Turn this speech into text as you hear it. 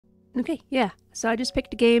Okay, yeah. So I just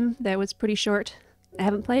picked a game that was pretty short. I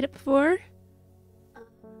haven't played it before.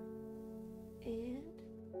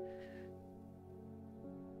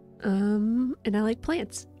 And I like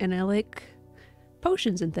plants, and I like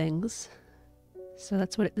potions and things. So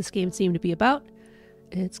that's what this game seemed to be about.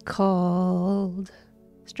 It's called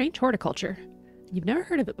Strange Horticulture. You've never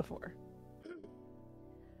heard of it before.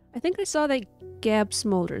 I think I saw that Gab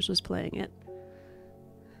Smolders was playing it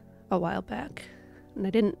a while back, and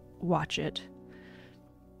I didn't watch it.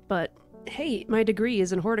 But hey, my degree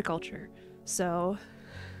is in horticulture, so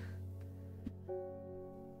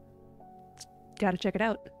gotta check it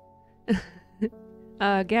out.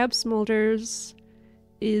 Gab Smolders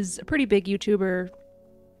is a pretty big YouTuber.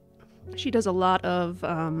 She does a lot of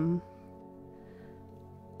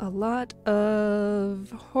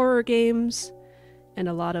horror games and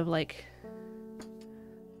a lot of like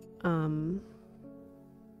a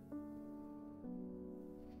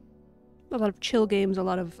lot of chill games, a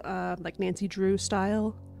lot of like Nancy Drew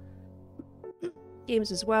style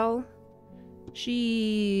games as well.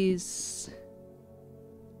 She's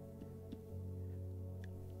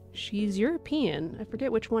European. I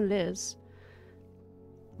forget which one it is.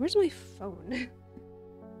 Where's my phone?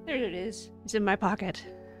 There it is. It's in my pocket.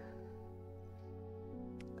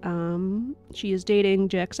 She is dating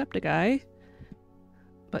Jacksepticeye,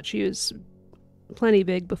 but she was plenty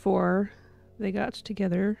big before they got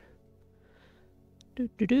together.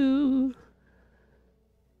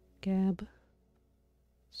 Gab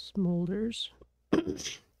Smolders.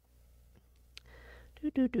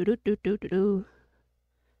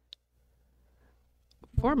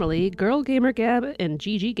 Formerly Girl Gamer Gab and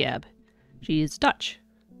GG Gab. She's Dutch.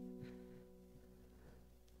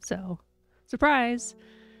 So, surprise!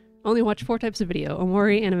 Only watch 4 types of video: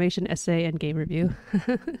 Omori, animation, essay, and game review.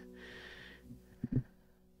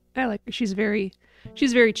 I like her. She's very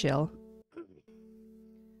chill.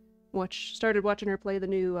 Started watching her play the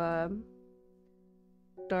new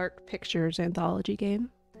Dark Pictures anthology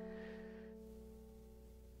game.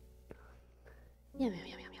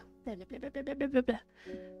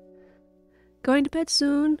 Going to bed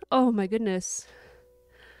soon? Oh my goodness.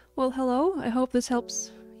 Well, hello. I hope this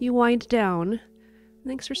helps you wind down.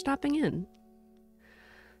 Thanks for stopping in.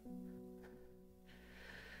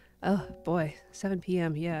 Oh boy, 7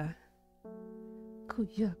 p.m. Yeah.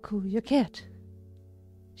 Kuya cat.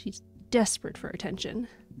 She's desperate for attention.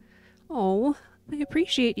 Oh, I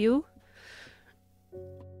appreciate you.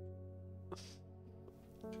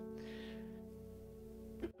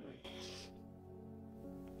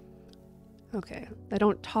 Okay, I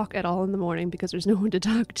don't talk at all in the morning because there's no one to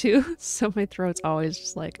talk to, so my throat's always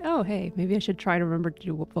just like, oh hey, maybe I should try to remember to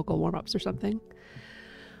do vocal warm-ups or something.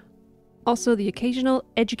 Also, the occasional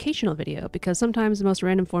educational video, because sometimes the most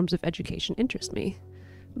random forms of education interest me.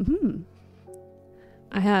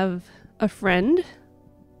 I have a friend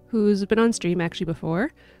who's been on stream actually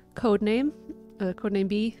before, Codename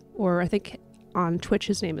B, or I think on Twitch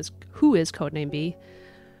his name is Who is Codename B.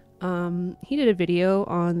 He did a video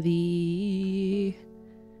on the...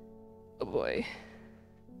 Oh boy.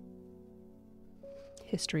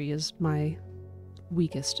 History is my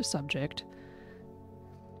weakest subject.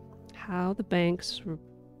 How the banks were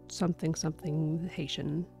something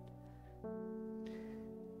Haitian.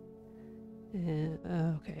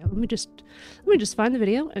 Okay, let me just find the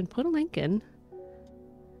video and put a link in.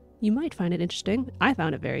 You might find it interesting. I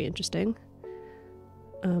found it very interesting.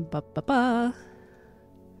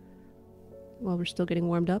 While we're still getting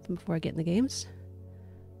warmed up and before I get in the games.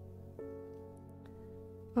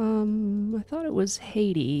 I thought it was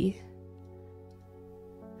Haiti.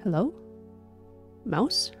 Hello?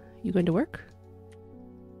 Mouse? You going to work?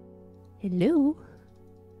 Hello?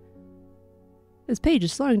 This page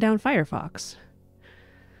is slowing down Firefox.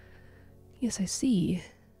 Yes, I see.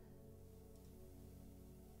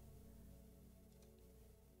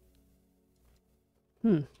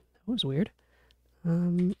 That was weird.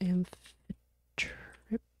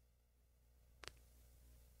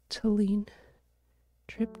 Amphitriptyline.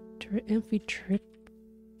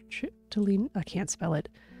 I can't spell it.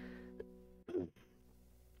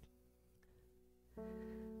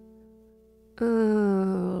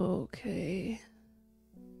 Okay.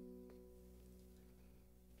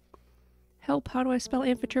 Help, how do I spell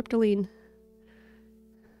amphitriptyline?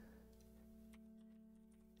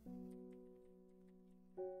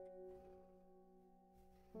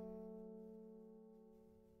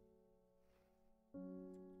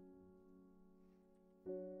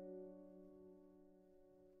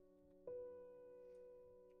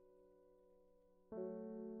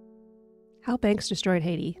 How banks destroyed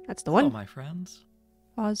Haiti. That's the one. Hello, my friends.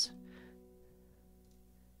 Pause.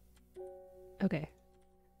 Okay.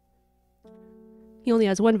 He only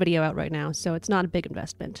has one video out right now, so it's not a big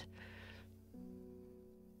investment.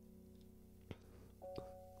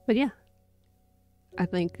 But yeah, I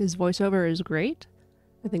think his voiceover is great.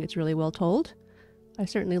 I think it's really well told. I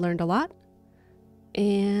certainly learned a lot.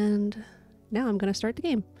 And now I'm going to start the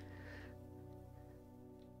game.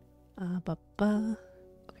 Okay.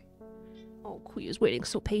 Oh, Kuya's waiting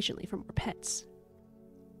so patiently for more pets.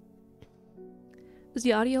 Is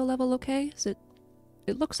the audio level okay?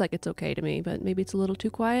 It looks like it's okay to me, but maybe it's a little too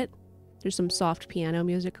quiet. There's some soft piano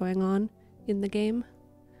music going on in the game.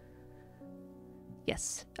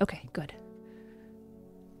 Yes. Okay, good.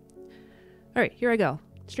 Alright, here I go.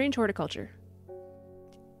 Strange Horticulture.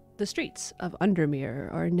 The streets of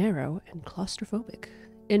Undermere are narrow and claustrophobic.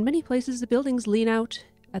 In many places, the buildings lean out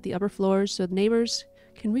at the upper floors so the neighbors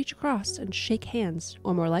can reach across and shake hands,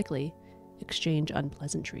 or more likely, exchange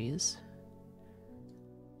unpleasantries.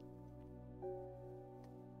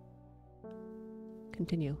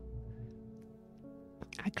 Continue.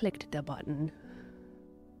 I clicked the button.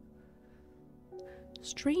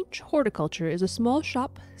 Strange Horticulture is a small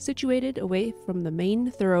shop situated away from the main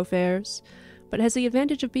thoroughfares, but has the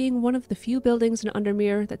advantage of being one of the few buildings in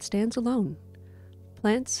Undermere that stands alone.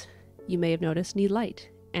 Plants, you may have noticed, need light,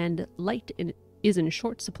 and light is in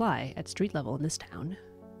short supply at street level in this town.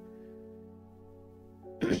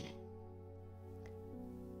 It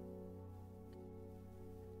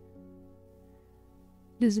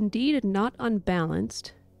is indeed not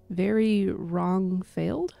unbalanced, very wrong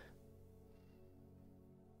failed.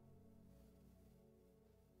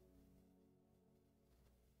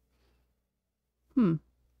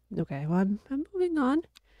 Okay, well, I'm moving on.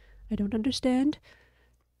 I don't understand.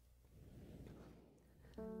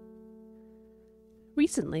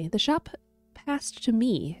 Recently, the shop passed to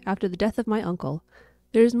me after the death of my uncle.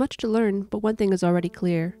 There is much to learn, but one thing is already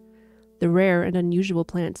clear. The rare and unusual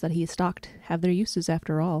plants that he stocked have their uses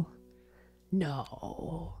after all.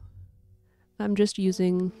 No. I'm just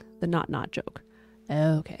using the not joke.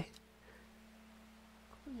 Okay.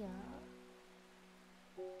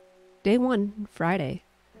 Day 1, Friday.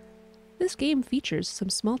 This game features some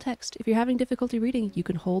small text. If you're having difficulty reading, you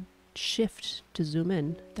can hold Shift to zoom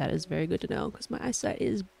in. That is very good to know, because my eyesight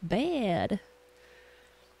is bad.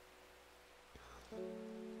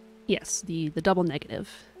 Yes, the double negative.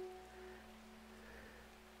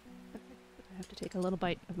 I have to take a little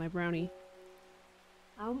bite of my brownie.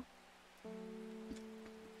 Ow.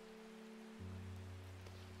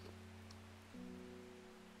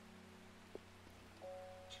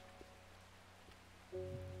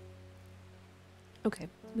 Okay,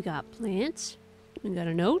 we got plants. We got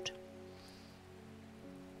a note.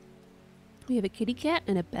 We have a kitty cat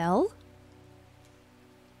and a bell.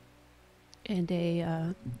 And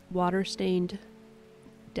a water-stained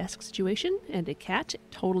desk situation. And a cat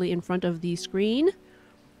totally in front of the screen.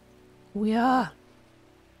 Yeah.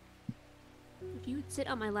 If you would sit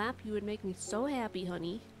on my lap, you would make me so happy,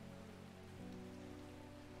 honey.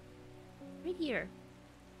 Right here.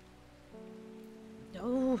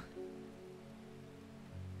 Oh.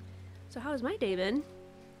 So how has my day been?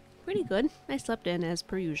 Pretty good. I slept in as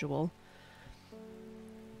per usual.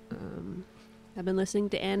 I've been listening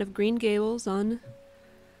to Anne of Green Gables on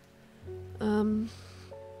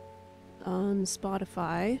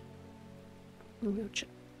Spotify.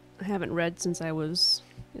 I haven't read since I was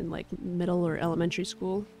in like middle or elementary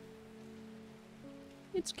school.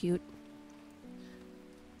 It's cute.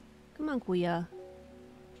 Come on, Kuya.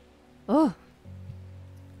 Oh.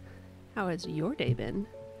 How has your day been?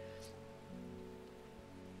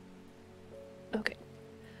 Okay.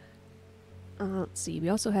 Let's see. We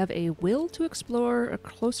also have a will to explore, a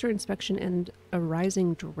closer inspection, and a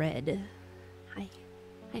rising dread. Hi.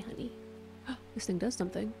 Hi, honey. This thing does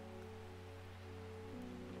something.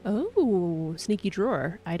 Oh, sneaky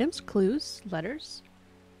drawer. Items, clues, letters,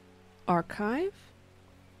 archive,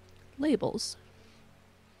 labels.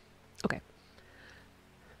 Okay.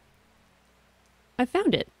 I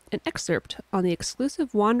found it. An excerpt on the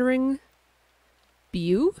exclusive wandering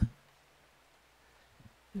Bew.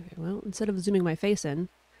 Okay, well, instead of zooming my face in,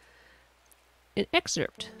 an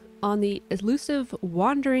excerpt on the elusive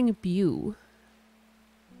wandering Bew.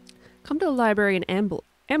 Come to the library in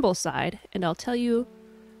Ambleside, and I'll tell you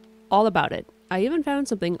all about it. I even found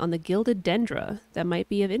something on the gilded dendra that might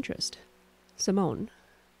be of interest. Simone.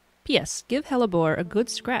 P.S. Give Hellebore a good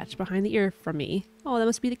scratch behind the ear from me. Oh, that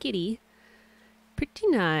must be the kitty. Pretty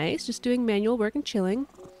nice. Just doing manual work and chilling.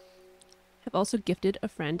 Have also gifted a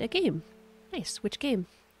friend a game. Nice. Which game?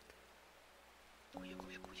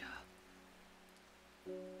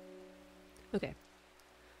 Okay.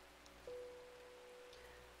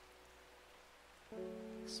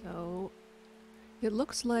 So it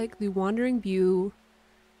looks like the Wandering View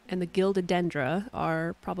and the Gilded Dendra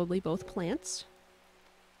are probably both plants.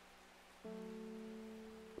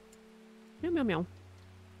 Meow meow meow.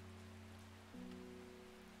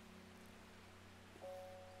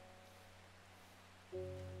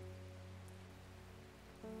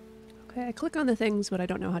 Okay, I click on the things, but I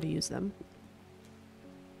don't know how to use them.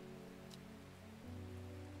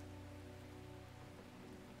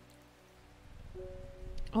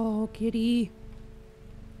 Oh, kitty.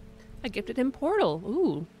 I gifted him Portal.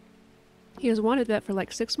 Ooh. He has wanted that for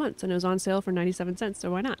like 6 months and it was on sale for 97 cents,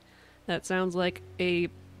 so why not? That sounds like a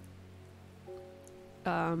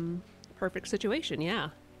perfect situation, yeah.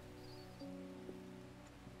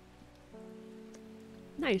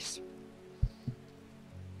 Nice.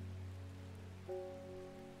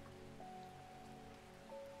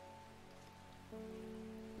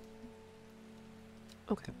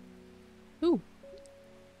 Okay. Ooh.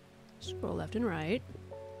 Scroll left and right.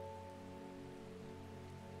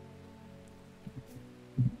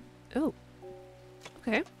 Oh.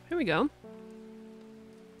 Okay, here we go.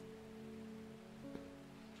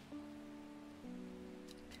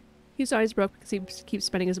 He's always broke because he keeps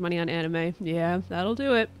spending his money on anime. Yeah, that'll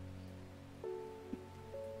do it.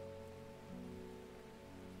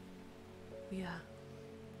 Yeah.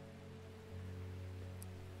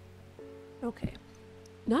 Okay.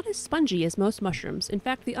 Not as spongy as most mushrooms. In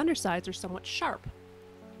fact, the undersides are somewhat sharp.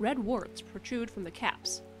 Red warts protrude from the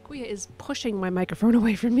caps. Kuya is pushing my microphone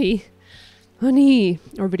away from me. Honey!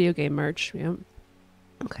 Or video game merch. Yeah.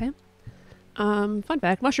 Okay. Fun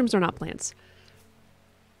fact, mushrooms are not plants.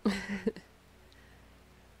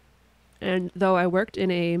 And though I worked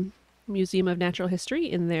in a museum of natural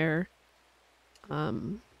history in their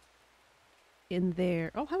oh,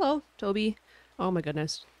 hello, Toby. Oh my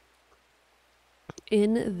goodness.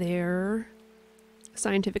 In their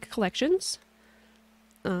scientific collections,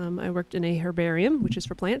 I worked in a herbarium, which is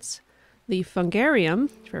for plants. The fungarium,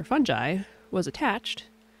 for fungi, was attached,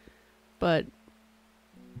 but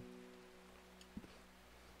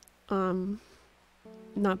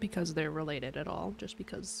not because they're related at all, just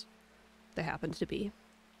because they happen to be.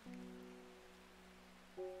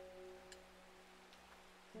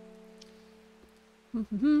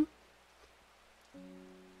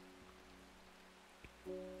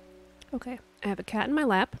 Okay, I have a cat in my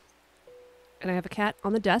lap, and I have a cat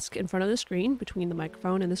on the desk in front of the screen, between the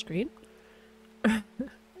microphone and the screen. I'm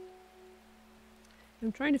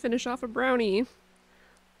trying to finish off a brownie.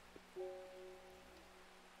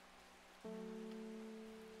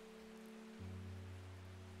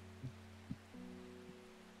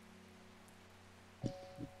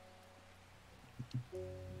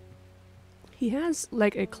 He has,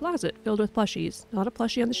 like, a closet filled with plushies. Not a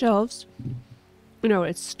plushie on the shelves. No,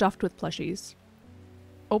 it's stuffed with plushies.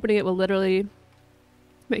 Opening it will literally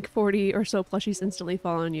make 40 or so plushies instantly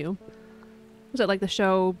fall on you. Was it like the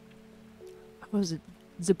show... What was it?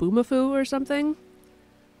 Zaboomafoo or something?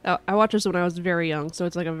 Oh, I watched this when I was very young, so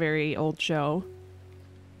it's like a very old show.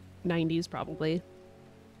 90s, probably.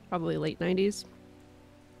 Probably late 90s.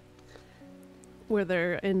 Where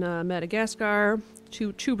they're in Madagascar,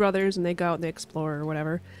 two brothers, and they go out and they explore or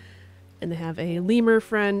whatever. And they have a lemur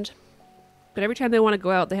friend. But every time they want to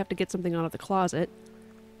go out, they have to get something out of the closet.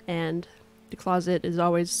 And the closet is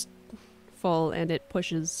always full, and it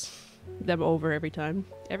pushes them over every time.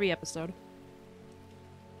 Every episode.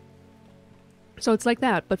 So it's like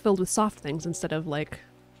that, but filled with soft things instead of, like,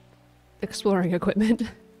 exploring equipment.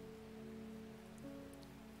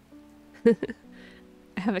 I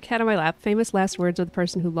have a cat on my lap. Famous last words of the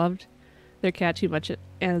person who loved their cat too much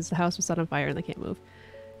as the house was set on fire and they can't move.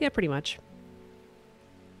 Yeah, pretty much.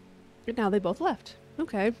 And now they both left.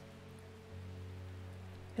 Okay.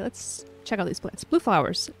 Let's check out these plants. Blue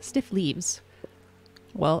flowers, stiff leaves.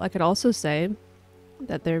 Well, I could also say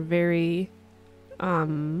that they're very...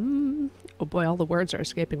 oh boy, all the words are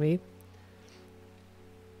escaping me.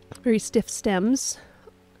 Very stiff stems.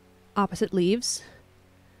 Opposite leaves.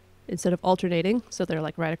 Instead of alternating, so they're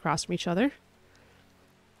like right across from each other.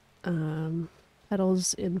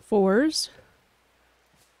 Petals in fours.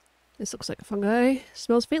 This looks like a fungi.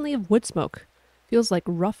 Smells faintly of wood smoke. Feels like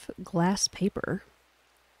rough glass paper.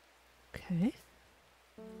 Okay.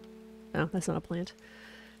 Oh, that's not a plant.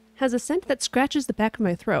 Has a scent that scratches the back of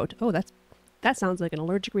my throat. Oh, that sounds like an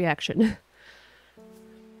allergic reaction.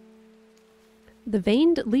 The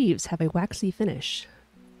veined leaves have a waxy finish.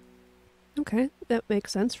 Okay, that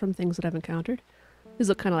makes sense from things that I've encountered. These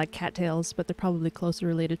look kind of like cattails, but they're probably closely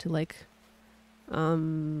related to, like,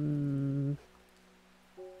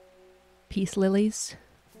 peace lilies.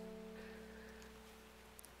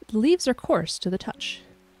 The leaves are coarse to the touch.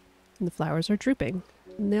 And the flowers are drooping.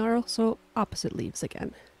 And they are also opposite leaves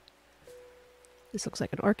again. This looks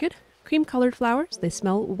like an orchid. Cream-colored flowers. They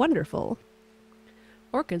smell wonderful.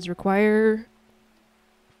 Orchids require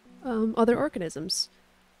other organisms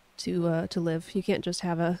to live. You can't just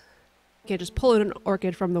pull in an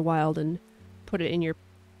orchid from the wild and put it in your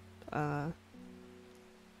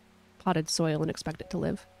potted soil and expect it to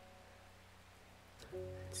live.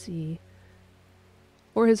 Let's see.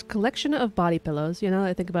 Or his collection of body pillows. You know,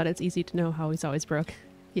 I think about it, it's easy to know how he's always broke.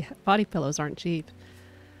 Yeah, body pillows aren't cheap.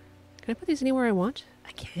 Can I put these anywhere I want?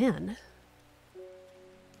 I can.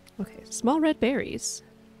 Okay, small red berries.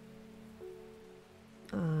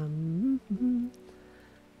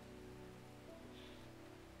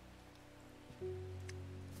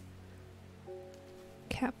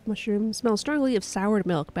 Cap mushroom smells strongly of soured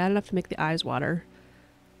milk, bad enough to make the eyes water.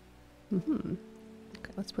 Okay,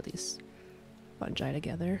 let's put these fungi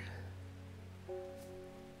together.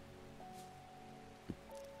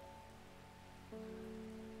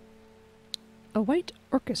 A white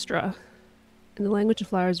orchestra. In the language of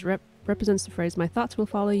flowers represents the phrase, "My thoughts will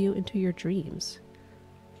follow you into your dreams."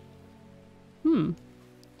 I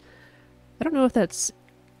don't know if that's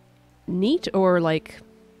neat or like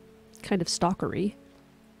kind of stalkery.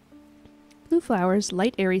 Blue flowers,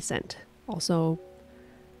 light airy scent. Also,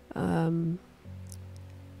 the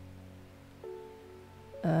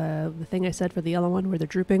thing I said for the yellow one where they're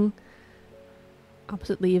drooping.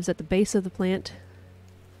 Opposite leaves at the base of the plant.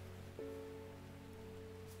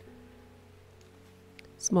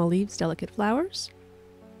 Small leaves, delicate flowers.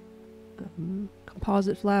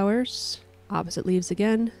 Composite flowers. Opposite leaves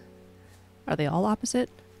again. Are they all opposite?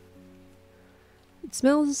 It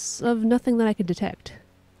smells of nothing that I could detect.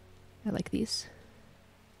 I like these.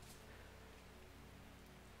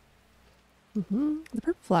 The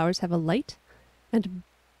purple flowers have a light and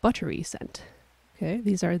buttery scent. Okay,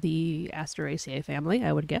 these are the Asteraceae family,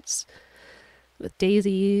 I would guess. With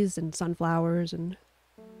daisies and sunflowers and...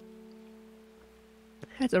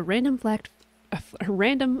 That's a random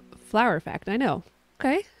flower fact, I know.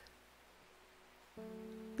 Okay.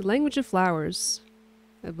 The language of flowers,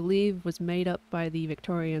 I believe, was made up by the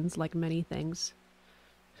Victorians, like many things.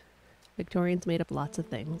 Victorians made up lots of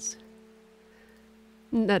things.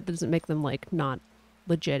 That doesn't make them, like, not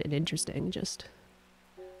legit and interesting, just...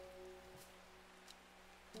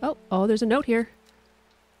 Oh, there's a note here.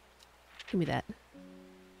 Give me that.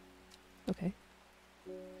 Okay.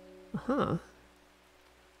 Uh-huh.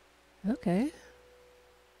 Okay.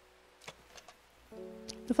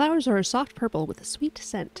 The flowers are a soft purple with a sweet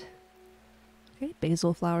scent. Okay,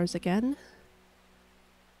 basil flowers again.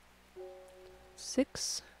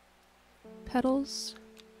 6 petals.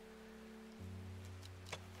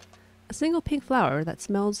 A single pink flower that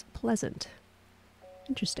smells pleasant.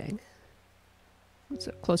 Interesting. It's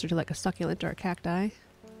closer to like a succulent or a cacti.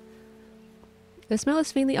 The smell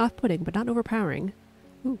is faintly off-putting, but not overpowering.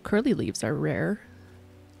 Ooh, curly leaves are rare.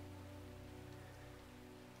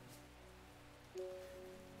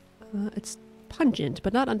 It's pungent,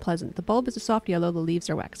 but not unpleasant. The bulb is a soft yellow, the leaves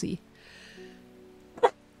are waxy.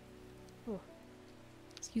 Oh.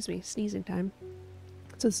 Excuse me, sneezing time.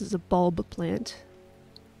 So this is a bulb plant.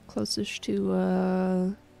 Closest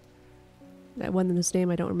to, that one in this name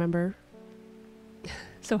I don't remember.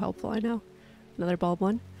 So helpful, I know. Another bulb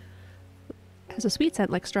one. Has a sweet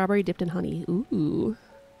scent like strawberry dipped in honey. Ooh.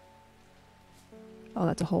 Oh,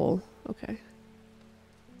 that's a hole. Okay.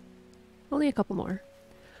 Only a couple more.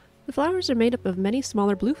 The flowers are made up of many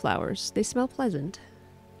smaller blue flowers. They smell pleasant.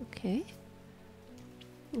 Okay.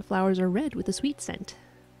 The flowers are red with a sweet scent.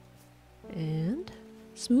 And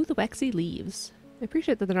smooth, waxy leaves. I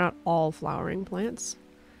appreciate that they're not all flowering plants.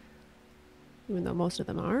 Even though most of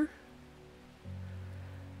them are.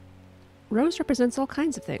 Rose represents all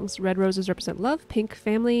kinds of things. Red roses represent love, pink,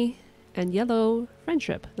 family, and yellow,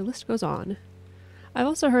 friendship. The list goes on. I've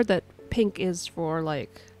also heard that pink is for,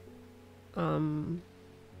 like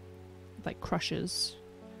crushes.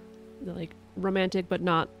 Like, romantic, but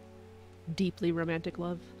not deeply romantic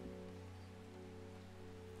love.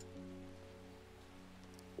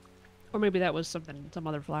 Or maybe that was some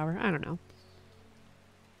other flower. I don't know.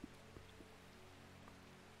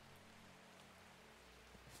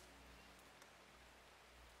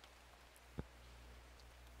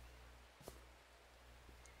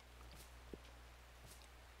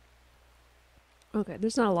 Okay,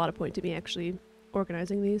 there's not a lot of point to me actually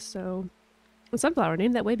organizing these, so... A sunflower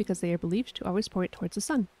named that way because they are believed to always point towards the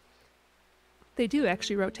sun. They do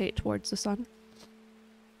actually rotate towards the sun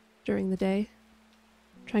during the day.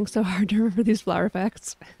 I'm trying so hard to remember these flower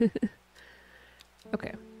facts.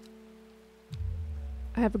 Okay.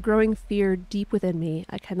 I have a growing fear deep within me.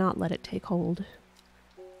 I cannot let it take hold.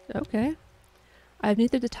 Okay. I have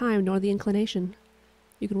neither the time nor the inclination.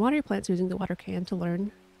 You can water your plants using the water can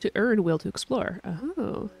to earn will to explore.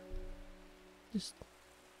 Oh. Just...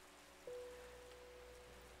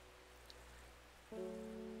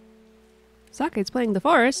 Sake's playing the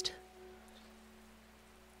forest.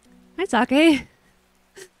 Hi, Sake.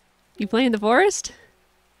 You playing the forest?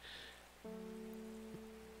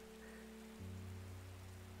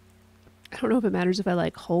 I don't know if it matters if I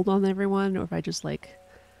like hold on everyone or if I just like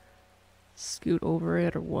scoot over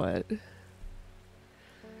it or what.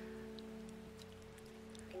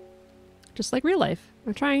 Just like real life.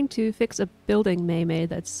 I'm trying to fix a building May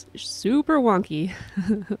that's super wonky.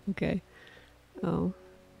 Okay. Oh.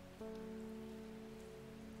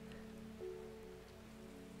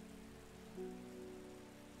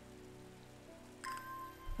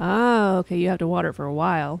 Oh, okay, you have to water it for a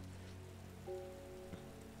while.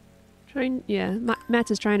 Yeah,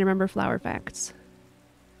 Matt's is trying to remember flower facts.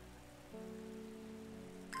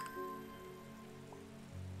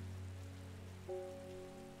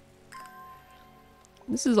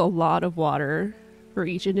 This is a lot of water for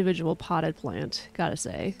each individual potted plant, gotta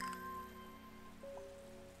say.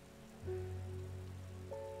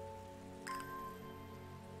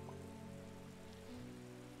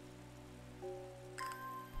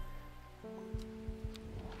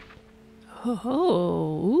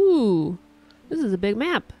 Oh, ooh. This is a big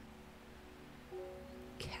map.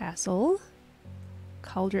 Castle.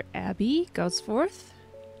 Calder Abbey, Gosforth.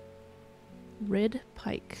 Red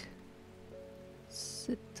Pike.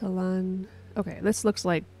 Citalan. Okay, this looks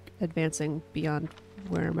like advancing beyond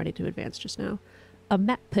where I'm ready to advance just now. A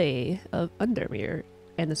map of Undermere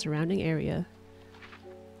and the surrounding area.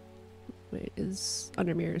 Wait, is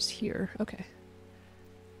Undermere is here? Okay.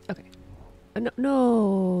 Okay.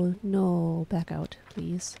 No, back out,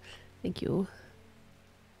 please. Thank you.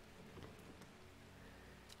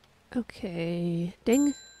 Okay,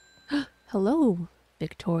 ding. Hello,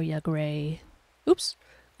 Victoria Gray. Oops,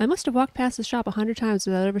 I must have walked past the shop 100 times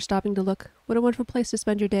without ever stopping to look. What a wonderful place to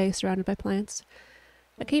spend your day, surrounded by plants.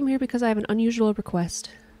 I came here because I have an unusual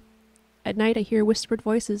request. At night I hear whispered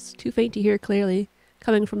voices, too faint to hear clearly,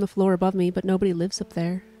 coming from the floor above me, but nobody lives up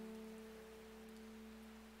there.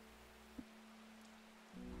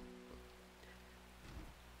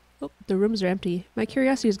 Oh, the rooms are empty. My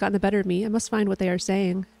curiosity has gotten the better of me. I must find what they are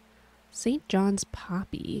saying. St. John's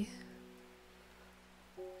Poppy.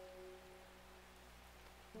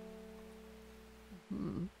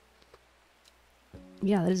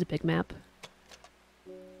 Yeah, that is a big map.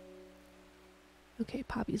 Okay,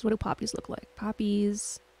 poppies. What do poppies look like?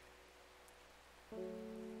 Poppies.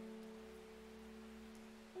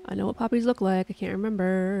 I know what poppies look like. I can't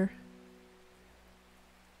remember.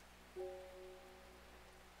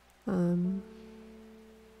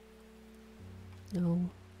 No.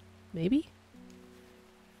 Maybe?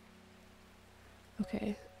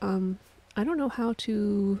 Okay. I don't know how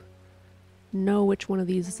to know which one of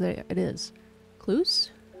these it is.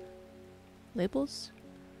 Clues? Labels?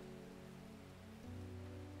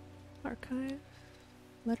 Archive?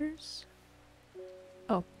 Letters?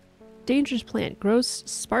 Oh. Dangerous plant. Grows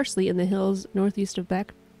sparsely in the hills northeast of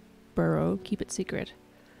Backborough. Keep it secret.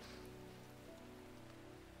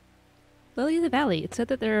 Lily of the Valley. It said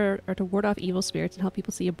that there are to ward off evil spirits and help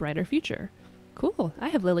people see a brighter future. Cool. I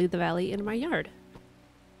have Lily of the Valley in my yard.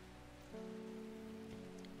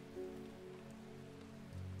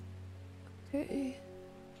 Okay.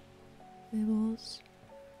 Labels.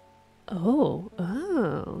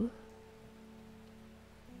 Oh.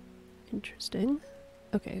 Interesting.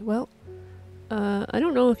 Okay, well, I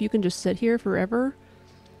don't know if you can just sit here forever.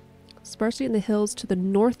 Sparsely in the hills to the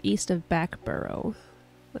northeast of Backborough.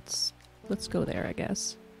 Let's go there, I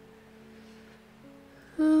guess.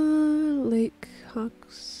 Lake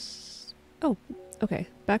Hawks. Oh, okay.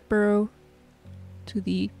 Backborough to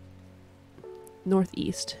the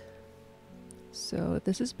northeast. So if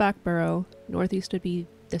this is Backborough, northeast would be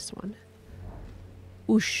this one.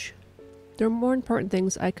 Whoosh. There are more important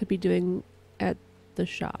things I could be doing at the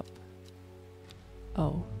shop.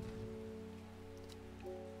 Oh.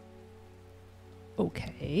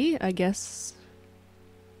 Okay, I guess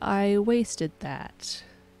I wasted that.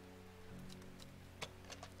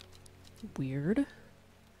 Weird. Can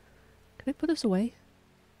I put this away?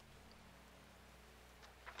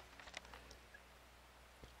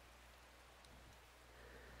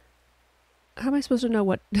 How am I supposed to know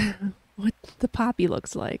what what the poppy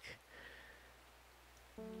looks like?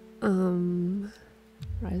 Rising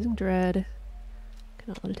Dread.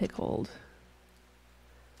 Cannot let it take hold.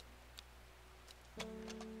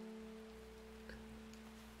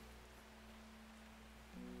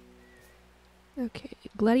 Okay,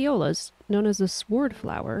 gladiolas, known as the sword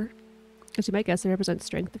flower. As you might guess, they represent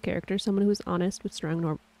strength of character, someone who is honest with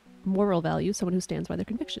strong moral values, someone who stands by their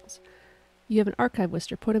convictions. You have an archive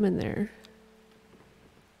lister, put him in there.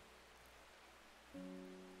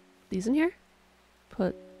 These in here?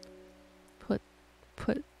 Put.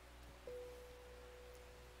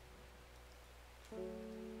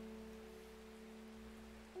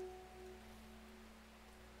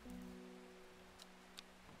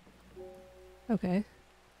 Okay.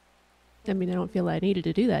 I mean, I don't feel like I needed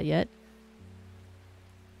to do that yet.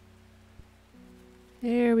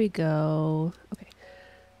 There we go. Okay.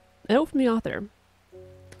 A note from the author.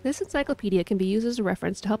 This encyclopedia can be used as a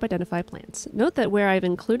reference to help identify plants. Note that where I've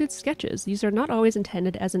included sketches, these are not always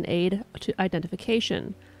intended as an aid to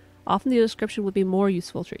identification. Often the description would be more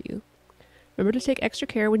useful for you. Remember to take extra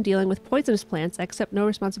care when dealing with poisonous plants, accept no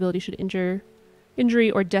responsibility should injury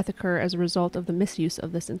or death occur as a result of the misuse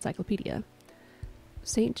of this encyclopedia.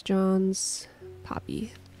 St. John's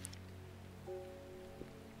poppy.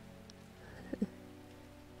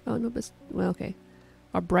 Oh, no, but... Well, okay.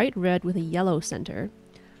 A bright red with a yellow center.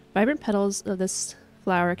 Vibrant petals of this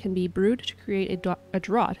flower can be brewed to create a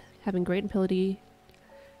draught, having greatly...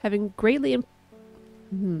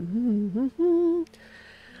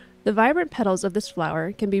 The vibrant petals of this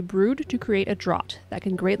flower can be brewed to create a draught that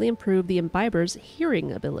can greatly improve the imbiber's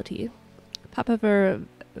hearing ability. Papaver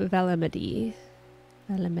valemedi.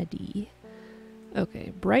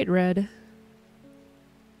 Okay, bright red.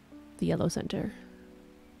 The yellow center.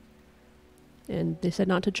 And they said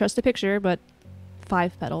not to trust the picture, but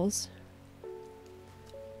 5 petals.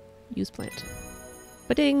 Use plant.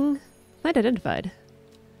 Ba-ding! Plant identified.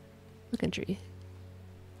 Look entry.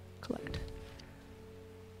 Collect.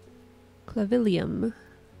 Clavilium.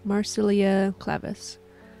 Marsilia clavis.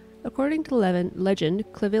 According to legend,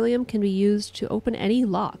 clavilium can be used to open any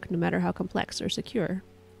lock, no matter how complex or secure.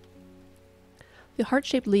 The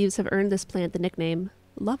heart-shaped leaves have earned this plant the nickname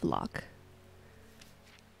Lovelock.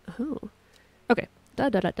 Oh. Okay.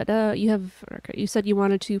 You said you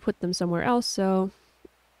wanted to put them somewhere else, so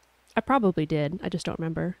I probably did. I just don't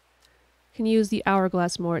remember. Can use the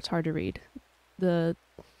hourglass more. It's hard to read. The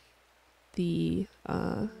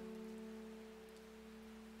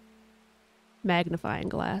magnifying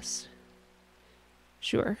glass.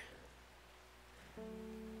 Sure.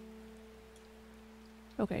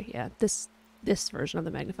 Okay, yeah. This version of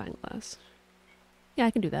the magnifying glass. Yeah,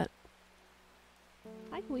 I can do that.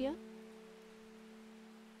 Hi, Kuya.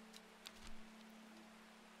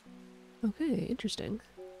 Okay, interesting.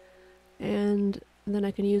 And then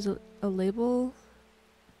I can use a label.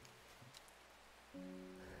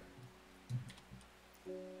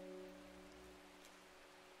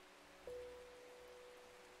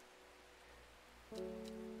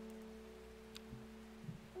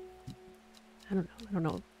 I don't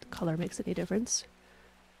know if the color makes any difference.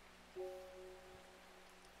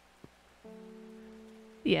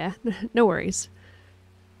 Yeah, no worries.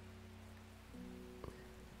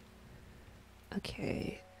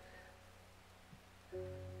 Okay.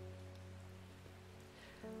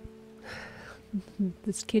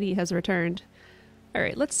 This kitty has returned.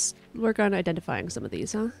 Alright, let's work on identifying some of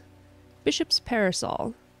these, huh? Bishop's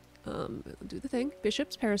Parasol. Do the thing.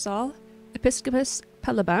 Bishop's Parasol. Episcopus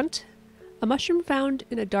palabant. A mushroom found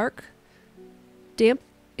in dark, damp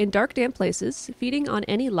places, feeding on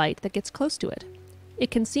any light that gets close to it. It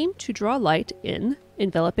can seem to draw light in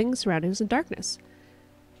enveloping surroundings in darkness.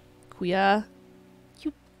 Kuya,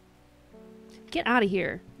 you get out of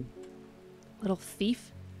here, little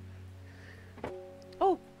thief.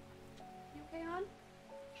 Oh, you okay, hon?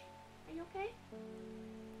 Are you okay?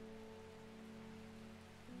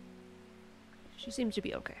 She seems to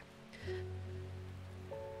be okay.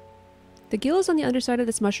 The gills on the underside of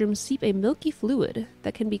this mushroom seep a milky fluid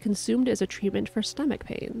that can be consumed as a treatment for stomach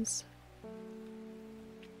pains.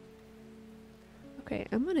 Okay,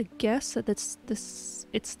 I'm gonna guess that it's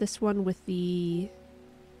this one with the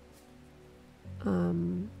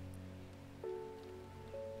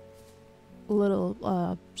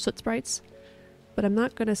little soot sprites, but I'm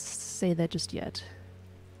not gonna say that just yet.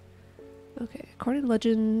 Okay, according to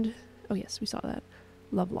legend, oh yes, we saw that.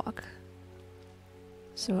 Lovelock.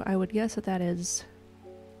 So I would guess that that is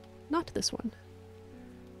not this one.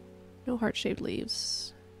 No heart-shaped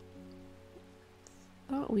leaves.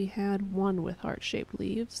 Thought we had one with heart-shaped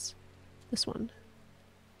leaves. This one.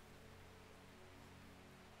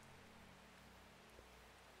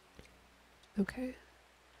 Okay.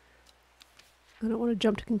 I don't want to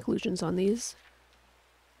jump to conclusions on these.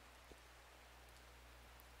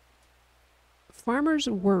 Farmer's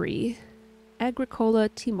Worry. Agricola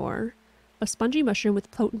timor. A spongy mushroom with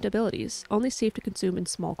potent abilities, only safe to consume in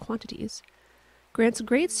small quantities. Grants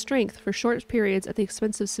great strength for short periods at the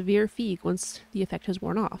expense of severe fatigue once the effect has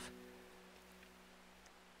worn off.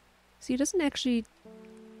 See, it doesn't actually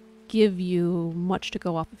give you much to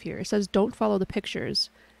go off of here. It says don't follow the pictures,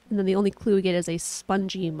 and then the only clue we get is a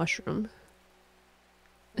spongy mushroom.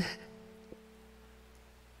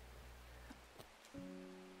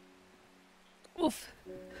 Oof.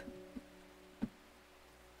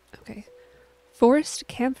 Okay. Forest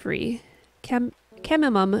camphor,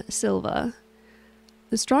 Chamomum silva.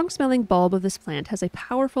 The strong-smelling bulb of this plant has a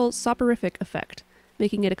powerful soporific effect,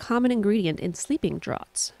 making it a common ingredient in sleeping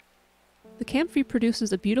draughts. The camphor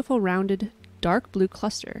produces a beautiful rounded, dark blue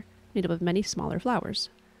cluster made up of many smaller flowers.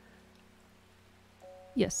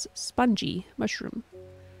 Yes, spongy mushroom.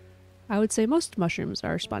 I would say most mushrooms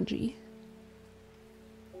are spongy.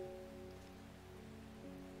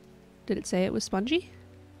 Did it say it was spongy?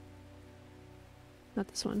 Not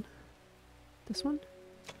this one. This one?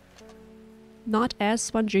 Not as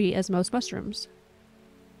spongy as most mushrooms.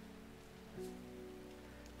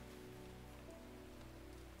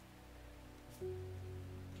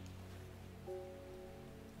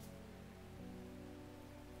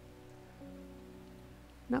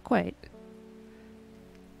 Not quite.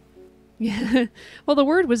 Yeah. Well, the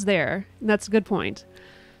word was there. And that's a good point.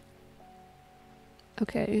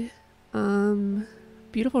 Okay.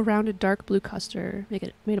 Beautiful rounded dark blue cluster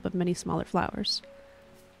made up of many smaller flowers.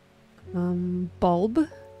 Bulb.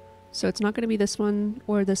 So it's not going to be this one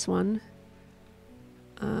or this one.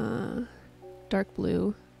 Dark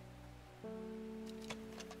blue.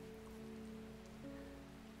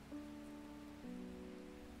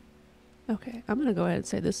 Okay, I'm going to go ahead and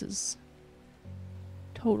say this is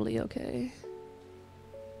totally okay.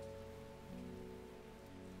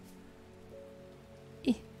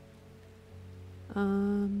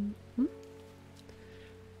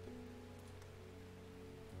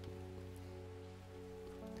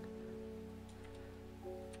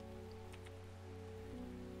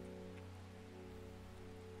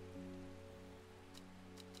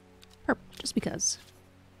 Purple, just because.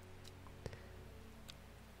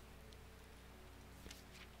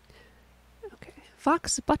 Okay,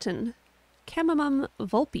 fox button, Chamomum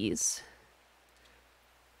vulpes,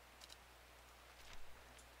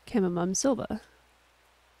 Chamomum silva.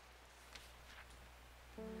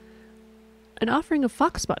 An offering of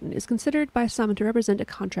foxbutton is considered by some to represent a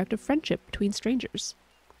contract of friendship between strangers.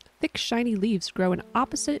 Thick, shiny leaves grow in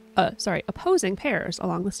opposing pairs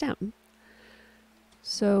along the stem.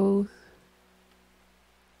 So,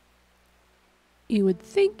 you would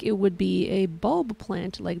think it would be a bulb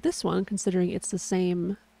plant like this one, considering it's the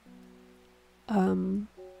same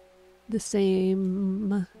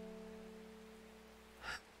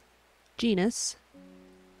genus.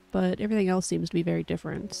 But everything else seems to be very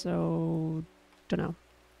different, so don't know.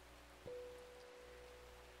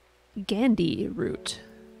 Gandhi root.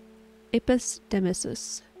 Apis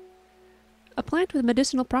demysis. A plant with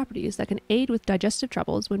medicinal properties that can aid with digestive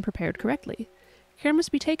troubles when prepared correctly. Care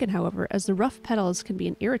must be taken, however, as the rough petals can be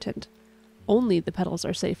an irritant. Only the petals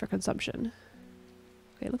are safe for consumption.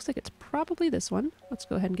 Okay, it looks like it's probably this one. Let's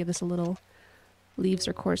go ahead and give this a little... Leaves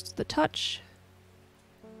are coarse to the touch.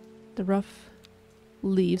 The rough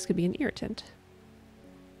leaves could be an irritant.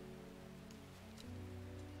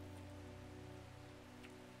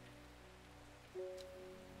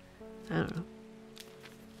 I don't know.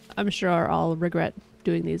 I'm sure I'll regret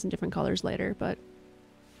doing these in different colors later, but...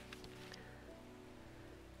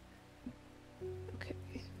 Okay.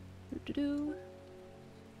 Do-do-do.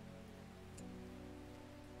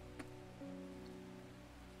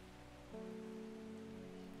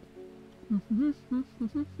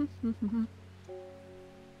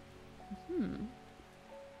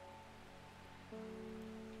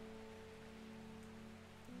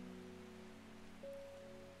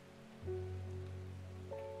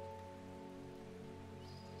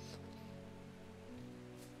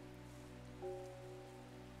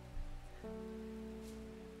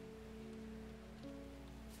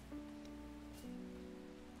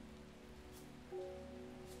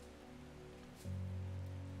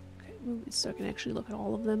 So I can actually look at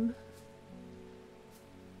all of them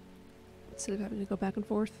instead of having to go back and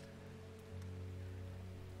forth.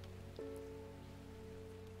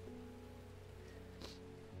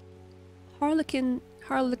 Harlequin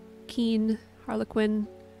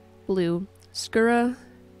blue, Scura,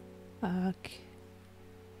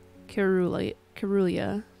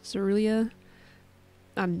 Cerulean.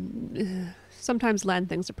 Sometimes Latin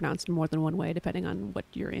things are pronounced in more than one way depending on what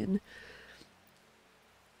you're in.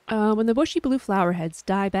 When the bushy blue flower heads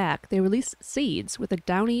die back, they release seeds with a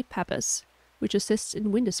downy pappus. which assists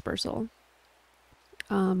in wind dispersal.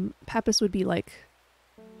 Pappus would be like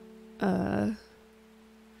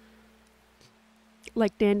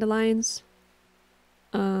dandelions.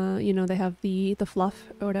 You know, they have the fluff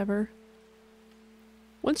or whatever.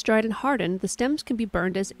 Once dried and hardened, the stems can be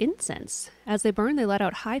burned as incense. As they burn, they let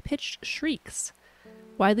out high-pitched shrieks,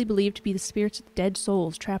 widely believed to be the spirits of dead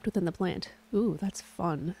souls trapped within the plant. Ooh, that's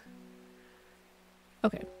fun.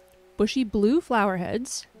 Okay. Bushy blue flower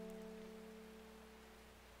heads.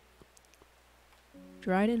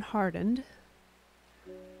 Dried and hardened.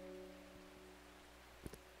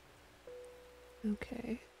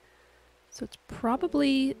 Okay. So it's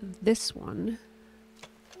probably this one.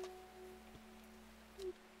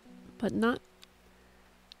 But not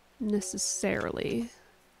necessarily.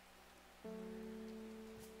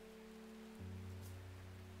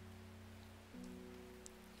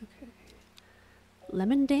 Okay.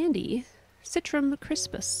 Lemon Dandy, Citrum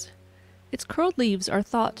crispus. Its curled leaves are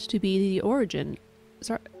thought to be the origin,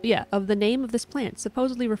 of the name of this plant,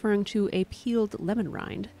 supposedly referring to a peeled lemon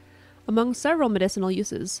rind. Among several medicinal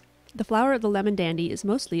uses, the flower of the lemon dandy is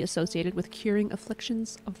mostly associated with curing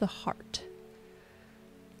afflictions of the heart.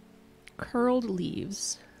 Curled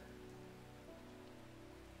leaves.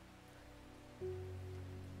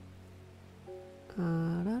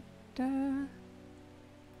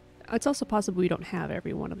 It's also possible we don't have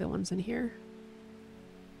every one of the ones in here.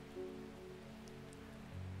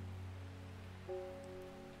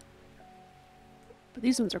 But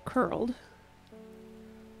these ones are curled.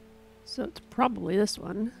 So it's probably this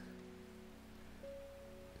one.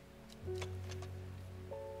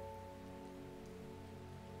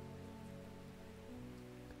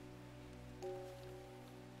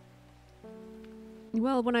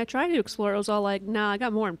 Well, when I tried to explore, it was all like, nah, I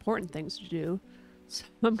got more important things to do. So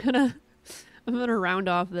I'm gonna round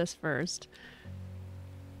off this first.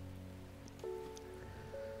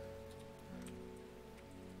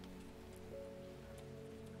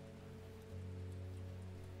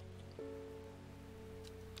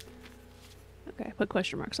 Okay, put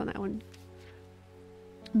question marks on that one.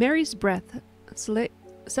 Mary's breath,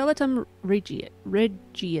 Celatum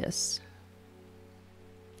regius.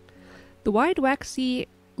 The wide, waxy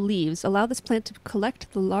leaves allow this plant to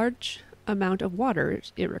collect the large amount of water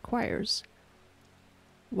it requires.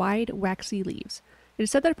 Wide, waxy leaves. It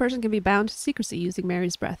is said that a person can be bound to secrecy using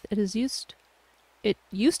Mary's breath. It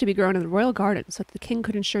used to be grown in the royal garden so that the king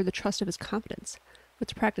could ensure the trust of his confidence, but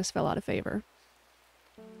the practice fell out of favor.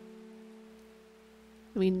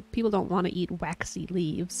 I mean, people don't want to eat waxy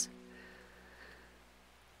leaves.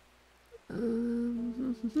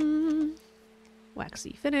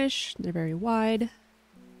 Waxy finish. They're very wide.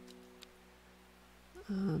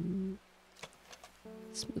 Smooth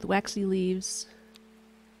waxy leaves.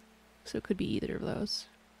 So it could be either of those.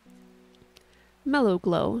 Mellow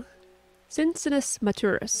glow. Cincinus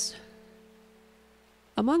maturus.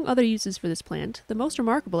 Among other uses for this plant, the most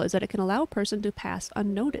remarkable is that it can allow a person to pass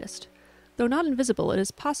unnoticed. Though not invisible, it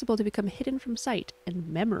is possible to become hidden from sight and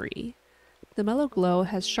memory. The mellow glow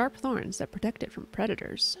has sharp thorns that protect it from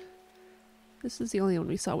predators. This is the only one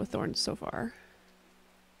we saw with thorns so far.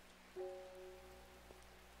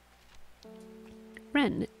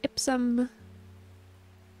 Wren, Ipsum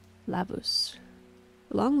lavus.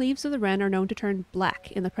 The long leaves of the wren are known to turn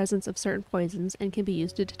black in the presence of certain poisons and can be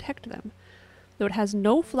used to detect them. Though it has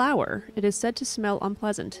no flower, it is said to smell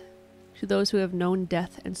unpleasant to those who have known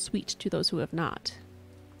death and sweet to those who have not.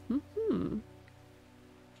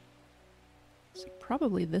 So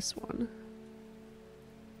probably this one.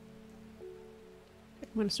 I'm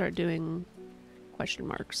going to start doing question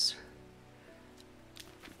marks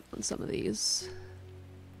on some of these.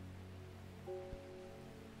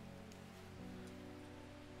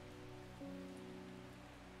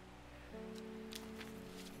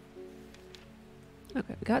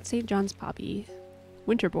 Okay, we got St. John's Poppy,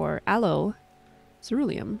 Winter Boar, Aloe,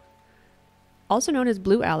 Ceruleum, also known as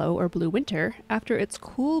blue aloe or blue winter, after its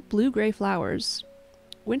cool blue-gray flowers.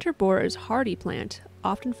 Winter Boar is a hardy plant,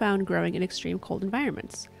 often found growing in extreme cold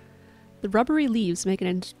environments. The rubbery leaves make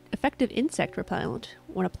an effective insect repellent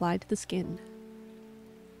when applied to the skin.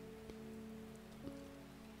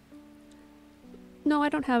 No, I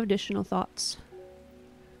don't have additional thoughts.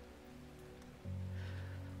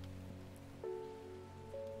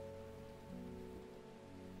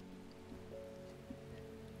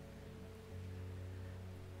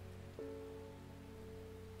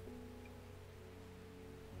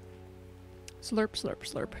 Slurp, slurp,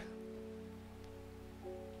 slurp.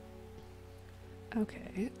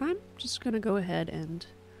 Okay, I'm just gonna go ahead and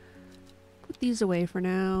put these away for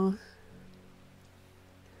now.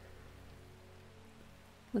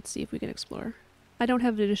 Let's see if we can explore. I don't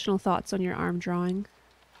have additional thoughts on your arm drawing.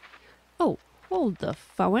 Oh, hold the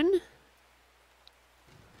phone.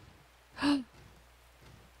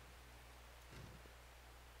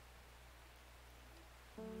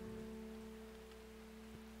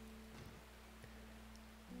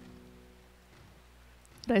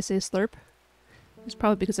 Did I say slurp? It's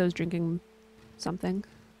probably because I was drinking something.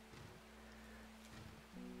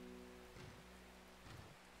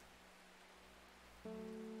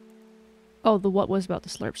 Oh, the what was about the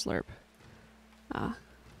slurp slurp. Ah.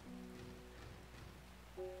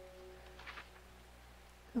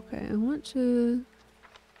 Okay, I want to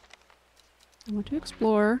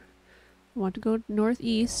explore. I want to go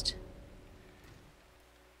northeast.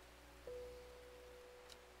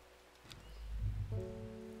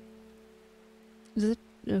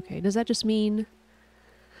 Okay, does that just mean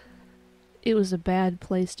it was a bad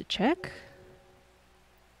place to check?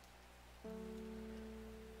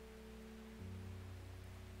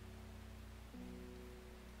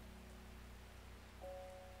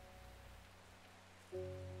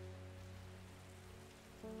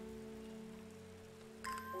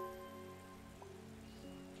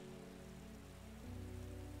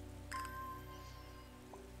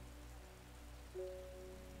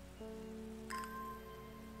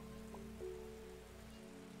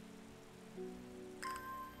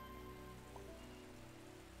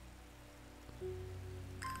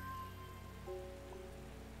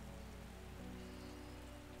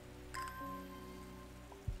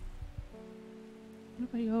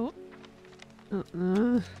 If I go...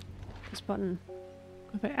 this button.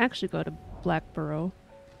 If I actually go to Backburrow...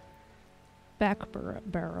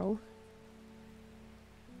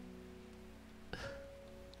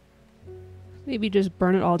 Maybe just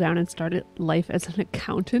burn it all down and start life as an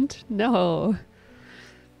accountant? No.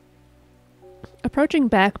 Approaching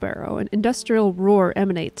Backburrow, an industrial roar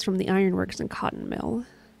emanates from the ironworks and cotton mill.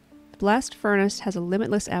 The blast furnace has a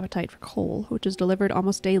limitless appetite for coal, which is delivered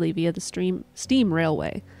almost daily via the steam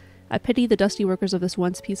railway. I pity the dusty workers of this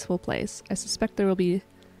once peaceful place. I suspect there will be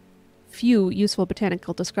few useful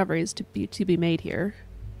botanical discoveries to be made here.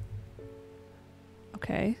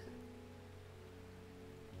 Okay.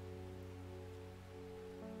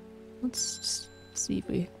 Let's just see if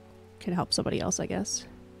we can help somebody else, I guess.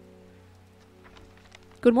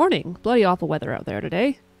 Good morning. Bloody awful weather out there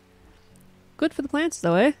today. Good for the plants,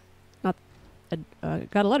 though, eh? Not...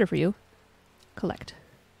 got a letter for you. Collect.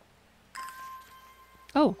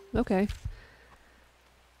 Oh, okay.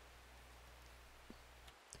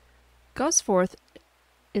 Gosforth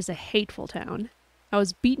is a hateful town. I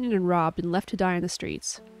was beaten and robbed and left to die in the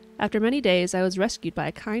streets. After many days, I was rescued by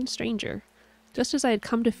a kind stranger, just as I had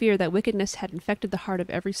come to fear that wickedness had infected the heart of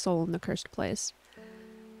every soul in the cursed place.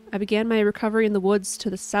 I began my recovery in the woods to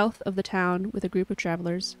the south of the town with a group of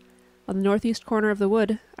travelers. On the northeast corner of the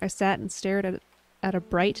wood, I sat and stared at a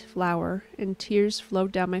bright flower, and tears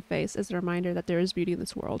flowed down my face as a reminder that there is beauty in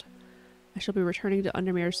this world. I shall be returning to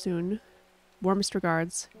Undermere soon. Warmest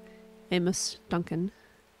regards, Amos Duncan.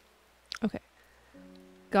 Okay.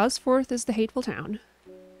 Gosforth is the hateful town.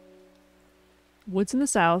 Woods in the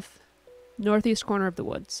south, northeast corner of the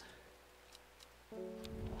woods.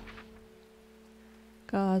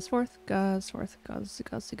 Gosforth, Gosforth,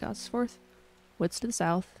 Gosforth. Woods to the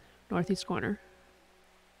south, northeast corner.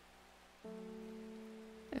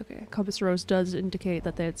 Okay, compass rose does indicate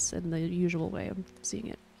that it's in the usual way I'm seeing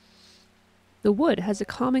it. The wood has a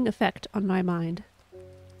calming effect on my mind.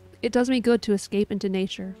 It does me good to escape into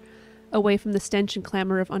nature, away from the stench and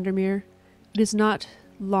clamor of Undermere. It is not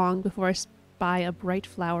long before I spy a bright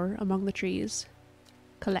flower among the trees.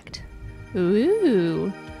 Collect.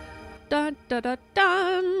 Ooh! Dun dun dun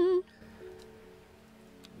dun!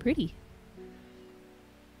 Pretty.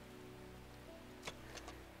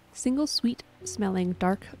 Single sweet smelling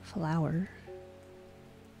dark flower.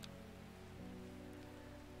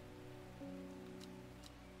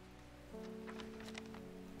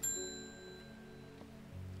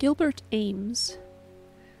 Gilbert Ames.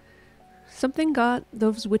 Something got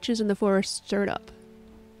those witches in the forest stirred up.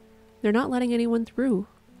 They're not letting anyone through.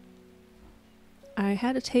 I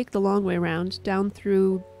had to take the long way round, down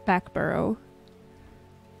through Backburrow.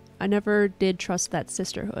 I never did trust that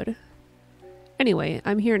sisterhood. Anyway,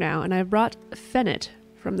 I'm here now, and I brought Fennet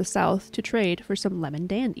from the south to trade for some lemon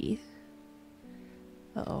dandy.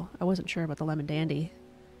 Uh-oh, I wasn't sure about the lemon dandy.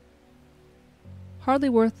 Hardly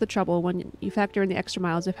worth the trouble when you factor in the extra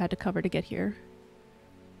miles I've had to cover to get here.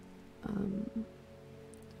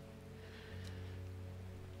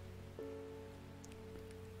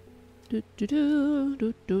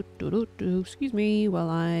 Excuse me while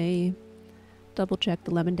I double check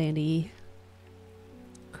the lemon dandy.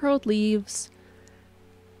 curled leaves.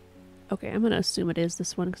 Okay, I'm gonna assume it is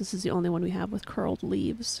this one because this is the only one we have with curled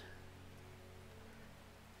leaves.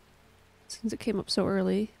 Since it came up so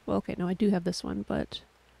early. Well, okay, no, I do have this one, but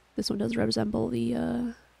this one does resemble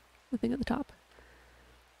the thing at the top.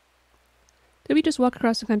 Did we just walk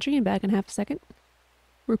across the country and back in half a second?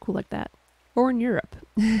 We're cool like that. Or in Europe.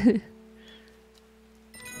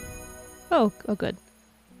 Oh, good.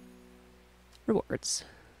 Rewards.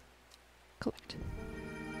 Collect.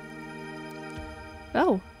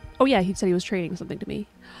 Oh yeah, he said he was trading something to me.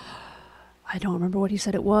 I don't remember what he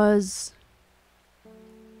said it was.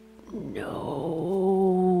 No.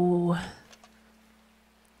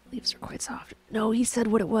 Leaves are quite soft. No, he said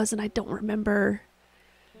what it was and I don't remember.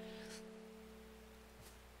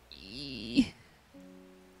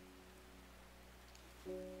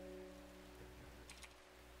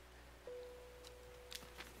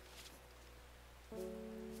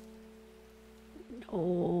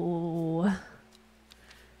 No.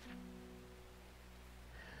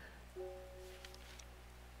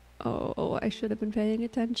 Oh, I should have been paying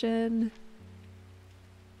attention.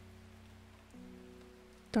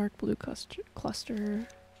 Dark blue cluster.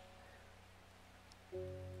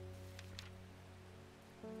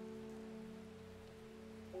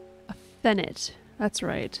 A fennet. That's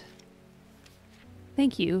right.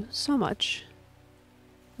 Thank you so much.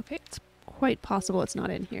 Okay, it's quite possible it's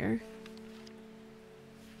not in here.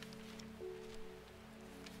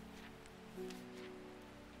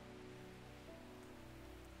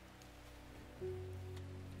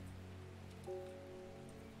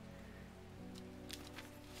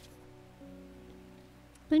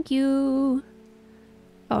 Thank you.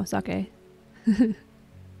 Oh, sake.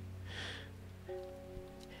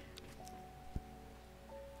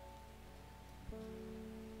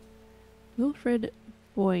 Wilfred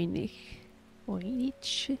Voynich.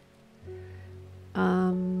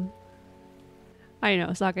 I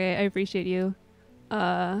know, Sake, I appreciate you.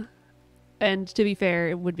 And to be fair,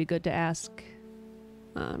 it would be good to ask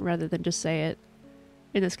rather than just say it.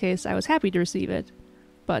 In this case, I was happy to receive it,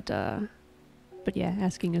 but yeah,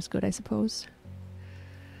 asking is good, I suppose.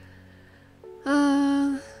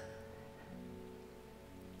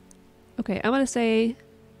 Okay, I'm gonna say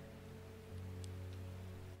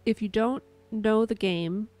if you don't know the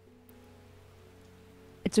game,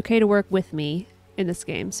 it's okay to work with me in this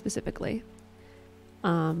game specifically.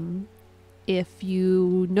 If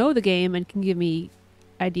you know the game and can give me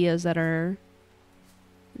ideas that are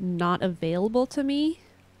not available to me,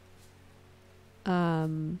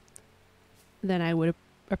 then I would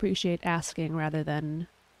appreciate asking rather than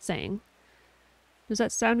saying. Does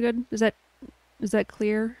that sound good? Is that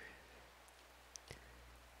clear?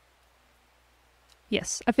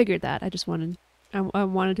 Yes, I figured that. I just wanted I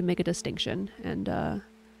wanted to make a distinction, and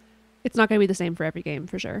it's not going to be the same for every game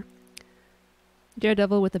for sure.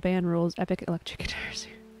 Daredevil with the band rules, epic electric guitars.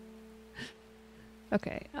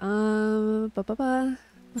 Okay,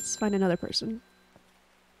 let's find another person.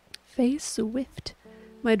 Faye Swift.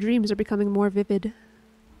 My dreams are becoming more vivid.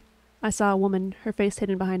 I saw a woman, her face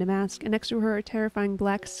hidden behind a mask, and next to her a terrifying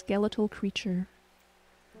black skeletal creature.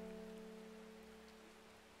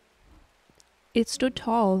 It stood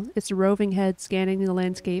tall, its roving head scanning the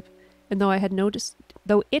landscape, and though it had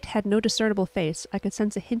no discernible face, I could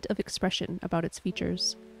sense a hint of expression about its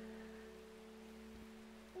features.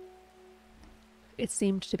 It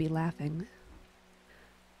seemed to be laughing.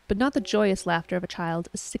 But not the joyous laughter of a child,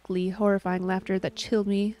 a sickly, horrifying laughter that chilled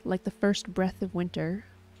me like the first breath of winter.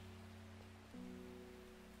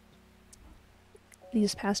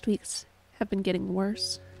 These past weeks have been getting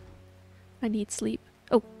worse. I need sleep.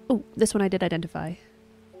 Oh, this one I did identify.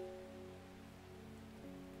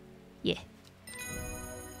 Yeah.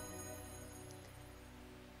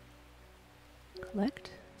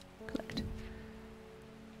 Collect.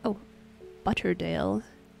 Oh, Butterdale.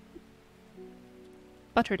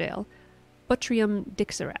 Butrium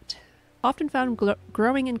dixerat. Often found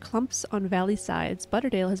growing in clumps on valley sides,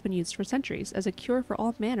 Butterdale has been used for centuries as a cure for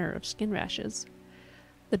all manner of skin rashes.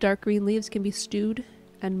 The dark green leaves can be stewed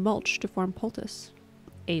and mulched to form poultice.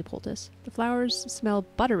 A poultice. The flowers smell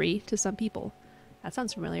buttery to some people. That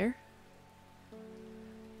sounds familiar.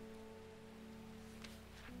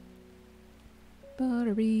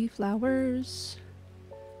 Buttery flowers.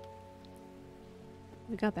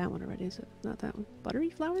 We got that one already, is it? Not that one.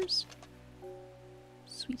 Buttery flowers?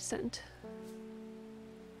 Sweet scent.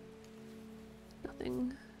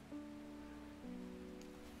 Nothing.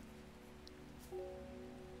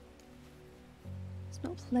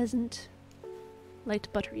 Smell pleasant. Light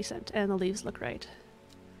buttery scent, and the leaves look right.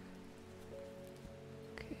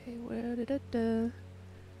 Okay, where did it...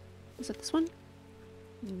 is that this one?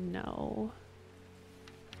 No.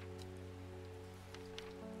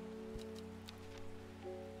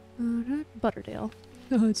 Butterdale.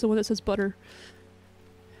 Oh, it's the one that says butter.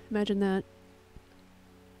 Imagine that.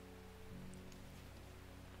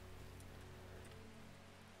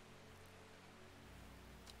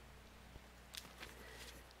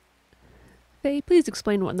 Faye, please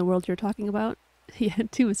explain what in the world you're talking about. Yeah,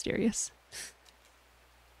 too mysterious.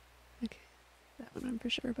 Okay, that one I'm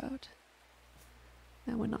for sure about.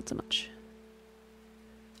 That one not so much.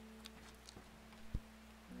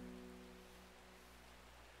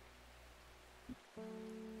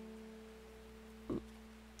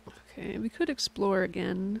 Okay, we could explore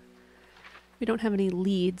again. We don't have any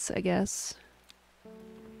leads, I guess.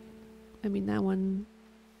 I mean, that one...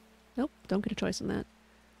 Nope, don't get a choice on that.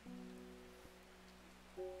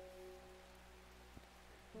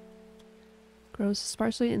 Grows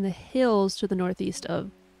sparsely in the hills to the northeast of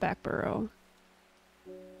Backborough.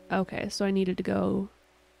 Okay, so I needed to go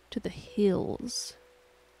to the hills.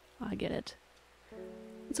 I get it.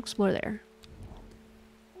 Let's explore there.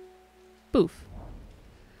 Boof.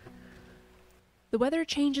 The weather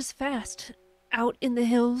changes fast. Out in the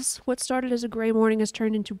hills, what started as a gray morning has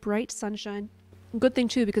turned into bright sunshine. Good thing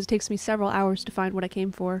too, because it takes me several hours to find what I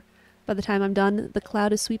came for. By the time I'm done, the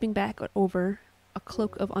cloud is sweeping back over, a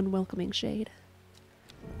cloak of unwelcoming shade.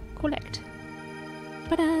 Collect.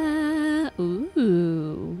 Ta-da!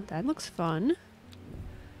 Ooh, that looks fun.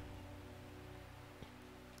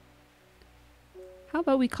 How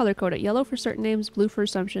about we color code it? Yellow for certain names, blue for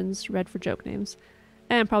assumptions, red for joke names.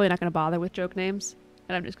 And I'm probably not going to bother with joke names.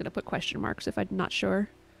 And I'm just going to put question marks if I'm not sure.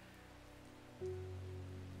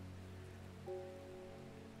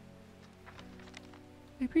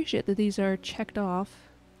 I appreciate that these are checked off.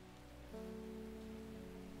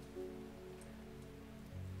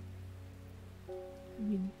 I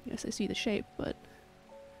mean, yes, I see the shape, but...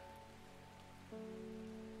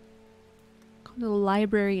 Come to the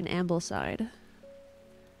library in Ambleside.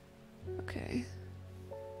 Okay.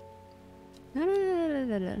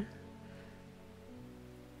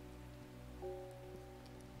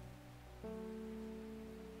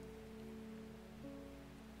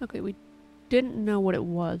 Okay, we didn't know what it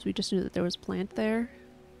was. We just knew that there was a plant there.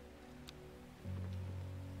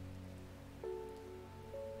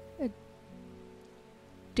 A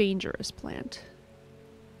dangerous plant.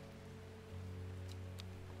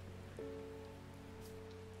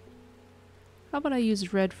 How about I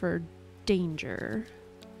use red for danger?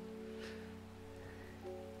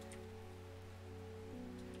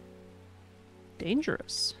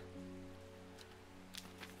 Dangerous.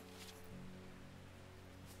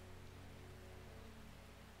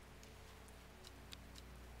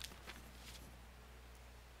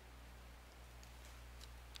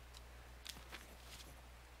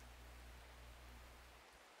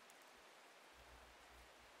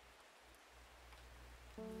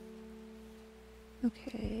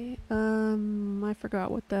 Okay, I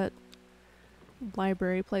forgot what that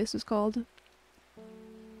library place is called.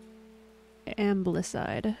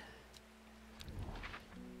 Ambleside.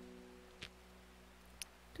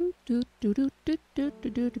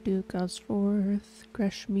 Gosforth,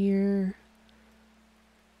 Greshmere,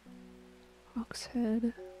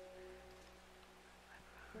 Hawkshead,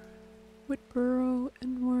 Whitborough,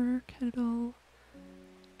 Enmore, Kennedall,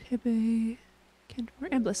 Tibby, Kentmore,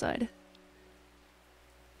 Ambleside.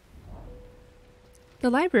 The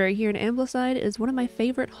library here in Ambleside is one of my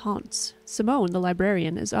favorite haunts. Simone, the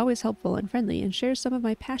librarian, is always helpful and friendly and shares some of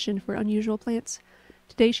my passion for unusual plants.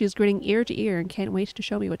 Today she is grinning ear to ear and can't wait to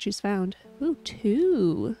show me what she's found. Ooh,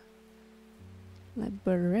 2.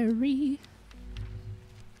 Library.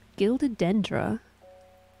 Gilded Dendra.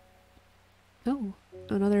 Oh,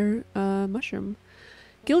 another mushroom.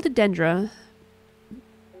 Gilded Dendra.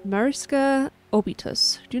 Mariska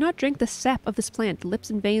obitus. Do not drink the sap of this plant. Lips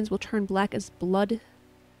and veins will turn black as blood.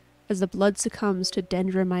 As the blood succumbs to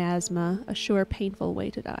dendra miasma, a sure painful way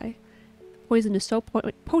to die. Poison is so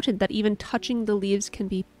potent that even touching the leaves can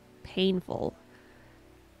be painful.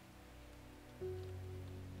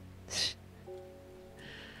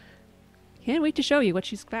 Can't wait to show you what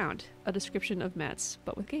she's found. A description of Mets,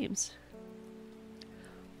 but with games.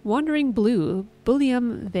 Wandering Blue,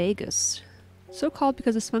 Bullium vagus. So called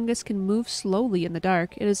because this fungus can move slowly in the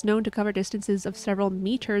dark. It is known to cover distances of several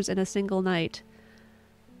meters in a single night.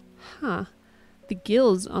 Huh. The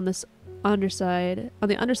gills on the underside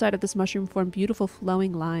of this mushroom form beautiful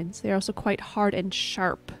flowing lines. They are also quite hard and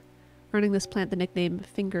sharp, earning this plant the nickname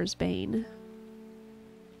Finger's Bane.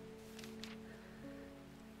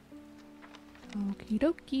 Okie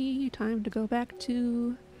dokie, time to go back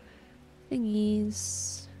to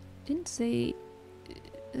thingies. Didn't say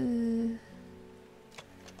Too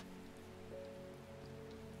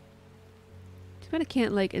bad I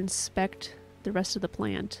can't, like, inspect the rest of the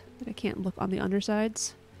plant. Like, I can't look on the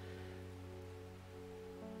undersides.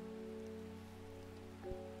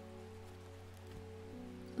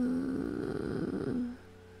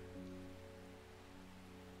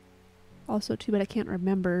 Also, too bad I can't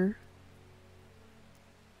remember.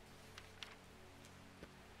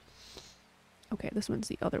 Okay, this one's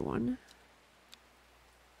the other one.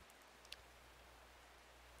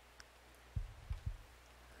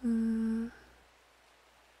 Okay.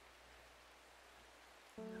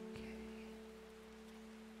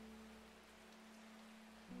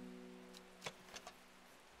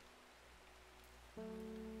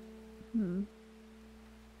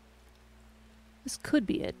 This could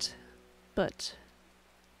be it, but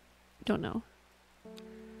don't know.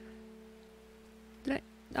 Did I?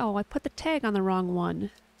 Oh, I put the tag on the wrong one.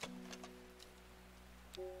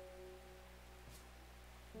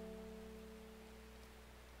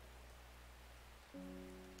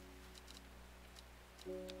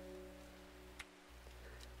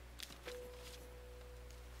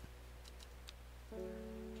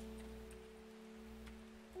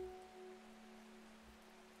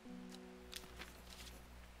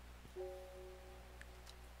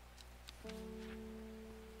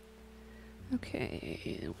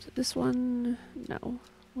 Okay, was it this one? No.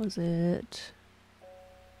 Was it?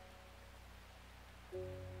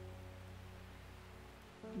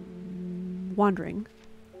 Wandering.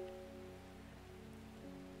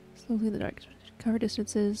 Slowly in the dark. Cover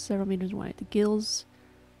distances, several meters wide. The gills.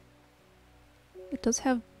 It does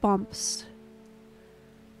have bumps.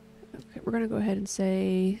 Okay, we're gonna go ahead and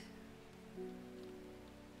say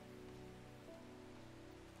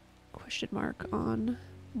question mark on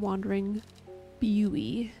wandering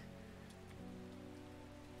beauty.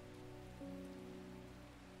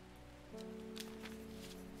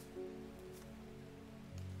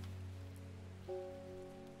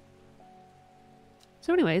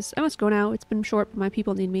 So anyways, I must go now. It's been short, but my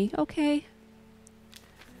people need me. Okay.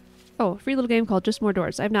 Oh, a free little game called Just More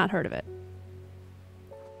Doors. I've not heard of it.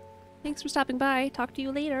 Thanks for stopping by. Talk to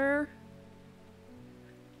you later.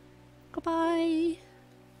 Goodbye.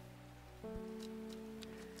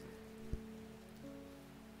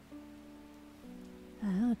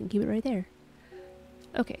 I can keep it right there.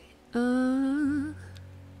 Okay.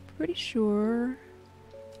 Pretty sure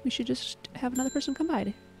we should just have another person come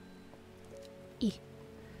by.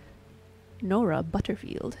 Nora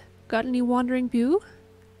Butterfield. Got any wandering beau?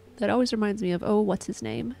 That always reminds me of, oh, what's his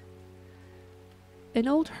name? An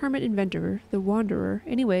old hermit inventor, the wanderer.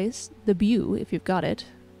 Anyways, the beau, if you've got it.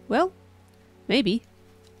 Well, maybe.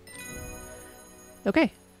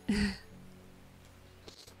 Okay.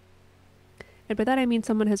 And by that I mean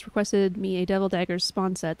someone has requested me a Devil Daggers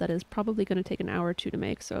spawn set that is probably going to take an hour or two to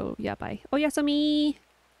make, so yeah, bye. Oh, Yasumi!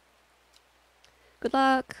 Good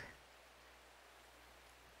luck!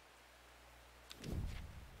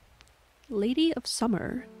 Lady of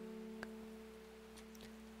Summer.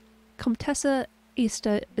 Comtessa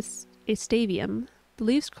Estavium. The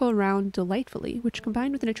leaves curl around delightfully, which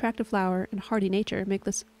combined with an attractive flower and hardy nature make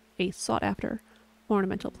this a sought-after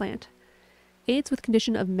ornamental plant. Aids with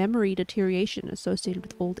condition of memory deterioration associated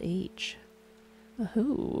with old age.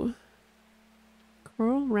 Oh.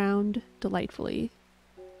 Curl round delightfully.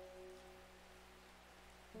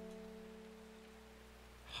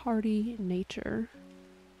 Hardy nature.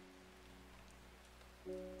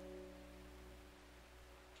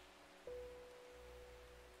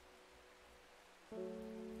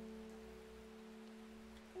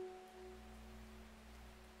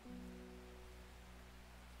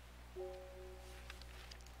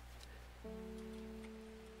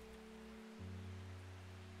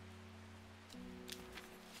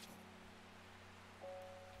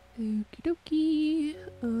 Okie dokie.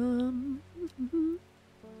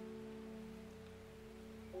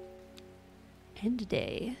 End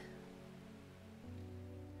day.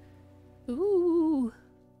 Ooh.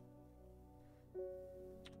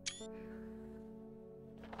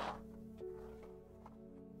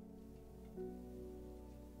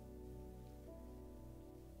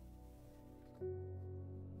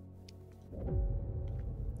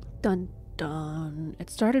 Dun dun. It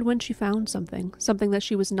started when she found something. Something that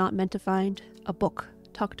she was not meant to find. A book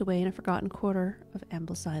tucked away in a forgotten quarter of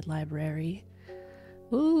Ambleside Library.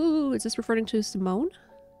 Ooh, is this referring to Simone?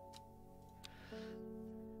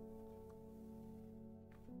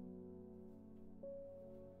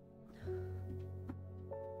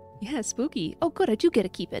 Yeah, spooky. Oh good, I do get to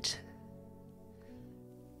keep it.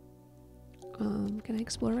 Can I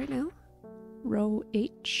explore right now? Row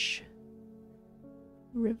H.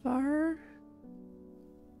 River.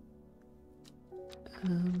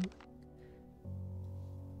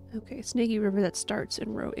 Okay, snaky river that starts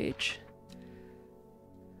in row H.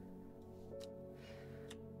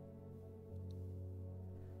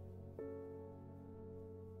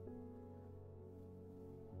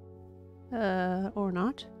 Or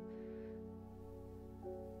not.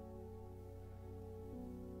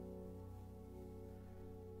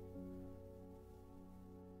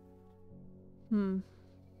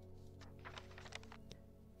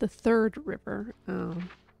 The third river. Oh.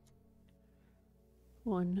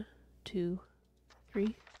 1, 2,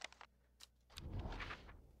 3.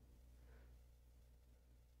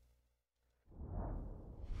 Oh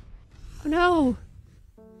no!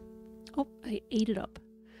 Oh, I ate it up.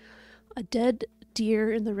 A dead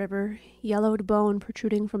deer in the river, yellowed bone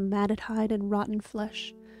protruding from matted hide and rotten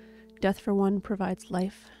flesh. Death for one provides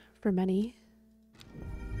life for many.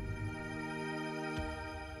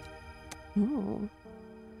 Oh.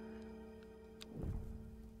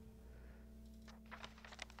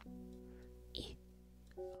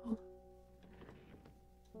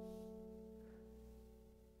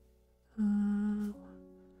 Oh.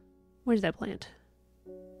 Where's that plant?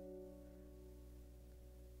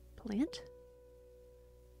 Plant?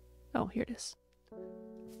 Oh, here it is.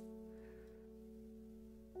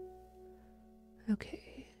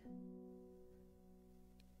 Okay.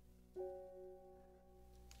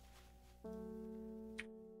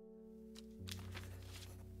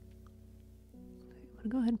 I'm gonna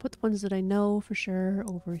go ahead and put the ones that I know for sure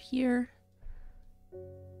over here.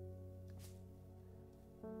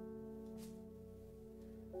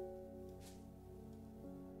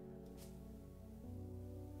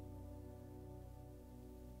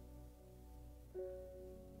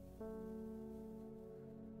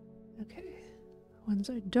 Okay, ones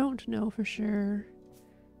I don't know for sure.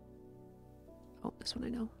 Oh, this one I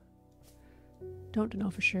know. Don't know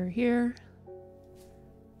for sure here.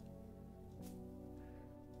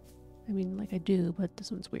 I mean, like I do, but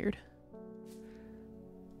this one's weird.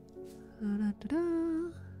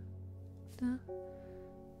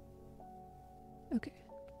 Okay.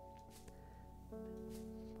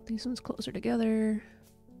 These ones closer together.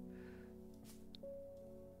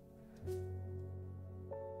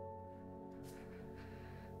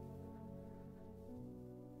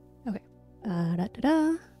 Okay.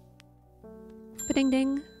 Da-da-da. Ding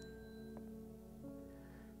ding.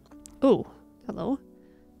 Oh, hello.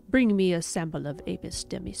 Bring me a sample of Apis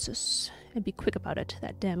demysus, and be quick about it.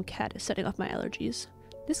 That damn cat is setting off my allergies.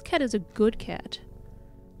 This cat is a good cat.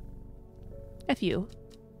 F you.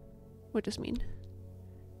 What does this mean?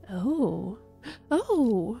 Oh.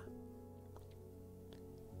 Oh!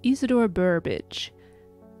 Isidore Burbage.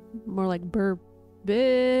 More like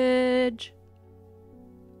Burbage.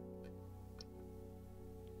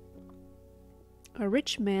 A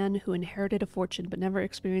rich man who inherited a fortune but never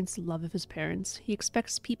experienced the love of his parents. He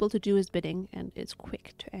expects people to do his bidding and is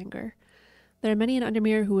quick to anger. There are many in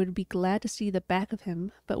Undermere who would be glad to see the back of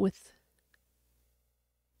him, but with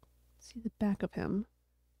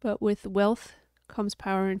wealth comes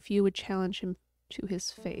power, and few would challenge him to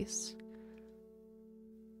his face.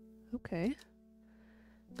 Okay.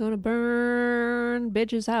 Gonna burn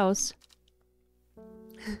Bidge's house.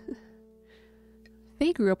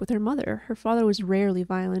 Faye grew up with her mother. Her father was rarely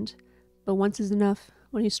violent, but once is enough.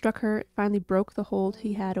 When he struck her, it finally broke the hold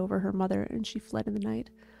he had over her mother, and she fled in the night.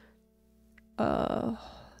 The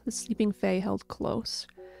sleeping Faye held close.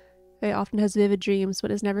 Faye often has vivid dreams, but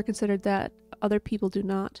is never considered that. Other people do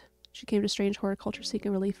not. She came to strange horticulture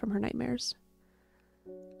seeking relief from her nightmares.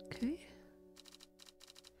 Okay.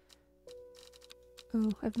 Oh,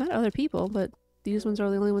 I've met other people, but these ones are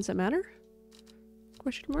the only ones that matter?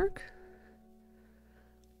 Question mark?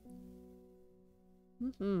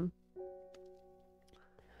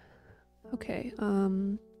 Okay,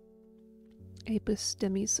 Apis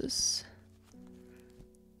demysus.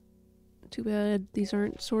 Too bad these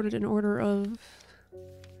aren't sorted in order of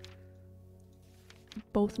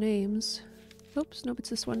both names. Oops, nope, it's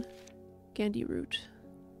this one. Gandhi root.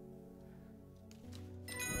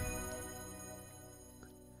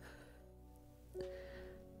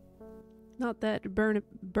 Not that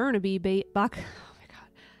Burnaby Bach. Oh my god.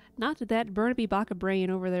 Not that Burnaby Baka brain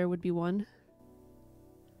over there would be one.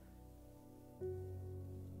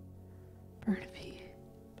 Burnaby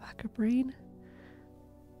Baka brain?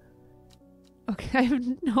 Okay, I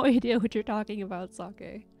have no idea what you're talking about,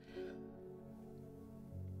 Sake.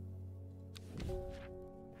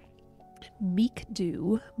 Meek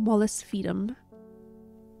Dew, Mollis Feedum.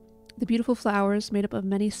 The beautiful flowers, made up of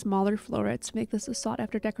many smaller florets, make this a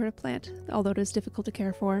sought-after decorative plant, although it is difficult to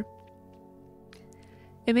care for.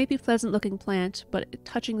 It may be a pleasant-looking plant, but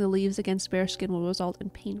touching the leaves against bare skin will result in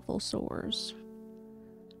painful sores.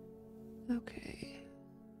 Okay.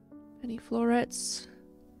 Any florets?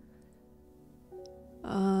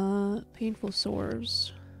 Painful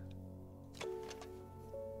sores.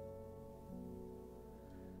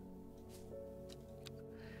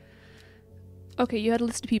 Okay, you had a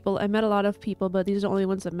list of people. I met a lot of people, but these are the only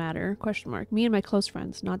ones that matter. Question mark. Me and my close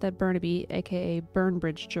friends, not that Burnaby, aka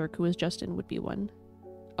Burnbridge jerk who was Justin, would be one.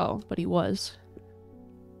 Oh, but he was.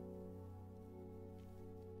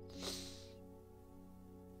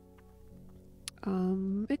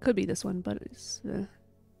 It could be this one, but it's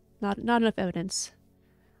not enough evidence.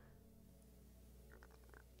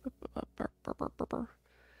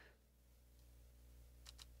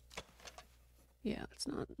 Yeah, it's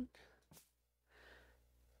not.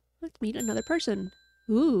 Let's meet another person.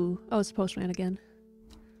 Ooh. Oh, it's the postman again.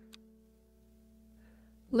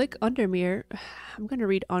 Lick Undermere. I'm gonna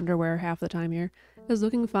read underwear half the time here. Is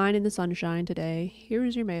looking fine in the sunshine today. Here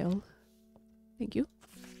is your mail. Thank you.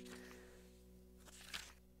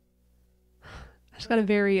 It's got a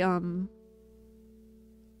very,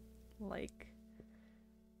 like,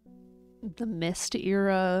 the Mist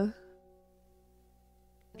era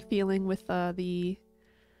feeling with the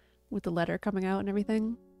letter coming out and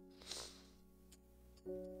everything.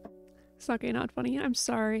 It's not getting out funny. I'm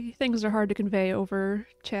sorry. Things are hard to convey over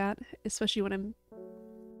chat, especially when I'm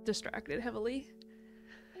distracted heavily.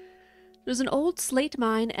 There's an old slate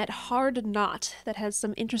mine at Hard Knot that has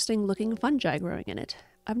some interesting looking fungi growing in it.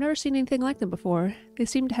 I've never seen anything like them before. They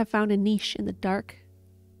seem to have found a niche in the dark,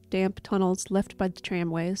 damp tunnels left by the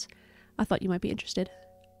tramways. I thought you might be interested.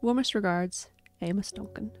 Warmest regards, Amos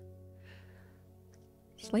Duncan.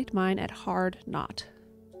 Slate mine at Hard Knot.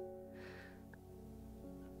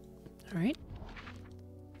 Alright.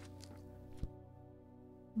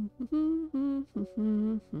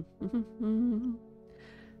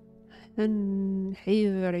 En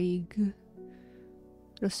Heverig.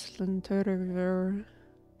 Ruslanturver.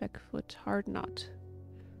 Backfoot. Hard Knot.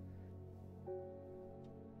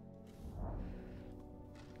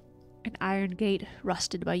 An iron gate,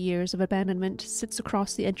 rusted by years of abandonment, sits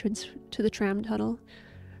across the entrance to the tram tunnel.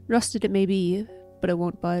 Rusted it may be, but it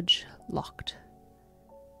won't budge. Locked.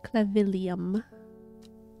 Clavilium.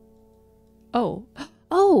 Oh.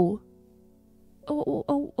 Oh!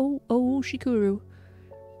 Oh, Shikuru.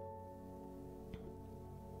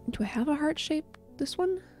 Do I have a heart shape? This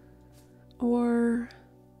one? Or...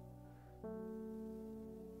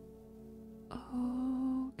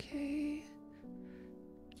 Okay.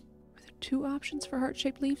 Are there two options for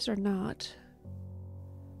heart-shaped leaves or not?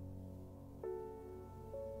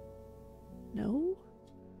 No?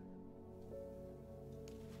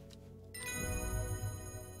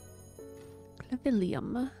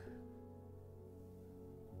 Clavilium.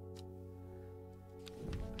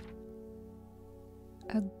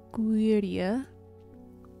 Aguiria.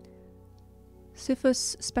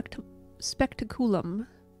 Siphus spectaculum.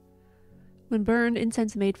 When burned,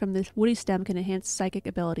 incense made from this woody stem can enhance psychic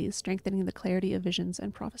abilities, strengthening the clarity of visions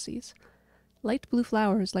and prophecies. Light blue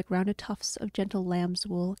flowers, like rounded tufts of gentle lamb's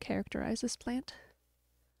wool, characterize this plant.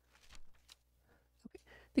 Okay.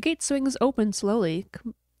 The gate swings open slowly,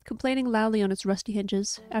 complaining loudly on its rusty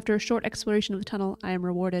hinges. After a short exploration of the tunnel, I am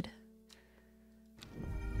rewarded.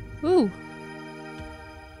 Ooh!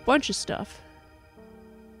 Bunch of stuff.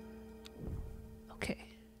 Okay.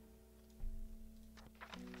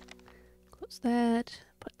 Close that.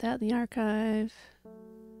 Put that in the archive.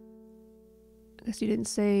 I guess you didn't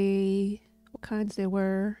say what kinds they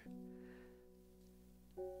were.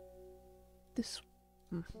 This...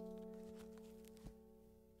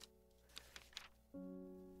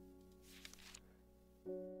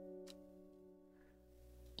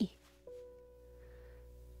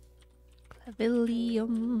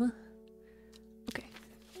 Clavilium. Okay.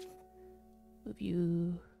 Move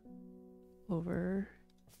you over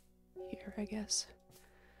here, I guess.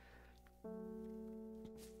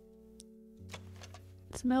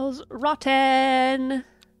 It smells rotten!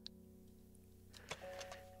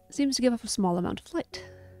 Seems to give off a small amount of light.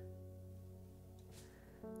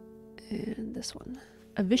 And this one.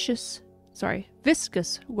 A viscous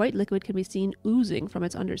white liquid can be seen oozing from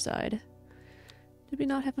its underside. Did we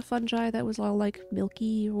not have a fungi that was all like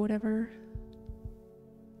milky or whatever?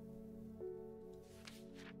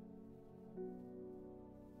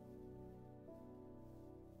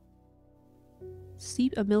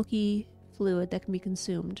 Seep a milky fluid that can be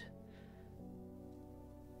consumed.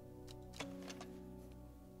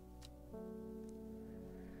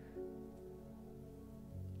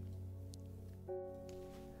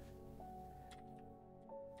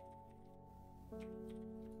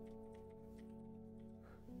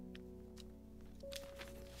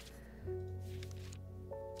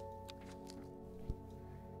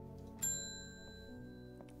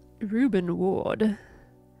 Reuben Ward.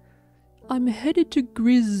 I'm headed to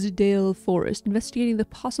Grisdale Forest, investigating the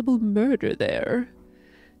possible murder there.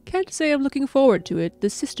 Can't say I'm looking forward to it. The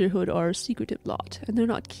Sisterhood are a secretive lot, and they're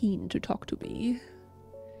not keen to talk to me.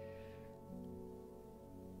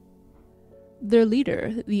 Their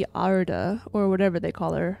leader, the Arda, or whatever they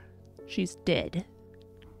call her, she's dead.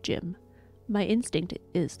 Jim, my instinct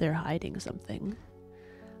is they're hiding something.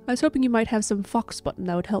 I was hoping you might have some fox button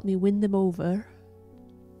that would help me win them over.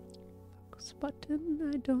 Fox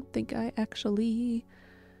button? I don't think I actually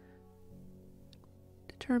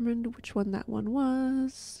determined which one that one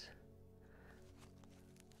was.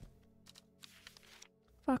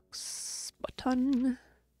 Fox button.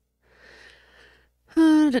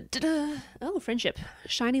 Oh, friendship.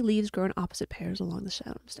 Shiny leaves grow in opposite pairs along the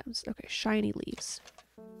stems. Okay, shiny leaves.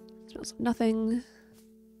 Smells of nothing.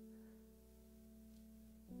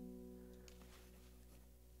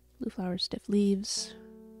 Blue flowers, stiff leaves.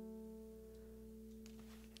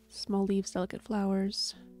 Small leaves, delicate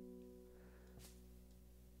flowers.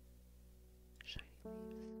 Shiny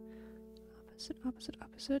leaves.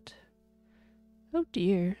 Opposite. Oh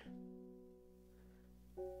dear.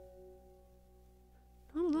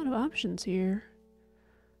 Not a lot of options here.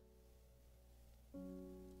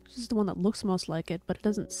 This is the one that looks most like it, but it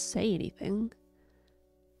doesn't say anything.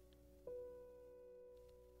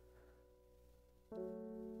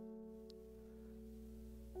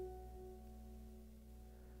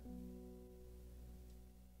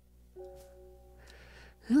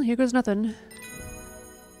 Well, here goes nothing.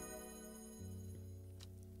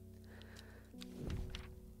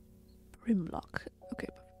 Brimlock. Okay,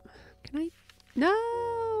 can I? No,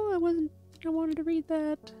 I wasn't. I wanted to read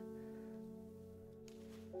that.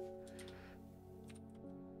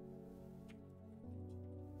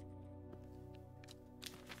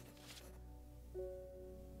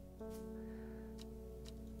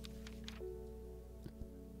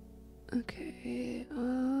 Okay,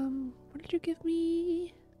 what did you give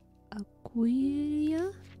me?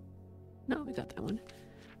 Aquila? No, we got that one.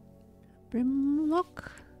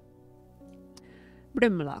 Brimlock?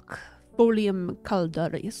 Brimlock. Folium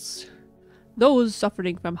caldaris. Those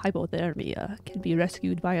suffering from hypothermia can be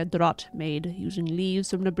rescued by a draught made using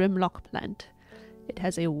leaves from the brimlock plant. It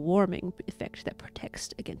has a warming effect that protects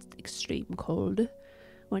against extreme cold.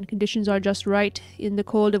 When conditions are just right, in the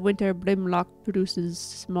cold of winter, brimlock produces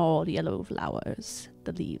small yellow flowers.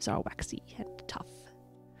 The leaves are waxy and tough.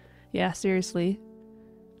 Yeah, seriously.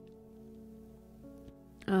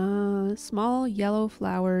 Small yellow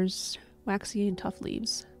flowers, waxy and tough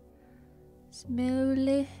leaves.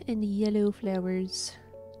 Small and yellow flowers.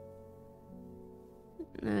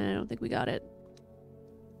 I don't think we got it.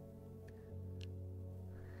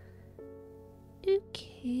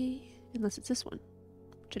 Okay. Unless it's this one.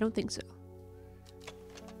 Which I don't think so.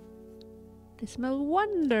 They smell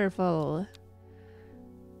wonderful.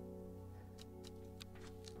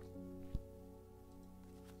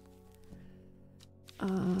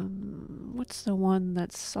 What's the one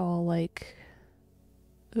that's all like...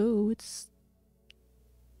 Oh, it's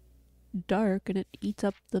dark and it eats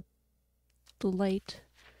up the light.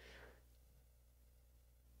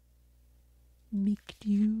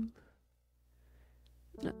 Mildew.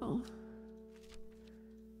 No.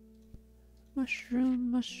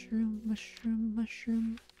 Mushroom.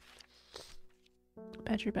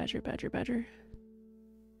 Badger.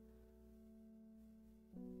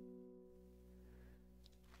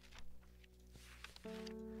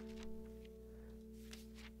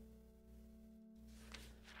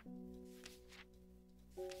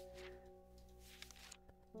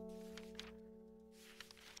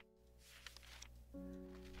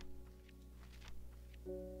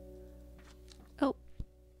 Oh.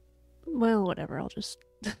 Well, whatever. I'll just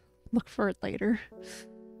look for it later.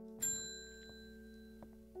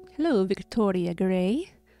 Hello, Victoria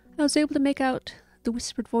Gray. I was able to make out the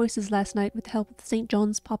whispered voices last night with the help of the St.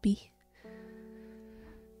 John's poppy.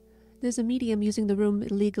 There's a medium using the room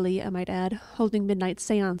illegally, I might add, holding midnight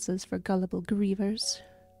seances for gullible grievers.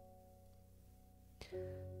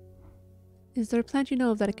 Is there a plant you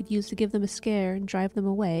know of that I could use to give them a scare and drive them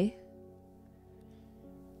away?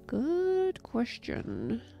 Good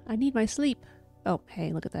question. I need my sleep. Oh,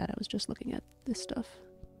 hey, look at that. I was just looking at this stuff.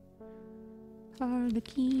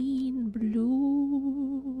 Harlequin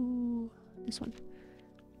blue. This one.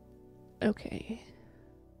 Okay.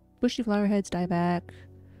 Bushy flower heads die back.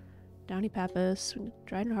 Downy pappus.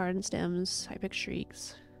 Dried and hardened stems. High-pitched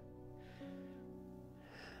shrieks.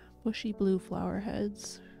 Bushy blue flower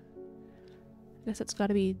heads. I guess it's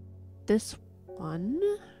gotta be this one.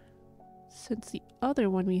 Since the other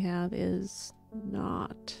one we have is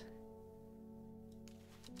not.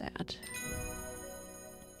 that.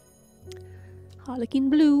 Harlequin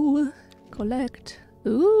blue. Collect.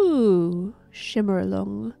 Ooh.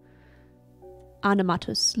 Shimmerlung.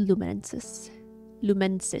 Animatus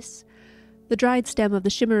lumensis. The dried stem of the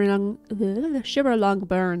shimmerlung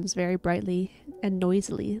burns very brightly and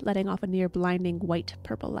noisily, letting off a near blinding white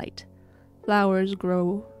purple light. Flowers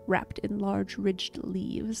grow wrapped in large ridged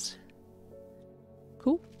leaves.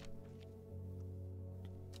 Cool.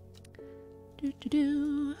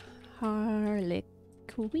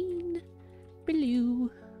 Harlequin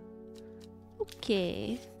blue.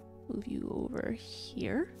 Okay. Move you over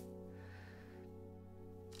here.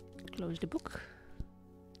 Close the book.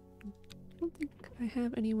 I don't think I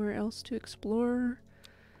have anywhere else to explore.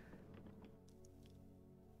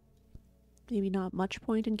 Maybe not much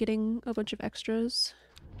point in getting a bunch of extras,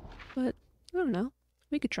 but I don't know.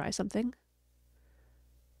 We could try something.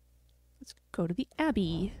 Let's go to the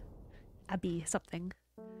Abbey. Abbey something.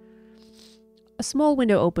 A small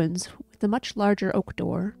window opens with a much larger oak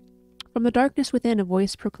door. From the darkness within, a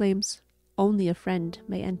voice proclaims, "Only a friend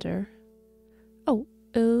may enter." Oh,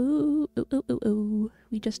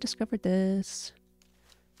 we just discovered this.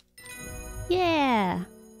 Yeah!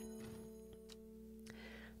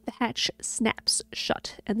 The hatch snaps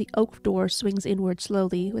shut, and the oak door swings inward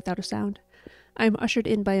slowly, without a sound. I am ushered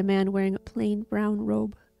in by a man wearing a plain brown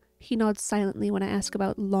robe. He nods silently when I ask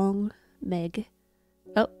about Long Meg.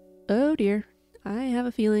 Oh dear. I have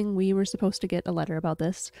a feeling we were supposed to get a letter about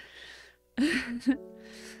this.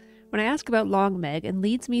 When I ask about Long Meg and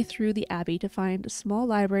leads me through the abbey to find a small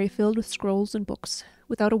library filled with scrolls and books.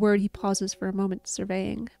 Without a word, he pauses for a moment,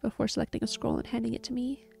 surveying, before selecting a scroll and handing it to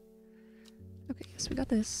me. Okay, so we got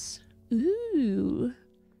this. Ooh.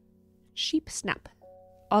 Sheep snap.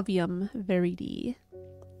 Ovium veridi.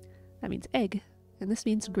 That means egg, and this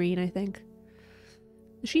means green, I think.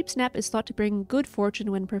 The sheep snap is thought to bring good fortune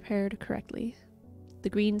when prepared correctly. The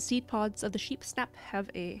green seed pods of the sheep snap have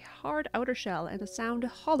a hard outer shell and a sound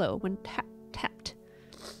hollow when tapped.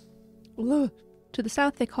 Ugh. To the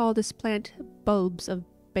south, they call this plant bulbs of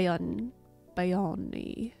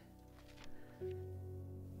bayoni.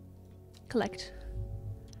 Collect.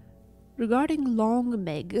 Regarding Long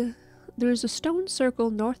Meg, there is a stone circle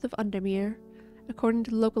north of Undermere. According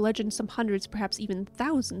to the local legend, some hundreds, perhaps even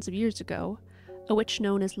thousands of years ago, a witch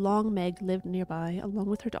known as Long Meg lived nearby, along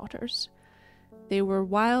with her daughters. They were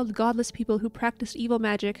wild, godless people who practiced evil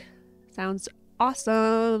magic. Sounds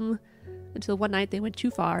awesome! Until one night they went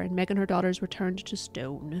too far, and Meg and her daughters were turned to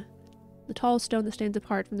stone. The tall stone that stands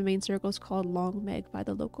apart from the main circle is called Long Meg by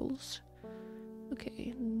the locals.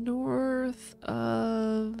 Okay, north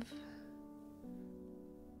of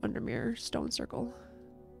Undermere Stone Circle.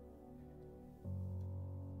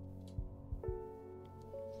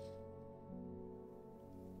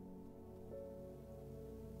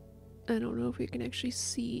 I don't know if we can actually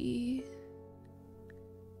see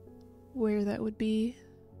where that would be.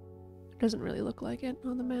 It doesn't really look like it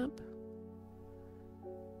on the map.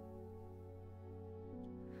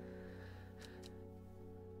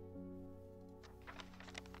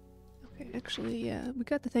 Okay, actually, yeah, we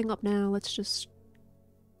got the thing up now. Let's just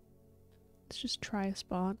try a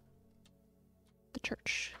spot. The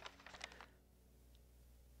church.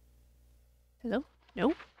 Hello?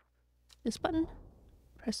 No? This button?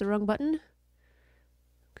 Press the wrong button.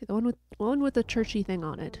 Okay, the one with the churchy thing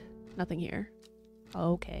on it. Nothing here.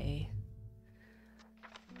 Okay.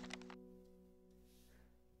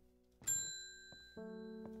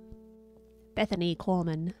 Bethany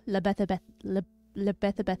Coleman. Bethany.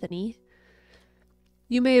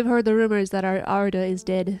 You may have heard the rumors that our Arda is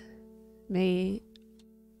dead. May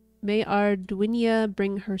Ardwinia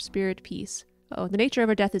bring her spirit peace. Oh, the nature of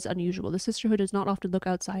her death is unusual. The sisterhood does not often look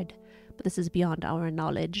outside, but this is beyond our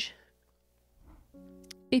knowledge.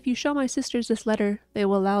 If you show my sisters this letter, they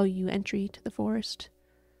will allow you entry to the forest.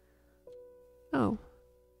 Oh.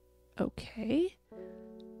 Okay.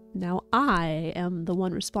 Now I am the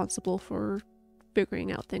one responsible for figuring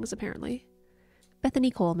out things, apparently.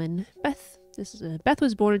 Bethany Coleman. Beth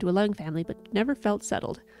was born into a loving family, but never felt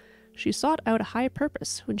settled. She sought out a high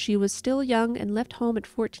purpose when she was still young and left home at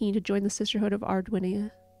 14 to join the Sisterhood of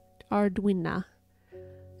Ardwina.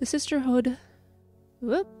 The Sisterhood...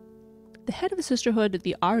 Whoop. The head of the Sisterhood,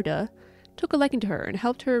 the Arda, took a liking to her and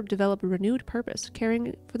helped her develop a renewed purpose,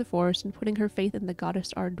 caring for the forest and putting her faith in the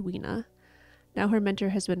goddess Ardwina. Now her mentor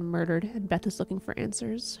has been murdered, and Beth is looking for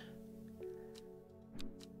answers.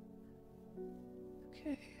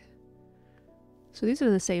 Okay. So these are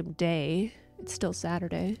the same day. It's still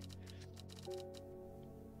Saturday.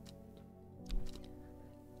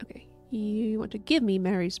 Okay. You want to give me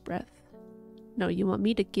Mary's breath. No, you want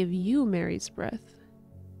me to give you Mary's breath.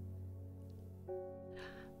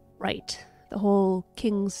 Right. The whole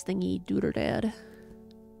king's thingy doodle-dad.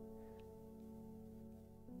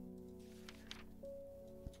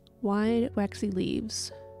 Wide, waxy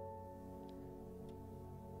leaves.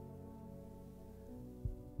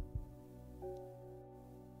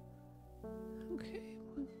 Okay.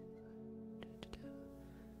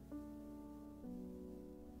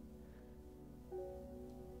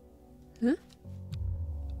 Huh?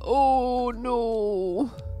 Oh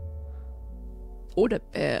no! Oh,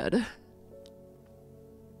 that bad.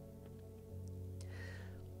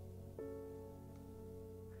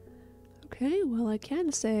 Okay, well, I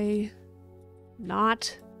can say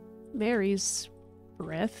not Mary's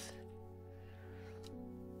breath.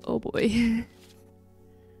 Oh boy.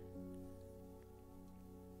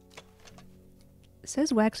 It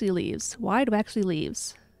says waxy leaves. Wide waxy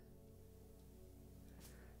leaves.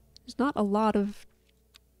 There's not a lot of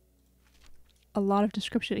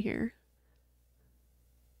description here.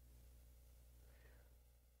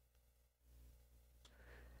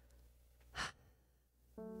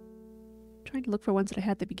 Trying to look for ones that I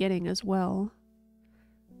had at the beginning as well,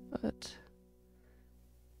 but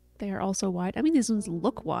they are also wide. I mean, these ones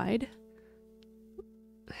look wide.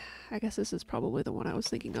 I guess this is probably the one I was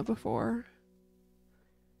thinking of before.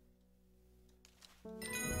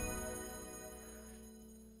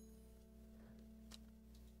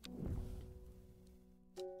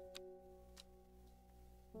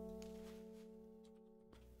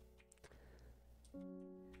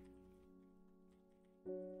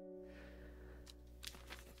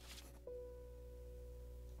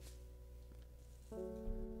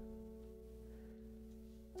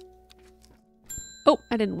 Oh,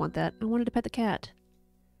 I didn't want that. I wanted to pet the cat.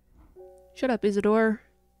 Shut up, Isidore.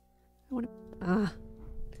 I want to...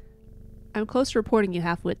 I'm close to reporting you,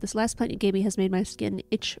 Halfwit. This last plant you gave me has made my skin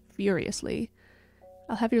itch furiously.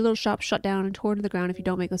 I'll have your little shop shut down and torn to the ground if you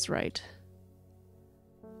don't make this right.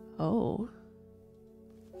 Oh.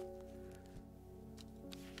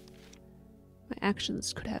 My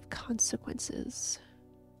actions could have consequences.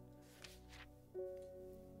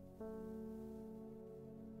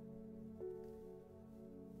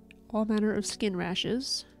 All manner of skin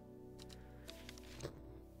rashes.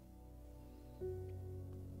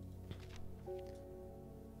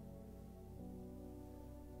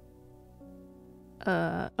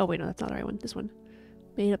 Oh wait, no, that's not the right one. This one.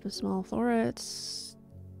 Made up of small florets.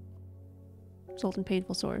 Result in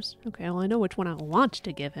painful sores. Okay, well I know which one I want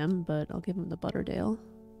to give him, but I'll give him the Butterdale.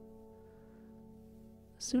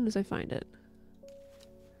 As soon as I find it.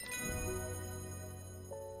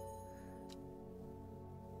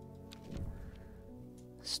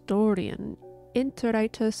 Storian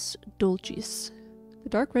Enteritus dulcis. The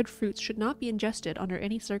dark red fruits should not be ingested under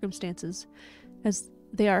any circumstances, as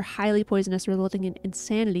they are highly poisonous, resulting in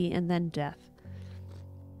insanity and then death.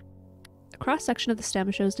 A cross-section of the stem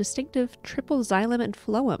shows distinctive triple xylem and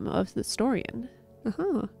phloem of the Storian.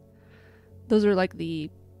 Those are like the...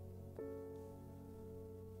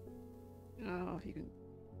 oh, if you can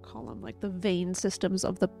call them like the vein systems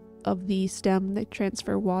of the stem. They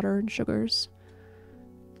transfer water and sugars.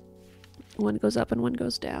 One goes up and one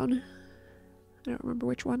goes down. I don't remember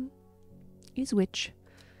which one is which.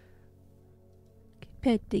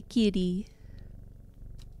 Pet the kitty.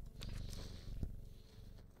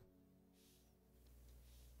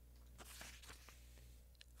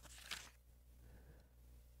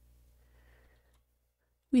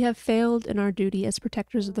 We have failed in our duty as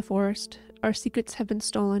protectors of the forest. Our secrets have been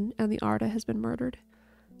stolen, and the Arda has been murdered.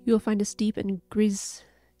 You will find us deep in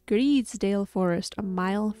Griesdale Forest, a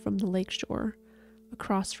mile from the lakeshore,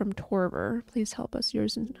 across from Torver. Please help us.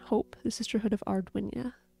 Yours in hope, the Sisterhood of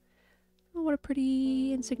Ardwinia. Oh, what a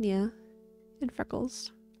pretty insignia. And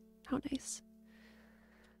freckles. How nice.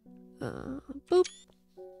 Boop.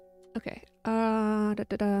 Okay.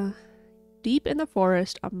 Deep in the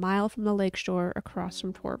forest, a mile from the lakeshore, across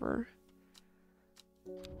from Torver.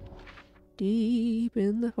 Deep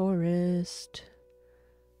in the forest.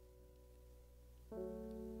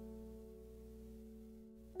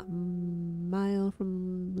 A mile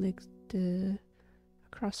from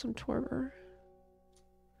across from Torver.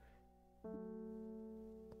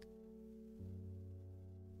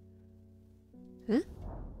 Huh?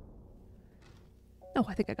 Oh,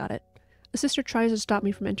 I think I got it. The sister tries to stop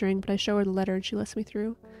me from entering, but I show her the letter and she lets me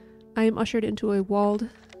through. I am ushered into a walled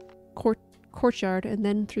courtyard and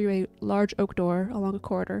then through a large oak door along a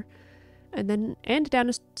corridor, and down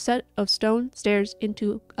a set of stone stairs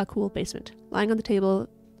into a cool basement. Lying on the table,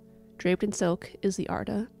 draped in silk, is the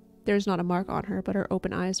Arda. There is not a mark on her, but her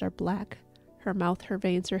open eyes are black. Her mouth, her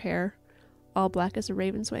veins, her hair, all black as a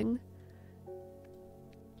raven's wing.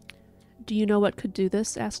 Do you know what could do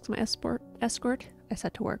this? Asks my escort. I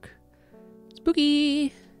set to work.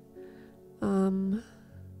 Spooky!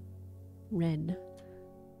 Wren.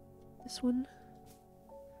 This one.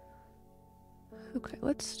 Okay,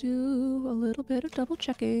 let's do a little bit of double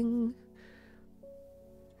checking.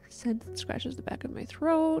 Scent that scratches the back of my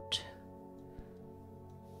throat.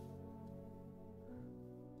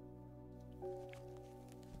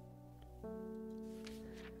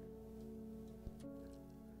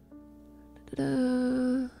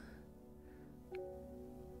 Da-da.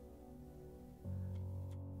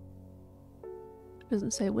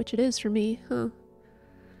 Doesn't say which it is for me, huh?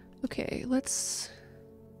 Okay, let's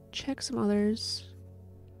check some others.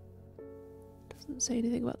 Doesn't say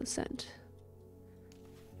anything about the scent.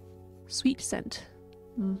 Sweet scent.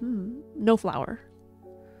 No flower.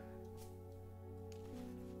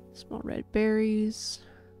 Small red berries.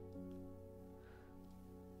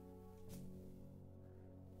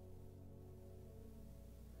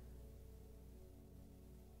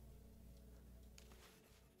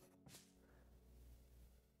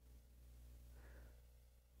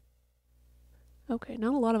 Okay,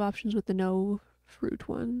 not a lot of options with the no fruit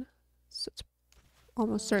one. So it's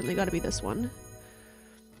almost certainly got to be this one.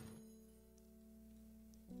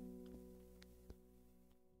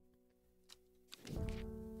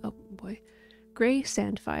 Oh boy. Gray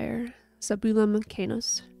sandfire, Sabulum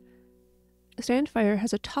canis. A sandfire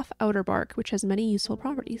has a tough outer bark which has many useful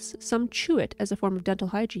properties. Some chew it as a form of dental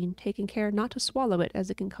hygiene, taking care not to swallow it as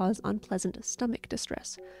it can cause unpleasant stomach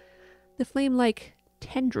distress. The flame-like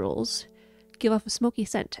tendrils give off a smoky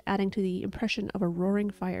scent, adding to the impression of a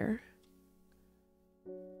roaring fire.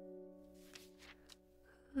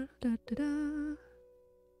 Da-da-da.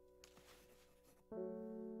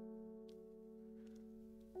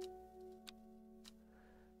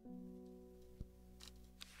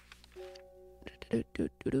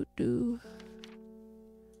 Do-do-do-do-do.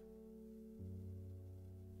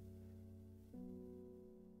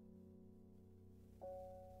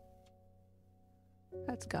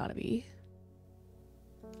 That's gotta be.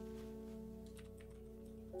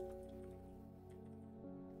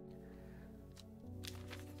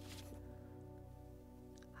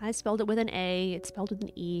 I spelled it with an A, it's spelled with an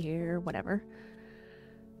E here, whatever.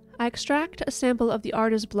 I extract a sample of the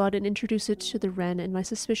artist's blood and introduce it to the wren, and my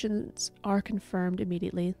suspicions are confirmed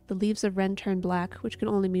immediately. The leaves of wren turn black, which can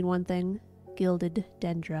only mean one thing: gilded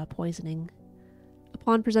dendra poisoning.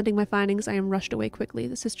 Upon presenting my findings, I am rushed away quickly.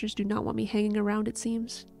 The sisters do not want me hanging around, it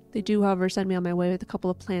seems. They do, however, send me on my way with a couple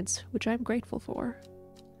of plants, which I am grateful for.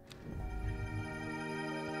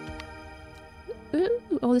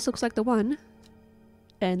 Ooh, oh, this looks like the one.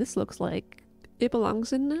 And this looks like it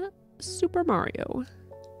belongs in Super Mario.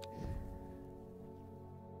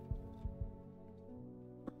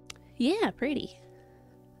 Yeah, pretty.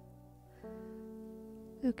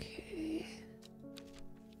 Okay.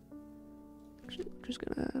 Actually, I'm just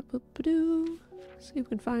gonna see if we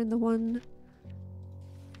can find the one.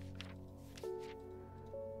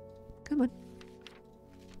 Come on.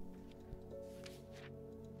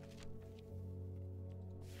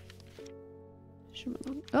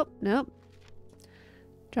 Oh, no.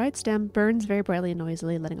 Dried stem burns very brightly and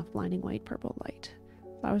noisily, letting off blinding white purple light.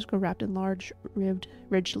 Flowers grow wrapped in large,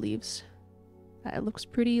 ridged leaves. It looks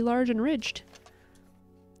pretty large and ridged.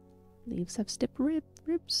 Leaves have stiff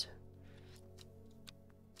ribs.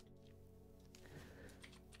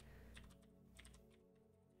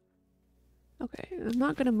 Okay, I'm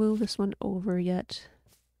not going to move this one over yet,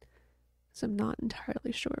 because I'm not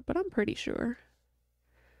entirely sure, but I'm pretty sure.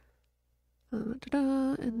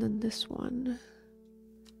 And then this one.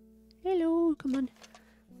 Hello, come on.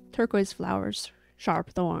 Turquoise flowers, sharp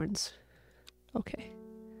thorns. Okay.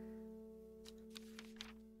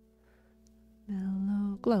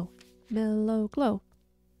 Mellow glow. Mellow glow.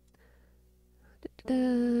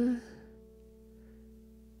 Da-da-da.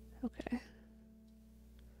 Okay.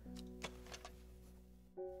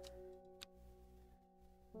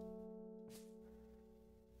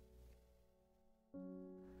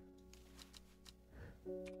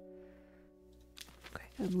 Okay,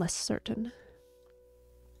 I'm less certain.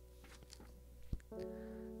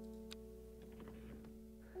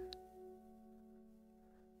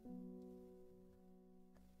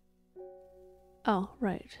 Oh,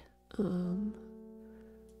 right.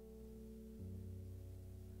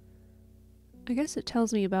 I guess it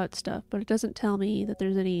tells me about stuff, but it doesn't tell me that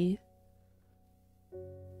there's any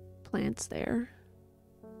plants there.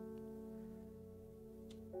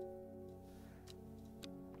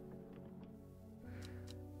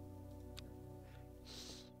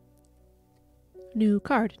 New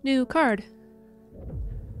card, new card.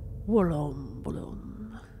 Wallum,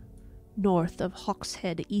 wallum. North of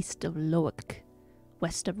Hawkshead, east of Lowick,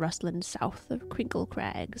 west of Rustland, south of Crinkle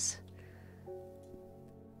Crags.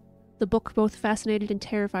 The book both fascinated and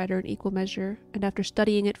terrified her in equal measure, and after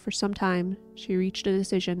studying it for some time, she reached a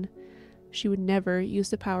decision. She would never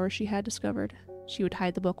use the power she had discovered. She would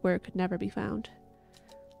hide the book where it could never be found.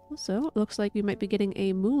 Also, it looks like we might be getting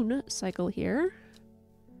a moon cycle here.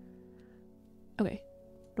 Okay.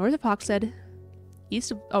 North of Hawkshead,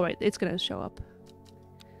 east of... Oh, wait, it's gonna show up.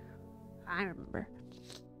 I remember.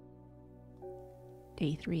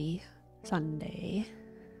 Day 3, Sunday.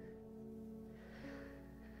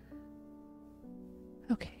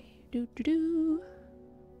 Okay.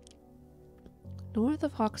 North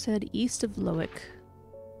of Hawkshead, east of Lowick.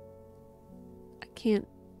 I can't...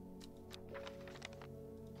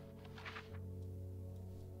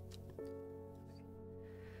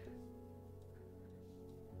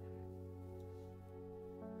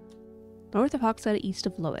 North of Hawkshead, east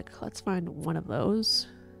of Lowick. Let's find one of those.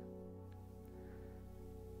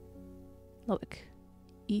 Lowick.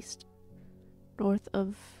 East. North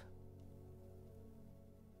of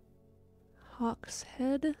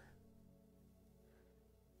Hawkshead.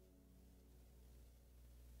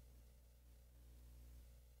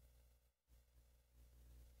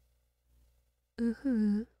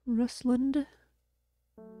 Rustland.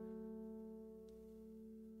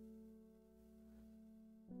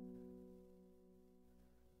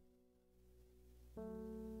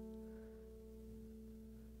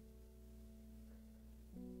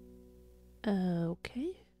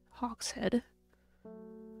 Okay. Hawkshead.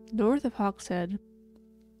 North of Hawkshead.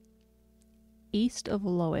 East of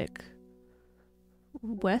Lowick.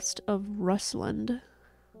 West of Rustland.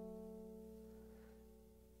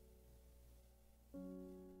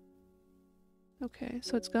 Okay,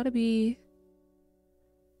 so it's gotta be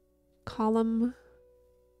column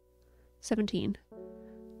 17.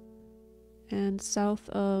 And south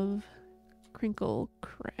of Crinkle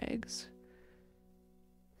Crags.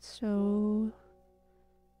 So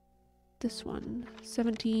this one,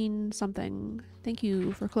 17 something. Thank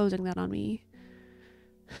you for closing that on me.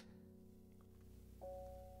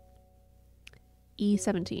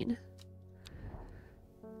 E17.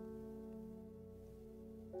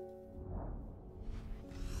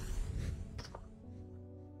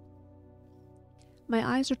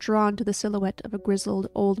 My eyes are drawn to the silhouette of a grizzled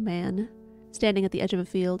old man standing at the edge of a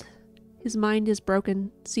field. His mind is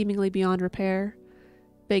broken, seemingly beyond repair.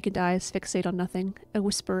 Vacant eyes fixate on nothing, a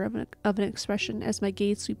whisper of an expression as my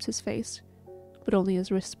gaze sweeps his face. But only a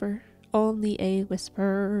whisper. Only a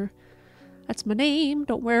whisper. That's my name,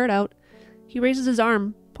 don't wear it out. He raises his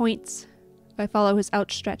arm, points. I follow his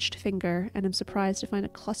outstretched finger, and am surprised to find a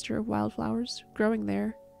cluster of wildflowers growing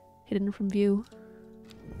there, hidden from view.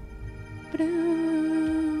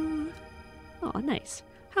 Oh, nice.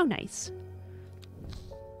 How nice.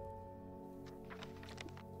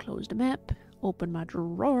 Close the map. Open my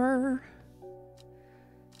drawer.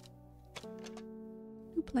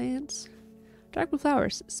 New plants. Dark blue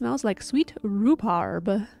flowers. Smells like sweet rhubarb.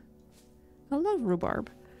 I love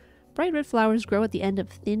rhubarb. Bright red flowers grow at the end of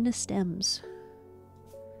thin stems.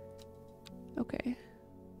 Okay.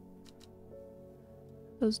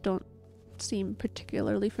 Those don't seem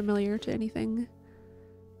particularly familiar to anything.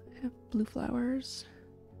 I have blue flowers.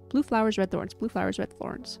 Blue flowers, red thorns. Blue flowers, red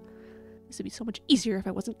thorns. This would be so much easier if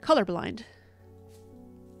I wasn't colorblind.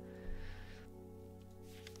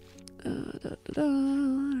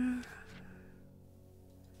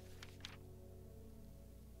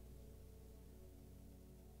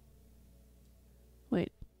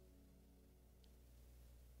 Wait.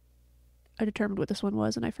 I determined what this one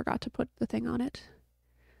was and I forgot to put the thing on it.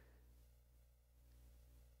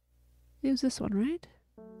 It was this one, right?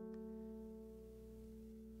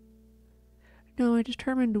 No, I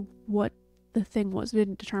determined what the thing was. I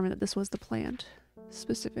didn't determine that this was the plant,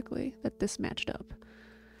 specifically, that this matched up.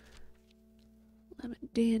 Lemon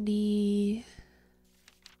dandy.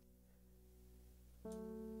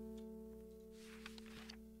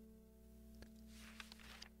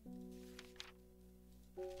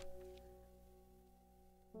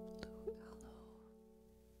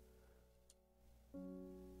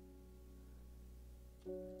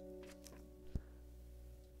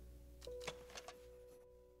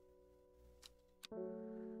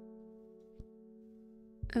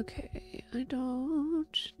 Okay, I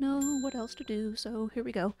don't know what else to do, so here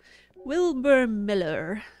we go. Wilbur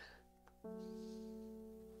Miller.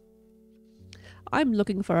 I'm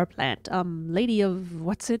looking for a plant. Lady of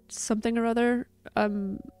what's it? Something or other?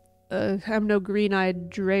 I'm no green-eyed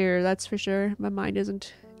dreyer, that's for sure. My mind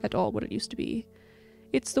isn't at all what it used to be.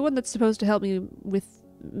 It's the one that's supposed to help me with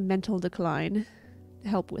mental decline.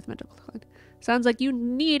 help with mental decline. Sounds like you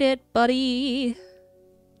need it, buddy.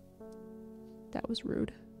 That was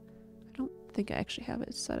rude. I don't think I actually have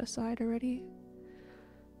it set aside already.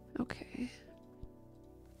 Okay.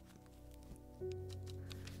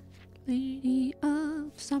 Lady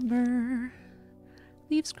of Summer.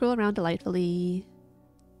 Leaves scroll around delightfully.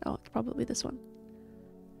 Oh, it's probably this one.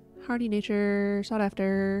 Hardy nature, sought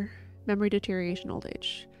after, memory deterioration, old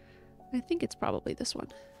age. I think it's probably this one.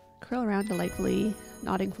 Curl around delightfully,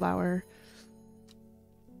 nodding flower.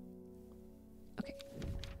 Okay.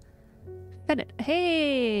 Fennet.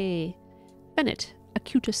 Hey! Fennet,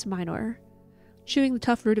 Acutus minor. Chewing the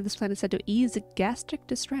tough root of this plant is said to ease gastric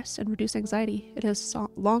distress and reduce anxiety. It has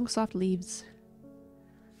long, soft leaves.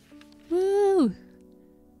 Woo!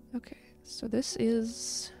 Okay, so this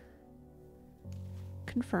is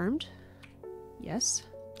confirmed. Yes.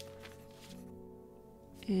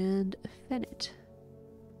 And Fennet.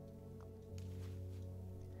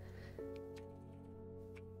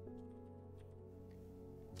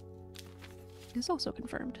 Is also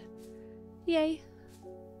confirmed. Yay.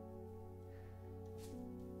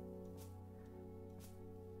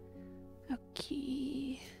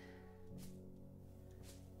 Okay.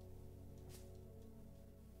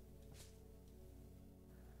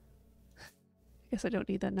 Guess I don't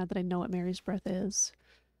need that now that I know what Mary's breath is.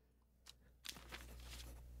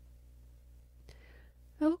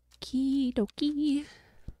 Okie dokie.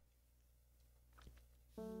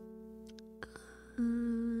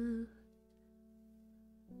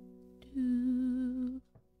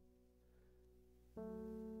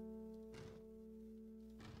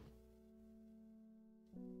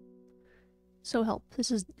 So help.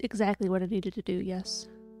 This is exactly what I needed to do, yes.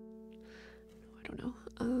 I don't know.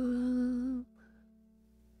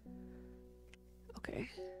 Okay.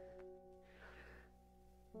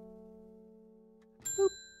 Boop.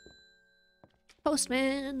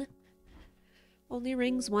 Postman! Only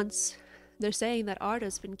rings once. They're saying that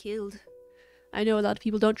Arda's been killed. I know a lot of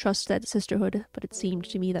people don't trust that sisterhood, but it seemed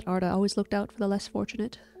to me that Arda always looked out for the less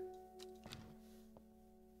fortunate.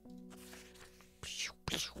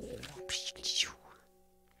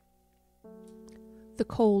 The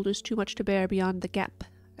cold is too much to bear beyond the gap.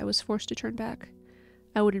 I was forced to turn back.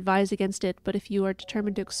 I would advise against it, but if you are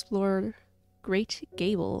determined to explore Great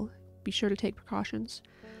Gable, be sure to take precautions.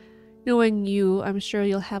 Knowing you, I'm sure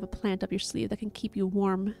you'll have a plant up your sleeve that can keep you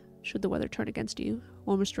warm should the weather turn against you.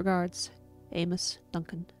 Warmest regards, Amos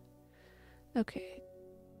Duncan. Okay.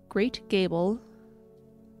 Great Gable.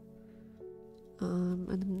 And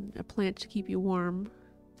then a plant to keep you warm.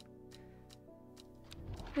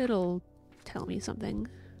 It'll tell me something.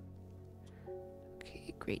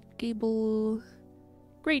 Okay, Great Gable.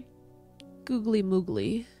 Great Googly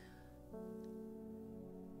Moogly.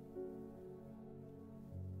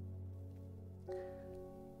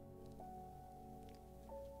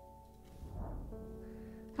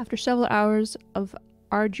 After several hours of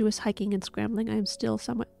arduous hiking and scrambling, I am still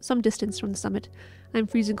some distance from the summit. I am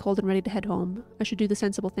freezing cold and ready to head home. I should do the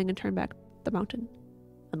sensible thing and turn back the mountain.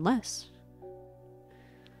 Unless...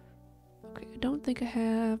 Okay, I don't think I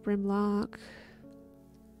have Brimlock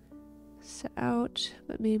set out,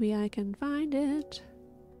 but maybe I can find it.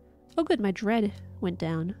 Oh good, my dread went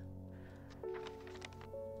down.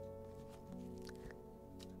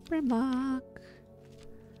 Brimlock.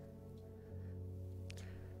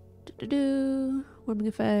 Warming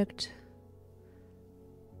effect.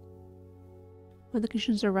 When the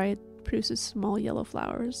conditions are right, produces small yellow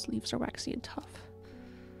flowers. Leaves are waxy and tough.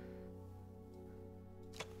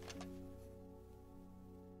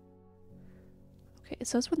 Okay, it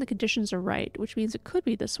says when the conditions are right, which means it could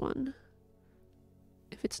be this one.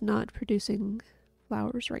 If it's not producing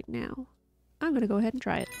flowers right now. I'm gonna go ahead and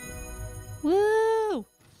try it. Woo!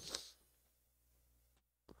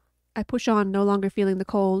 I push on, no longer feeling the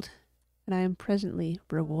cold, and I am presently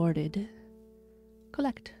rewarded.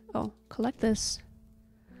 Collect. Oh, collect this.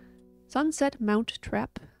 Sunset Mount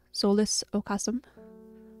Trap, Solus ocasum.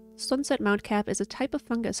 Sunset Mount Cap is a type of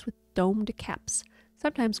fungus with domed caps,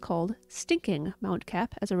 sometimes called stinking mount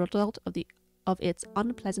cap as a result of its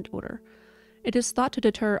unpleasant odor. It is thought to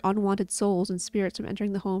deter unwanted souls and spirits from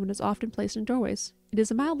entering the home and is often placed in doorways. It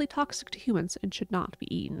is mildly toxic to humans and should not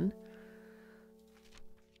be eaten.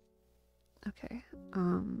 Okay,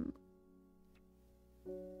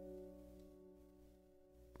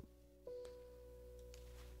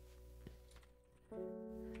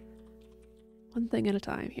 one thing at a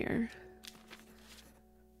time here.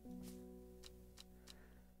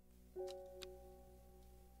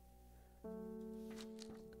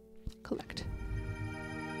 Collect.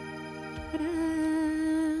 Ta-da!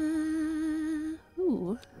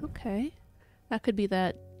 Ooh, okay. That could be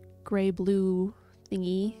that gray-blue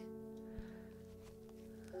thingy.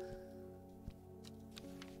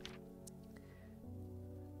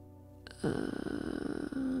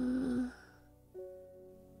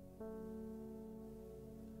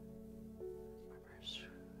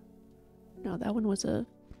 No, that one was a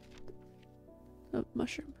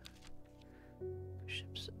mushroom.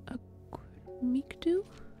 Ships a Mikdu?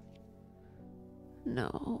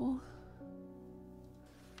 No.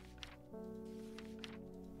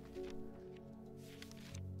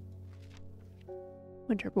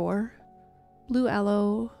 Winter boar. Blue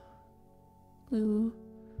aloe. Blue.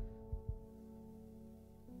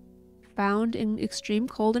 Found in extreme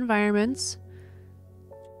cold environments.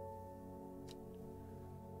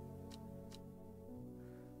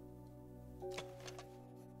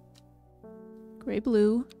 Gray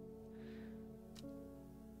blue.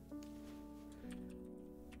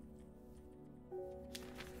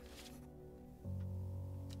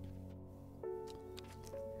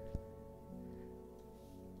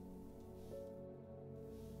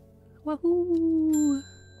 Wahoo!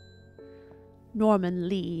 Norman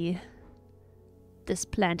Lee. This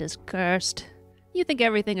plant is cursed. You think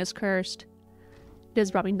everything is cursed. It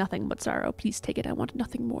has brought me nothing but sorrow. Please take it. I want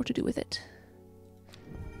nothing more to do with it.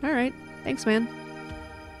 Alright. Thanks, man.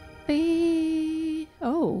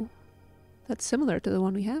 Oh. That's similar to the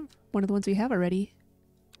one we have. One of the ones we have already.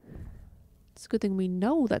 It's a good thing we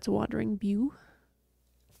know that's a wandering view.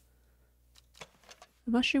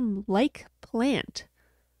 A mushroom-like plant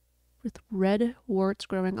with red warts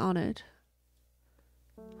growing on it.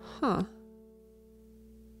 Huh.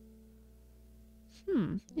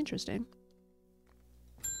 Interesting.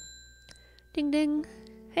 Ding ding.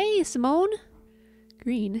 Hey, Simone.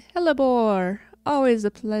 Green. Hellebore. Always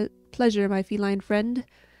a pleasure, my feline friend.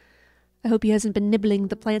 I hope he hasn't been nibbling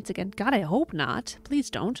the plants again. God, I hope not. Please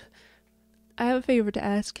don't. I have a favor to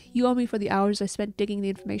ask. You owe me for the hours I spent digging the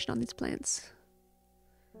information on these plants.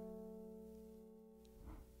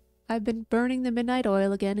 I've been burning the midnight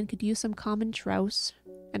oil again and could use some common trouse.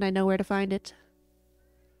 And I know where to find it.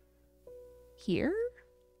 Here?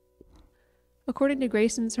 According to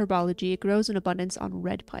Grayson's herbology, it grows in abundance on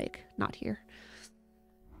red pike. Not here.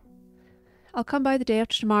 I'll come by the day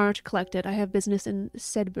after tomorrow to collect it. I have business in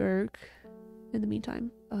Sedberg in the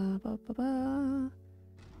meantime.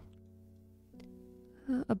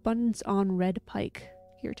 Abundance on red pike.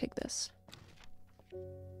 Here, take this.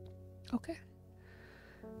 Okay.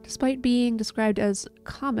 Despite being described as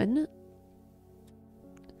common,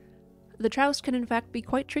 the trouse can in fact be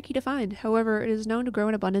quite tricky to find. However, it is known to grow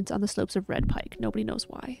in abundance on the slopes of red pike. Nobody knows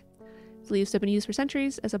why. Its leaves have been used for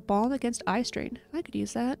centuries as a balm against eye strain. I could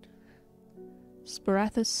use that.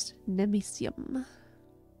 Sporathus nemesium.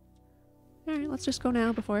 Alright, let's just go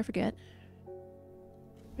now before I forget.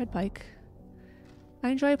 Red pike. I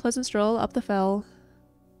enjoy a pleasant stroll up the fell.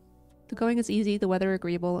 The going is easy, the weather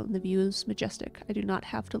agreeable, and the view is majestic. I do not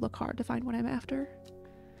have to look hard to find what I'm after.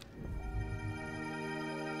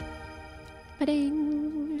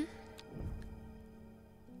 Ba-ding!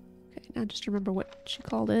 Okay, now just remember what she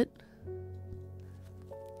called it.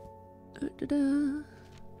 Da-da.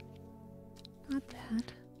 Not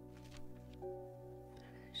that.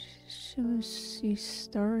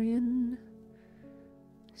 Starian.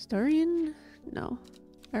 Starian? No.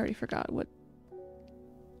 I already forgot what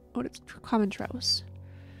it's common trouse.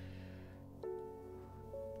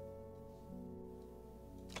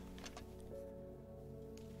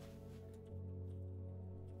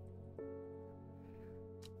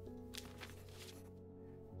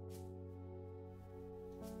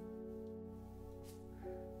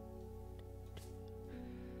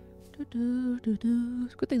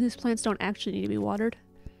 It's a good thing these plants don't actually need to be watered.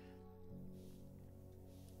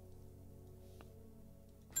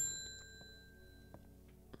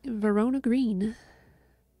 Verona Green.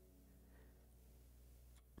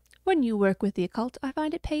 When you work with the occult, I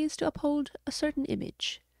find it pays to uphold a certain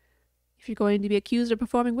image. If you're going to be accused of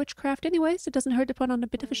performing witchcraft anyways, it doesn't hurt to put on a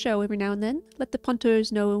bit of a show every now and then. Let the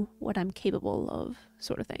punters know what I'm capable of,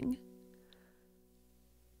 sort of thing.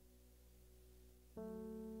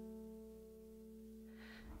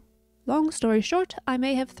 Long story short, I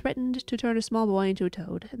may have threatened to turn a small boy into a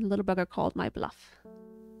toad, and the little bugger called my bluff.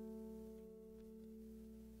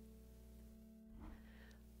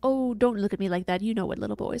 Oh, don't look at me like that. You know what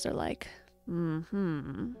little boys are like. I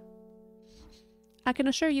can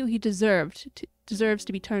assure you he deserves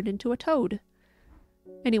to be turned into a toad.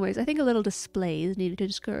 Anyways, I think a little display is needed to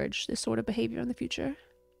discourage this sort of behavior in the future.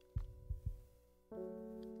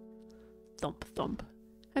 Thump, thump.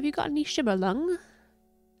 Have you got any shimmer lung?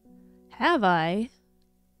 Have I?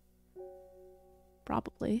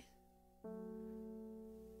 Probably.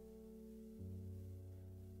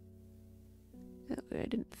 Okay, I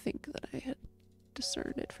didn't think that I had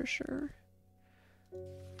discerned it for sure.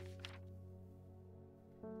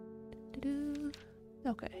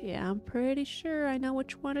 Okay, yeah, I'm pretty sure I know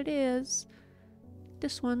which one it is.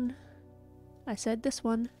 This one. I said this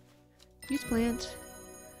one. Use plant.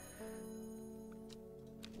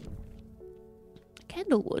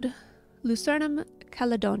 Candlewood. Lucernum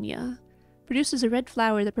caledonia. Produces a red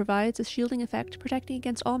flower that provides a shielding effect, protecting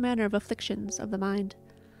against all manner of afflictions of the mind.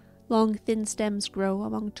 Long, thin stems grow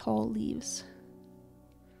among tall leaves.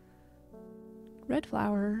 Red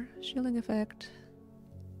flower, shielding effect,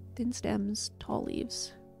 thin stems, tall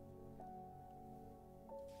leaves.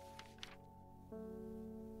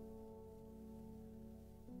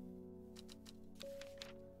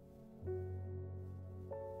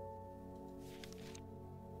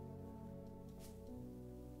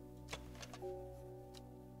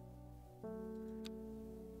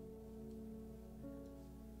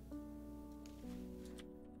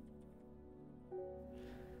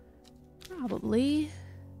 Probably.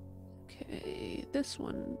 Okay, this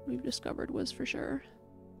one we've discovered was for sure.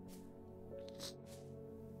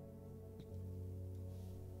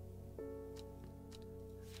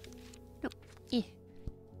 No.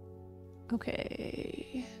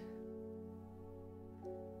 Okay.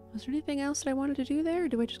 Was there anything else that I wanted to do there, or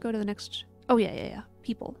do I just go to the next... Oh, yeah.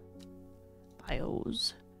 People.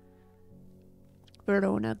 Bios.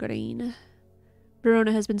 Verona Green.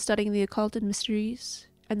 Verona has been studying the occult and mysteries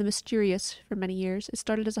and the mysterious for many years. It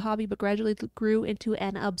started as a hobby, but gradually grew into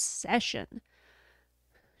an obsession.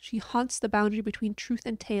 She haunts the boundary between truth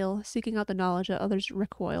and tale, seeking out the knowledge that others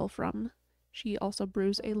recoil from. She also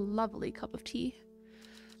brews a lovely cup of tea.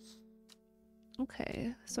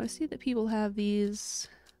 Okay, so I see that people have these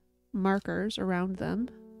markers around them.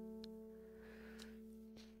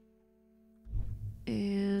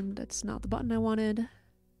 And that's not the button I wanted.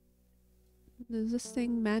 Does this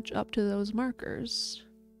thing match up to those markers?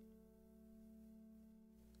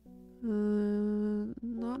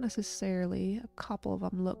 Not necessarily. A couple of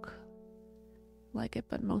them look like it,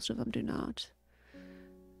 but most of them do not.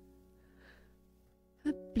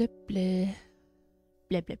 Bleh, bleh.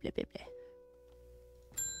 Bleh, bleh, bleh, bleh, bleh.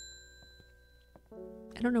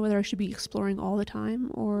 I don't know whether I should be exploring all the time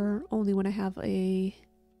or only when I have a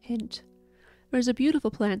hint. There's a beautiful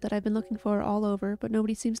plant that I've been looking for all over, but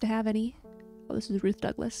nobody seems to have any. Oh, this is Ruth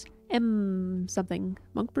Douglas. Something.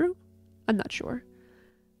 Monk brew? I'm not sure.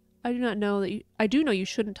 I do not know that I do know you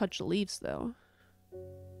shouldn't touch the leaves, though.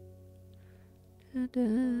 Da,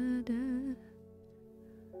 da, da.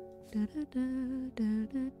 Da, da, da, da,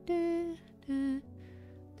 da, da.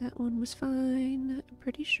 That one was fine, I'm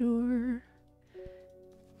pretty sure.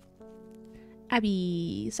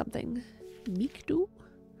 Abby something. Mikdu?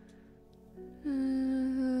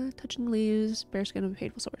 Touching leaves, bare skin of a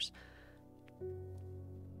painful source.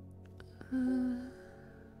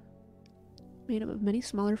 Made up of many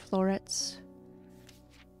smaller florets.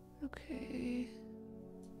 Okay.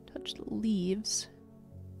 Touch the leaves.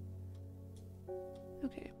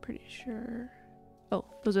 Okay, pretty sure. Oh,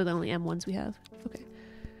 those are the only M ones we have. Okay.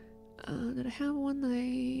 Did I have one that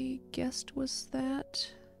I guessed was that?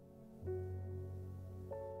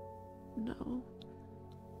 No.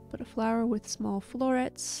 But a flower with small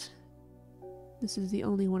florets. This is the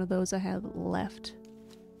only one of those I have left.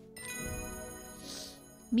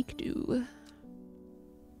 Mikdu.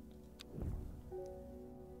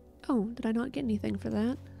 Oh, did I not get anything for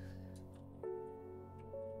that?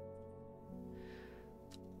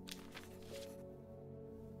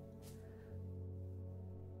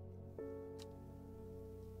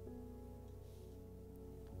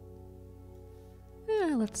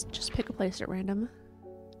 Let's just pick a place at random.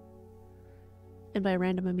 And by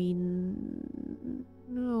random I mean...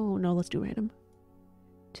 No, let's do random.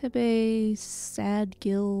 Tibet,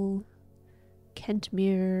 Sadgill,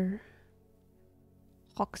 Kentmere,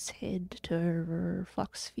 Hawkshead, Turver,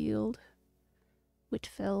 Foxfield,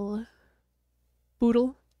 Whitfell,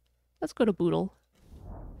 Boodle. Let's go to Boodle.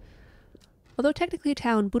 Although technically a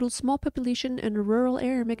town, Boodle's small population and rural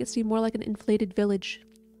air make it seem more like an inflated village.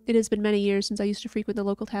 It has been many years since I used to frequent the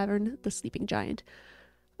local tavern, the Sleeping Giant.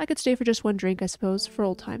 I could stay for just one drink, I suppose, for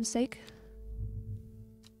old time's sake.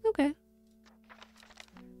 Okay.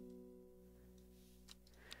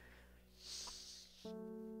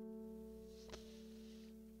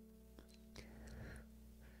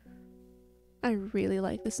 I really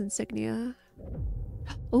like this insignia.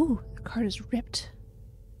 Oh, the card is ripped.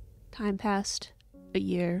 Time passed. A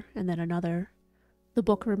year, and then another. The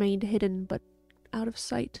book remained hidden, but out of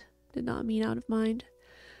sight did not mean out of mind.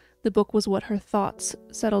 The book was what her thoughts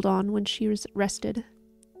settled on when she rested.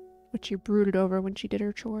 What she brooded over when she did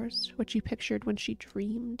her chores. What she pictured when she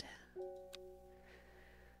dreamed.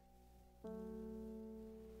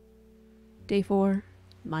 Day 4.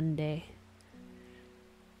 Monday.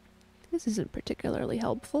 This isn't particularly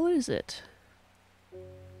helpful, is it?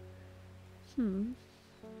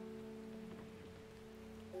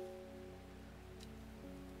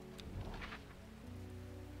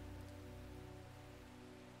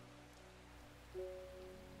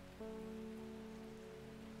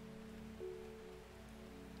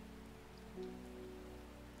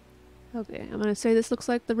 Okay, I'm gonna say this looks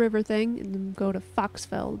like the river thing and then go to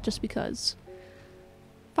Foxfeld just because.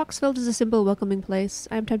 Foxfeld is a simple, welcoming place.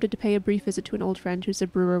 I am tempted to pay a brief visit to an old friend who's a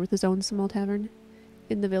brewer with his own small tavern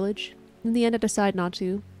in the village. In the end, I decide not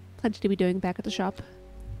to. Plenty to be doing back at the shop.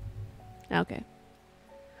 Okay.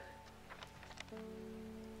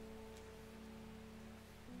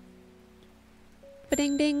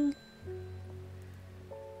 Ba-ding ding!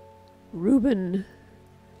 Reuben!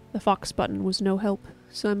 The fox button was no help,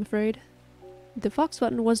 so I'm afraid. The fox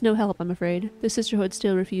button was no help, I'm afraid. The sisterhood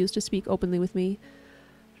still refused to speak openly with me.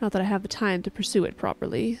 Not that I have the time to pursue it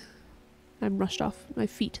properly. I'm rushed off my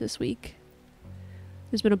feet this week.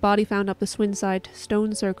 There's been a body found up the Swinside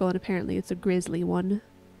stone circle, and apparently it's a grisly one.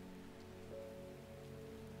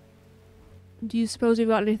 Do you suppose you've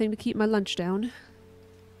got anything to keep my lunch down?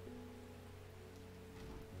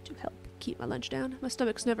 To help keep my lunch down. My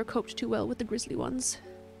stomach's never coped too well with the grisly ones.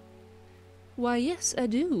 Why, yes, I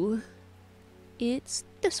do. It's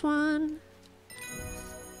this one.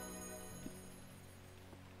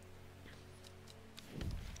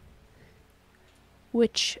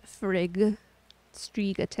 Witch frig.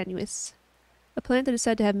 Striga tenuis. A plant that is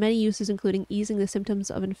said to have many uses, including easing the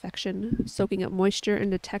symptoms of infection, soaking up moisture,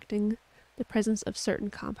 and detecting the presence of certain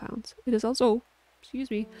compounds. It is also,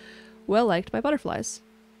 well liked by butterflies.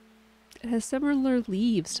 It has similar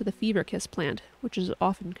leaves to the fever kiss plant, which is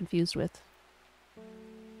often confused with.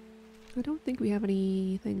 I don't think we have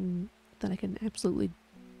anything that I can absolutely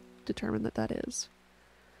determine that that is.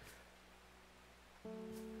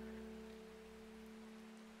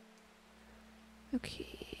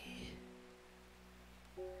 Okay.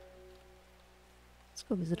 Let's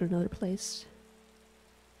go visit another place.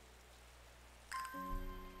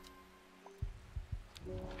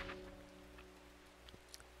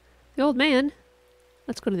 The old man.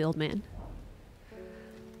 Let's go to the old man.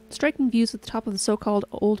 Striking views at the top of the so-called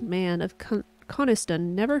Old Man of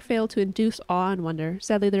Coniston never fail to induce awe and wonder.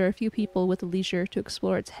 Sadly, there are a few people with the leisure to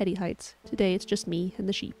explore its heady heights. Today, it's just me and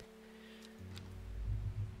the sheep.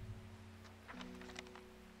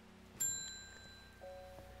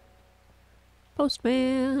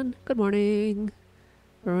 Postman! Good morning.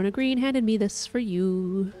 Verona Green handed me this for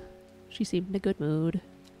you. She seemed in a good mood.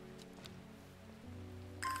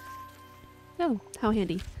 Oh, how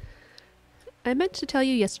handy. I meant to tell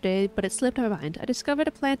you yesterday, but it slipped my mind. I discovered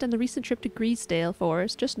a plant on the recent trip to Greasdale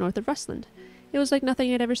Forest, just north of Rustland. It was like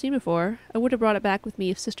nothing I'd ever seen before. I would have brought it back with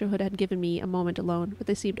me if Sisterhood had given me a moment alone, but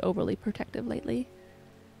they seemed overly protective lately.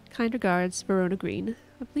 Kind regards, Verona Green.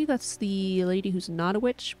 I believe that's the lady who's not a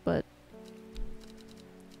witch, but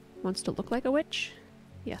wants to look like a witch?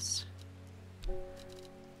 Yes.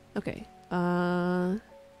 Okay.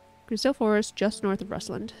 Greasdale Forest, just north of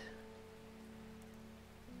Rustland.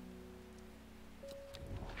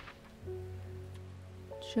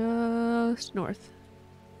 Just north.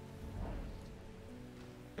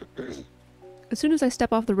 As soon as I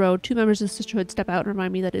step off the road, two members of the Sisterhood step out and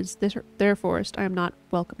remind me that it is their forest. I am not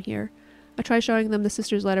welcome here. I try showing them the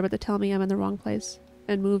sister's letter, but they tell me I'm in the wrong place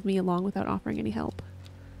and move me along without offering any help.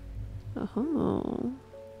 Oh.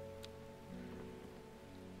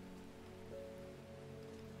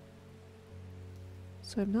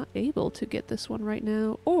 So I'm not able to get this one right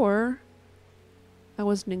now, or I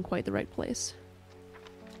wasn't in quite the right place.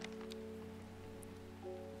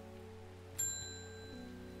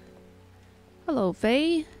 Hello,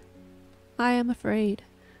 Faye. I am afraid.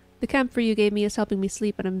 The camphor you gave me is helping me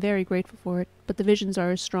sleep, and I'm very grateful for it, but the visions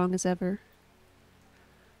are as strong as ever.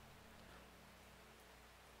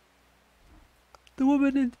 The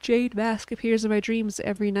woman in the jade mask appears in my dreams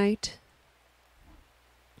every night.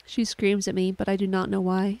 She screams at me, but I do not know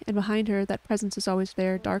why, and behind her, that presence is always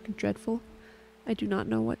there, dark and dreadful. I do not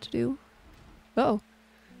know what to do. Uh-oh.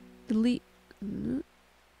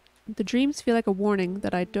 The dreams feel like a warning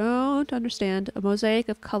that I don't understand, a mosaic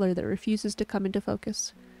of color that refuses to come into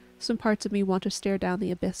focus. Some parts of me want to stare down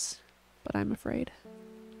the abyss, but I'm afraid.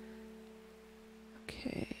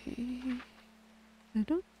 Okay.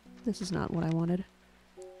 This is not what I wanted.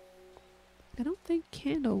 I don't think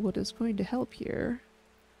candlewood is going to help here.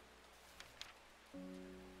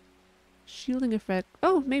 Shielding effect.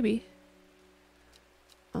 Oh, maybe.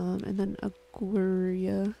 And then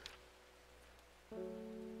Aguria.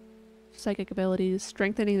 Psychic abilities.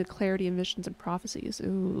 Strengthening the clarity of visions and prophecies.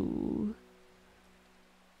 Ooh.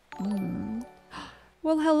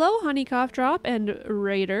 Well, hello, Honey Cough Drop and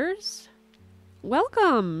Raiders.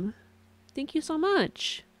 Welcome. Thank you so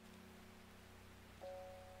much.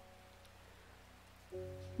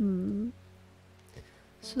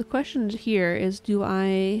 So the question here is, do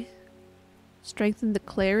I strengthen the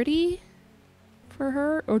clarity for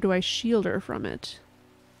her, or do I shield her from it?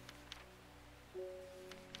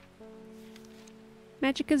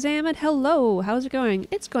 Magic Kazamet, hello! How's it going?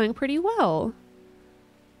 It's going pretty well.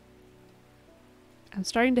 I'm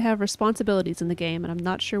starting to have responsibilities in the game, and I'm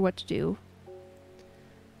not sure what to do.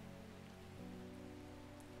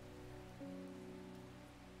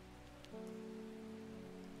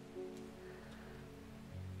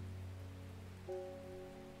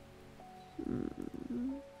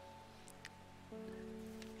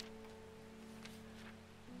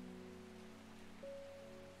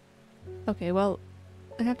 Okay, well,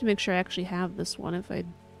 I have to make sure I actually have this one if I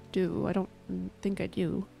do. I don't think I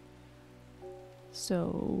do.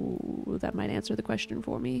 So that might answer the question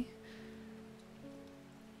for me.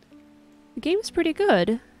 The game's pretty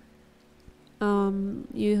good.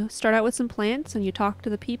 You start out with some plants and you talk to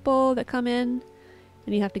the people that come in,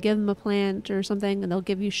 and you have to give them a plant or something, and they'll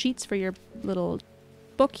give you sheets for your little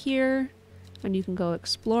book here, and you can go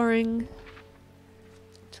exploring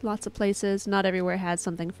to lots of places. Not everywhere has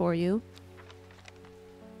something for you.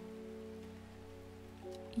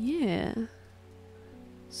 Yeah.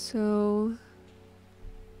 So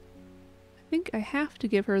I think I have to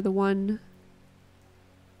give her the one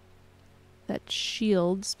that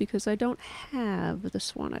shields, because I don't have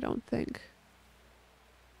this one, I don't think.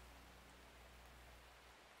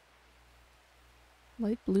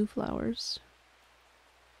 Light blue flowers.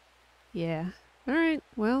 Yeah. Alright,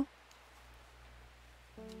 well.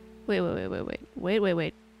 Wait.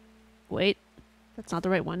 That's not the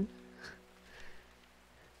right one.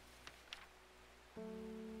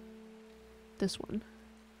 This one.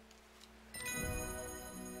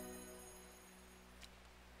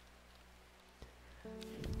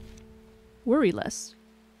 Worry Less.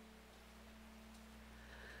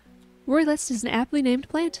 Worry Less is an aptly named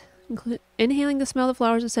plant. Inhaling the smell of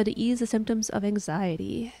flowers is said to ease the symptoms of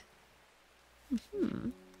anxiety.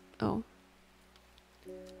 Oh.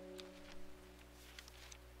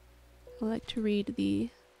 I like to read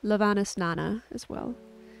the Lavanus Nana as well.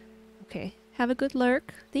 Okay. Have a good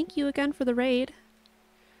lurk. Thank you again for the raid.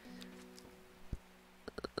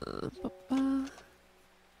 Okay,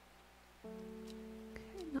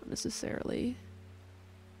 not necessarily.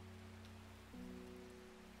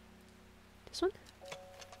 This one?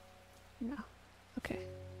 No. Okay.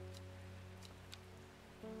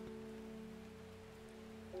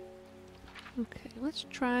 Okay, let's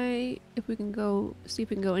try if we can go, see if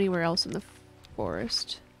we can go anywhere else in the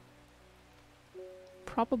forest.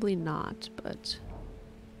 Probably not, but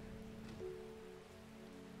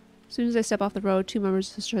as soon as I step off the road, two members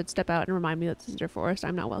of the sisterhood step out and remind me that this is their forest.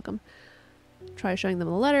 I'm not welcome. Try showing them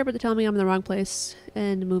the letter, but they tell me I'm in the wrong place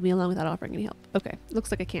and move me along without offering any help. Okay,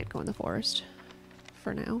 looks like I can't go in the forest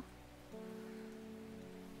for now.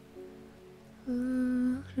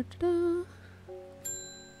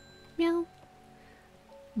 Meow.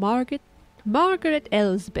 Margaret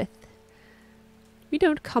Elsbeth. We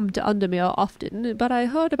don't come to Undermere often, but I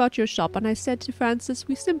heard about your shop and I said to Francis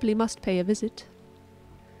we simply must pay a visit.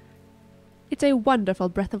 It's a wonderful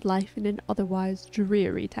breath of life in an otherwise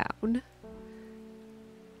dreary town.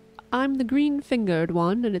 I'm the green-fingered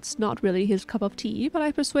one, and it's not really his cup of tea, but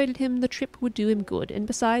I persuaded him the trip would do him good, and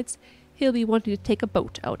besides, he'll be wanting to take a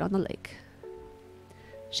boat out on the lake.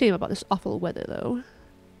 Shame about this awful weather, though.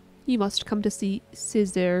 You must come to see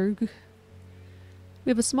Cizergue. We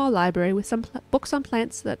have a small library with some books on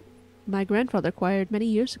plants that my grandfather acquired many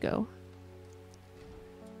years ago.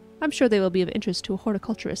 I'm sure they will be of interest to a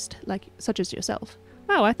horticulturist such as yourself.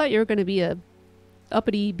 Wow, I thought you were going to be a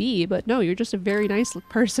uppity bee, but no, you're just a very nice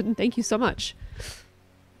person. Thank you so much.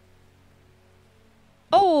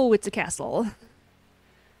 Oh, it's a castle.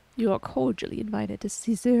 You are cordially invited to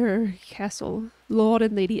Caesar Castle, Lord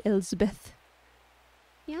and Lady Elsbeth.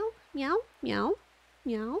 Meow, meow, meow,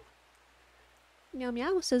 meow. Meow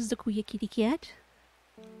meow, says the queer kitty cat.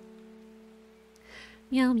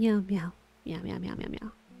 Meow meow meow. Meow meow meow meow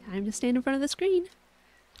meow. Time to stand in front of the screen.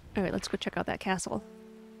 Alright, let's go check out that castle.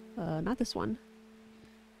 Not this one.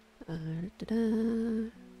 Oh,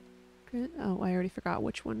 I already forgot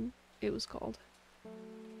which one it was called.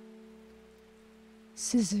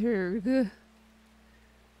 Cizergue.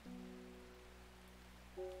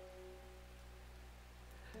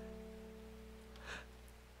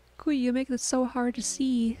 Cool, you make this so hard to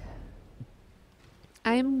see.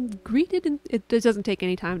 I'm greeted in... It doesn't take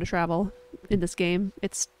any time to travel in this game.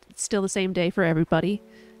 It's still the same day for everybody.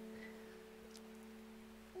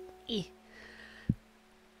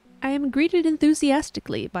 I am greeted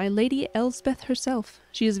enthusiastically by Lady Elsbeth herself.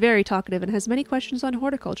 She is very talkative and has many questions on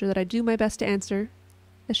horticulture that I do my best to answer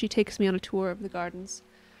as she takes me on a tour of the gardens.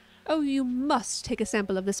 Oh, you must take a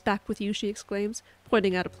sample of this back with you, she exclaims,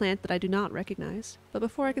 pointing out a plant that I do not recognize. But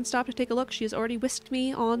before I can stop to take a look, she has already whisked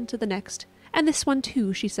me on to the next. And this one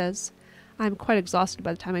too, she says. I am quite exhausted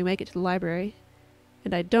by the time I make it to the library,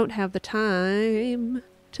 and I don't have the time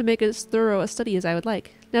to make as thorough a study as I would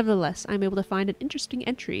like. Nevertheless, I am able to find an interesting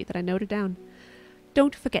entry that I noted down.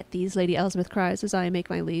 Don't forget these, Lady Elsbeth cries as I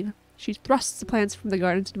make my leave. She thrusts the plants from the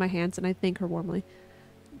gardens into my hands, and I thank her warmly.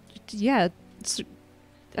 Yeah,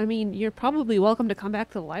 I mean, you're probably welcome to come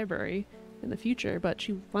back to the library in the future, but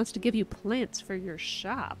she wants to give you plants for your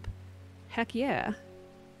shop. Heck yeah.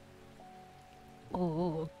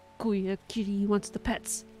 Oh, Kuya Kitty wants the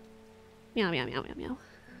pets. Meow, meow, meow, meow, meow.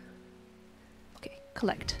 Okay,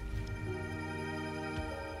 collect.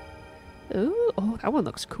 Oh, that one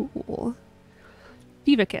looks cool.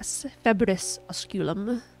 Vivacus febris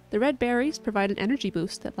osculum. The red berries provide an energy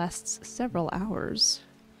boost that lasts several hours.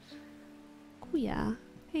 Kuya.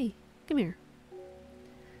 Hey, come here.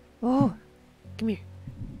 Oh, come here.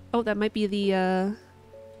 Oh, that might be the,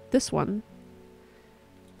 this one.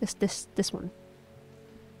 This one.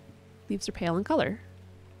 Leaves are pale in color.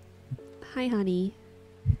 Hi, honey.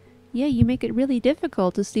 Yeah, you make it really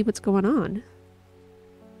difficult to see what's going on.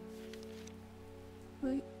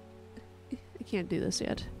 I can't do this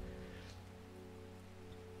yet.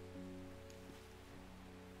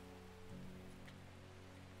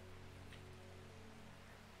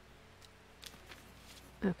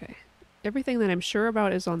 Okay. Everything that I'm sure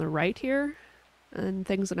about is on the right here, and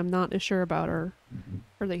things that I'm not as sure about are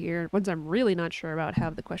further here. Ones I'm really not sure about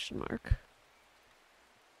have the question mark.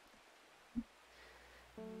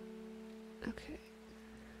 Okay.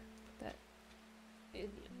 Put that in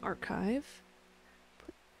the archive.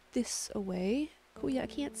 Put this away. Oh yeah, I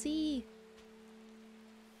can't see.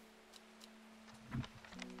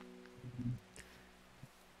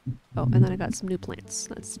 Oh, and then I got some new plants.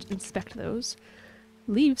 Let's inspect those.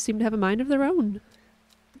 Leaves seem to have a mind of their own.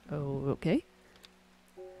 Oh, okay.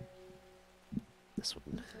 This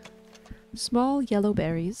one. Small yellow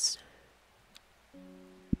berries.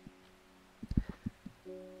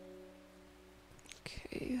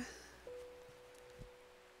 Okay.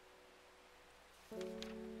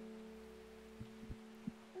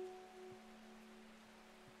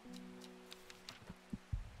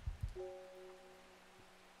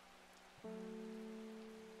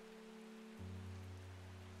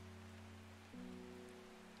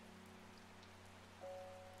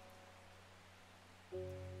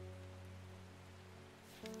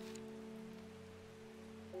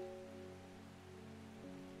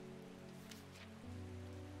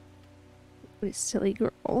 What a silly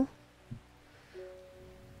girl.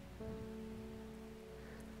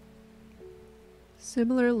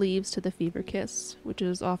 Similar leaves to the fever kiss, which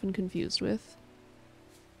is often confused with.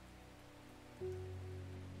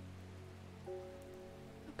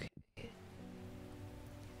 Okay.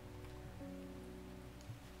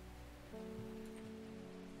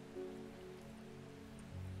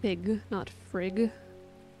 Fig, not frig.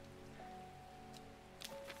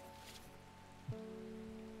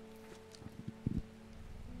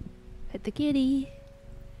 Pet the kitty.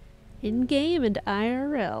 In-game and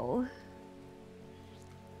IRL.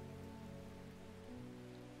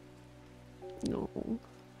 No.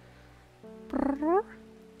 Brrr.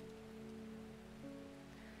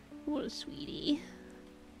 What a sweetie.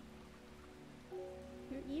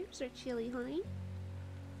 Your ears are chilly, honey.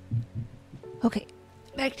 Okay,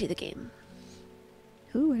 back to the game.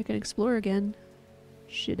 Ooh, I can explore again.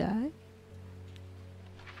 Should I?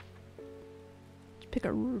 Pick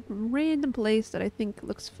a random place that I think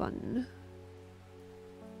looks fun.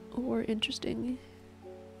 Or interesting.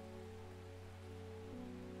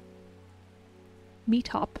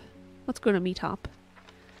 Meetop. Let's go to Meetop.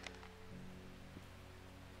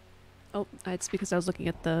 Oh, it's because I was looking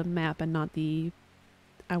at the map and not the...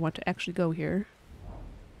 I want to actually go here.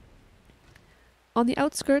 On the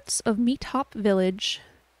outskirts of Meetop Village.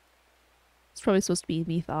 It's probably supposed to be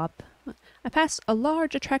Meethop. I pass a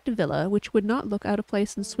large, attractive villa, which would not look out of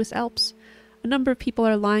place in Swiss Alps. A number of people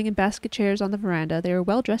are lying in basket chairs on the veranda. They are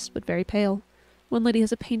well dressed but very pale. One lady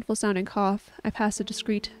has a painful sounding cough. I pass a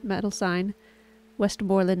discreet metal sign.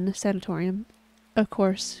 Westmoreland Sanatorium. Of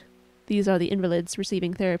course, these are the invalids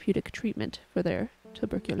receiving therapeutic treatment for their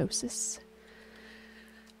tuberculosis.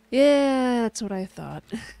 Yeah, that's what I thought.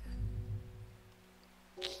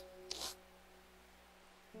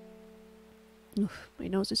 Oof, my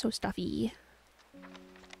nose is so stuffy.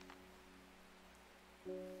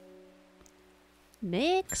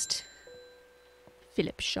 Next.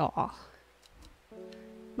 Philip Shaw.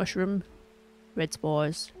 Mushroom. Red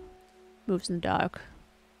spores. Moves in the dark.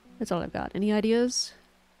 That's all I've got. Any ideas?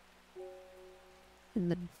 In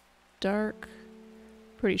the dark.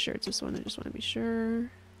 Pretty sure it's this one. I just want to be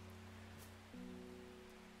sure.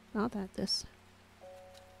 Not that, this.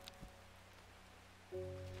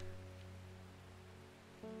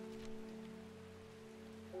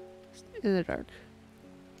 In the dark.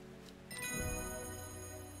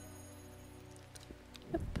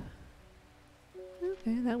 Yep.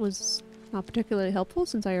 Okay, that was not particularly helpful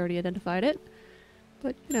since I already identified it.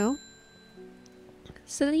 But, you know.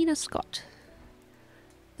 Selena Scott.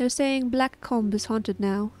 They're saying Black Combe is haunted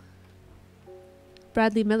now.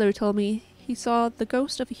 Bradley Miller told me he saw the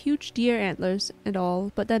ghost of a huge deer antlers and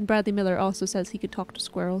all, but then Bradley Miller also says he could talk to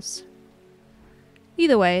squirrels.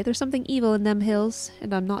 Either way, there's something evil in them hills,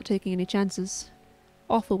 and I'm not taking any chances.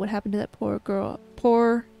 Awful what happened to that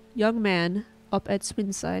poor young man up at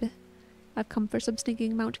Swinside. I've come for some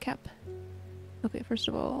stinking Mount Cap. Okay, first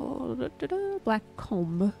of all, Black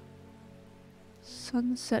Combe.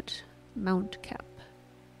 Sunset Mount Cap.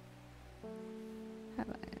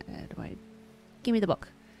 Give me the book.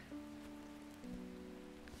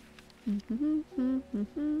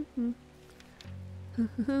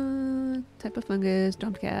 Type of fungus,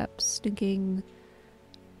 dumped caps, stinking,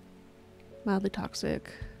 mildly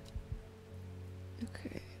toxic.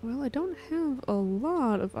 Okay, well I don't have a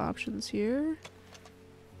lot of options here.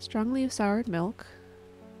 Strongly soured milk.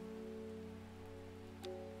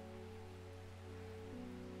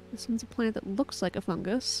 This one's a plant that looks like a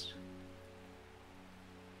fungus.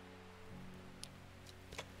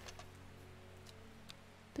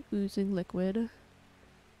 The oozing liquid.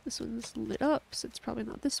 This one's lit up, so it's probably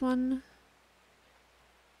not this one.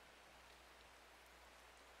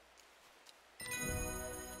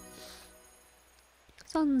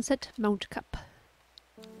 Sunset Mount Cap.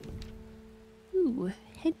 Ooh,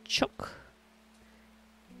 henchook.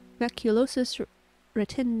 Maculosus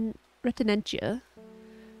retinentia.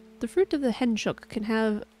 The fruit of the henchook can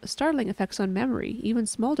have startling effects on memory. Even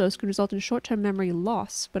small dose can result in short-term memory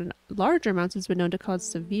loss, but in larger amounts has been known to cause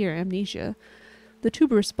severe amnesia. The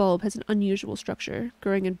tuberous bulb has an unusual structure,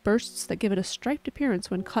 growing in bursts that give it a striped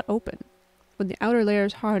appearance when cut open. When the outer layer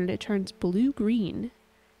is hardened, it turns blue-green.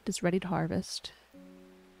 It is ready to harvest.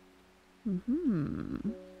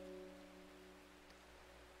 Blue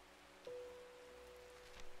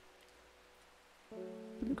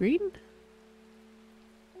green?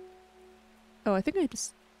 Oh, I think I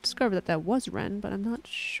just discovered that that was Wren, but I'm not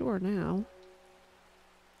sure now.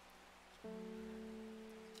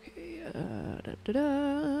 Okay,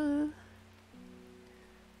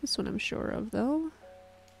 This one I'm sure of, though.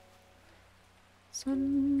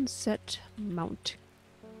 Sunset Mount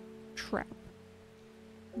Trap.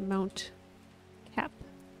 Mount Cap.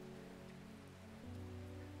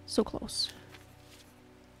 So close.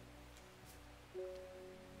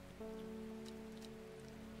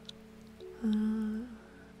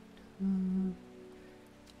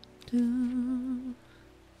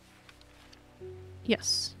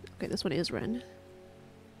 Yes. Okay, this one is Wren.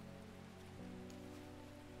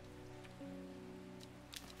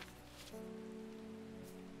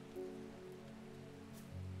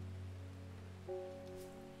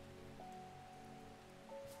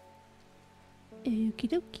 Okie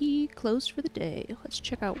dokie, closed for the day. Let's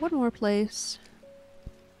check out one more place.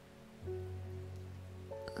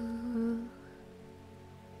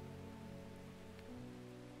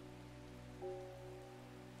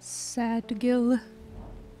 Sadgill.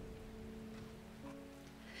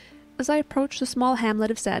 As I approach the small hamlet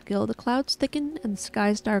of Sadgill, the clouds thicken and the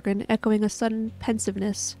skies darken, echoing a sudden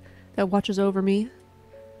pensiveness that watches over me.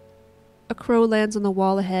 A crow lands on the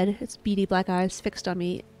wall ahead, its beady black eyes fixed on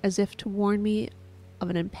me, as if to warn me of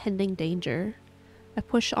an impending danger. I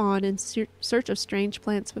push on in search of strange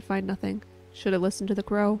plants, but find nothing. Should have listened to the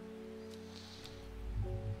crow.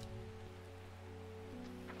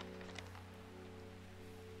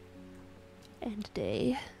 End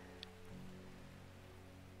day.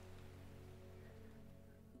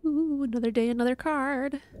 Ooh, another day, another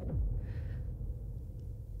card.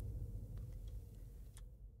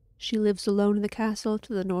 She lives alone in the castle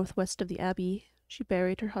to the northwest of the abbey. She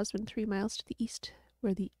buried her husband 3 miles to the east,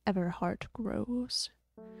 where the Everheart grows.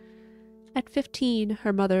 At 15,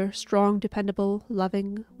 her mother, strong, dependable,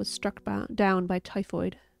 loving, was struck down by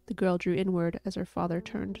typhoid. The girl drew inward as her father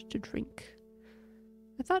turned to drink.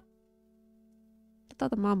 I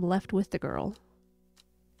thought the mom left with the girl.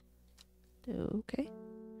 Okay.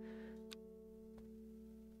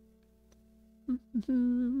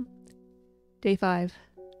 Day 5.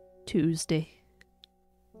 Tuesday.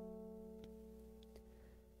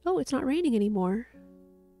 Oh, it's not raining anymore.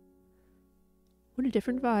 What a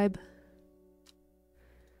different vibe.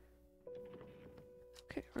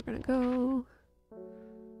 Okay, we're gonna go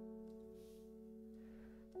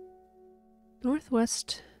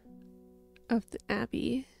northwest of the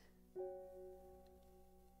Abbey.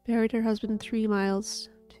 Buried her husband 3 miles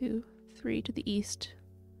to 3 to the east,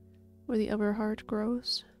 where the other heart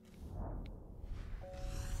grows.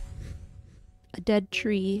 A dead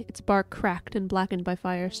tree, its bark cracked and blackened by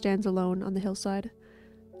fire, stands alone on the hillside.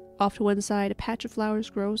 Off to one side, a patch of flowers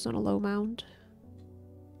grows on a low mound.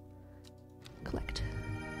 Collect.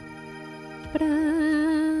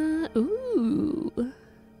 Ta-da! Ooh!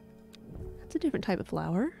 That's a different type of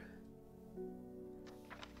flower.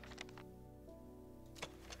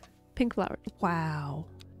 Pink flower. Wow.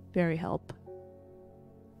 Very help.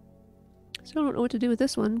 So I don't know what to do with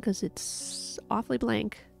this one because it's awfully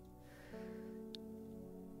blank.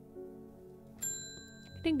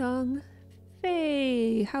 Ding dong.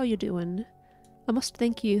 Faye, how you doing? I must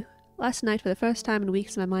thank you. Last night, for the first time in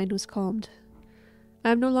weeks, my mind was calmed.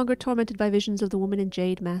 I am no longer tormented by visions of the woman in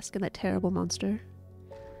jade mask and that terrible monster.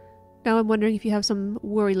 Now I'm wondering if you have some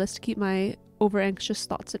worry list to keep my over-anxious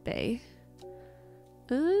thoughts at bay.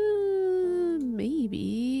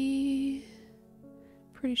 Maybe.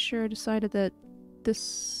 Pretty sure I decided that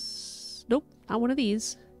this... Nope, not one of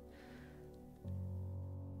these.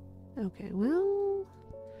 Okay, well...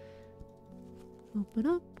 Open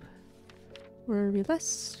up. Worry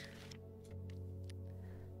less.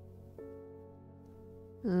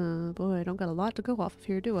 Boy, I don't got a lot to go off of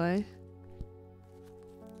here, do I?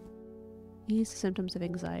 Ease symptoms of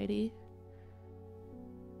anxiety.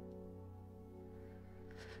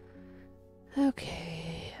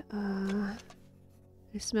 Okay,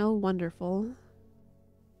 they smell wonderful.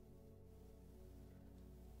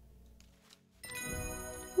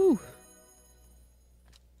 Ooh.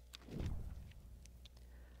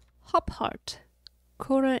 Hop Heart.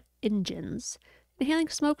 Cora Ingens. Inhaling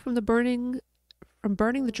smoke from burning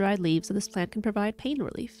the dried leaves of this plant can provide pain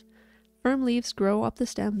relief. Firm leaves grow up the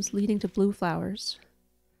stems, leading to blue flowers.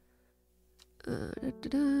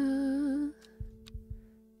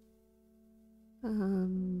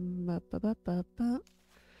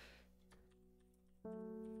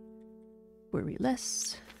 Worry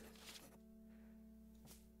less.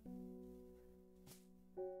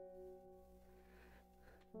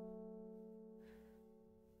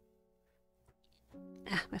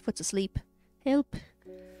 Ah, my foot's asleep. Help.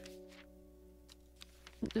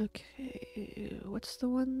 Okay, what's the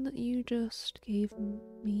one that you just gave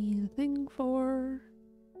me the thing for?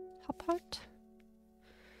 Hop Heart?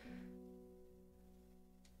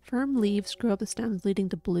 Firm leaves grow up the stems, leading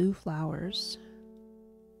to blue flowers.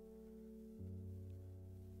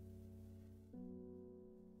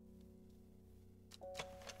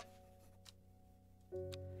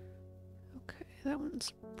 Okay, that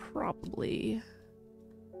one's probably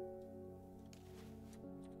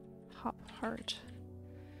Hop Heart.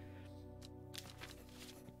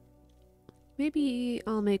 Maybe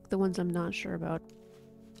I'll make the ones I'm not sure about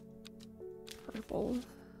purple.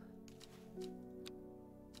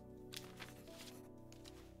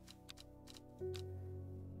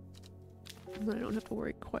 I don't have to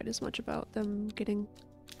worry quite as much about them getting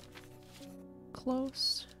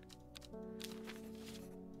close.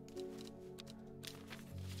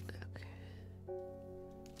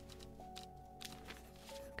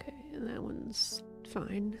 Okay, and that one's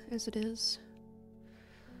fine as it is.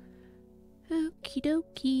 Okie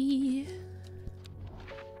dokie.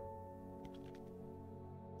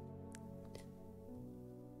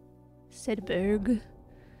 Sedberg.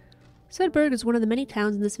 Sedberg is one of the many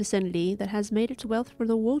towns in this vicinity that has made its wealth from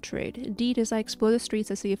the wool trade. Indeed, as I explore the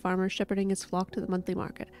streets, I see a farmer shepherding his flock to the monthly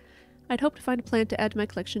market. I'd hoped to find a plant to add to my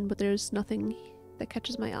collection, but there's nothing that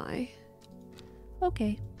catches my eye.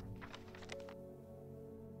 Okay.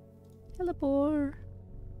 Hello, boar.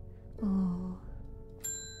 Oh.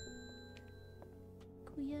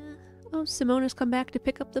 Kuya. Oh, Simone has come back to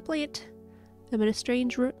pick up the plant. I met a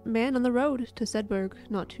strange man on the road to Sedberg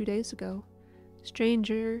not 2 days ago.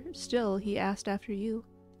 Stranger still, he asked after you.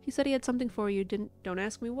 He said he had something for you, don't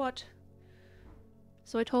ask me what.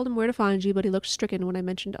 So I told him where to find you, but he looked stricken when I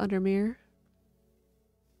mentioned Undermere.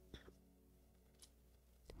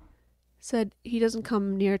 Said he doesn't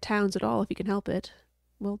come near towns at all if he can help it.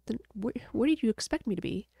 Well, then where did you expect me to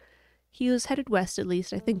be? He was headed west, at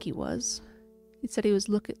least I think he was. He said he was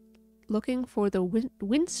looking for the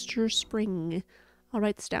Winster Spring. I'll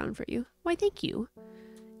write this down for you. Why, thank you.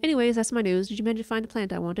 Anyways, that's my news. Did you manage to find the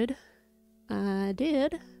plant I wanted? I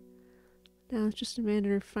did. Now it's just a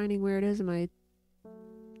matter of finding where it is in my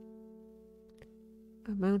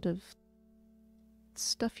amount of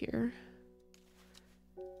stuff here.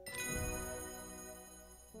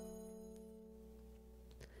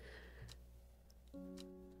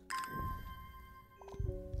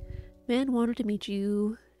 Man wanted to meet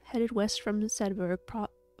you, headed west from Sedberg,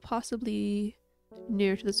 possibly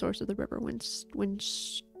near to the source of the river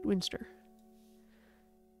Winster.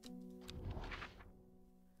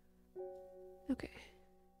 Okay.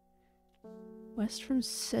 West from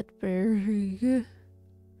Sedberg.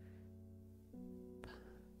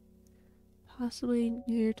 Possibly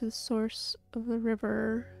near to the source of the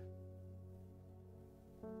river.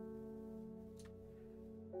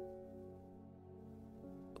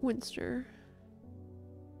 Winster.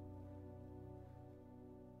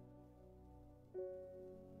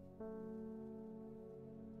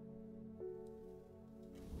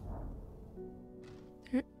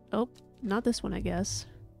 Oh, not this one, I guess.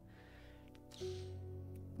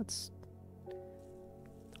 Let's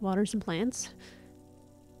water some plants.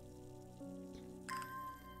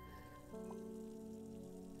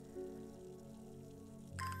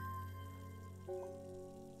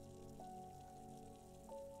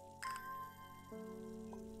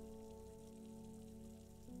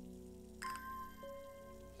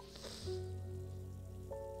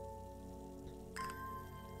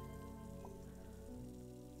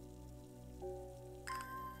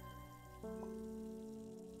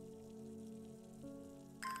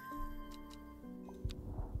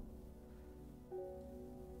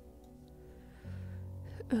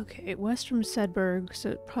 Okay, west from Sedberg,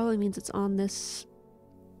 so it probably means it's on this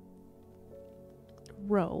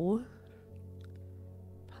row.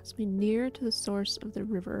 Possibly near to the source of the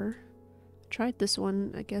river. Tried this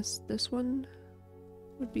one. I guess this one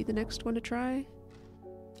would be the next one to try.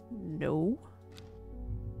 No.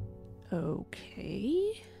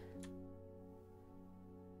 Okay.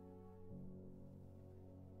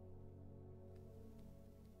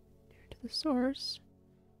 Near to the source.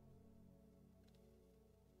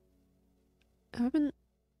 Have I been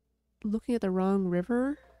looking at the wrong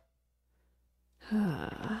river?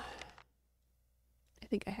 I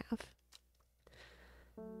think I have.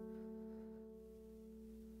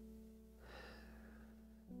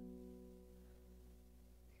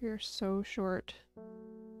 You're so short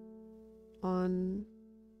on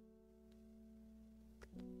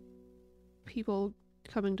people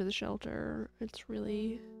coming to the shelter. It's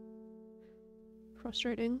really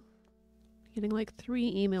frustrating. Getting like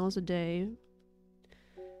 3 emails a day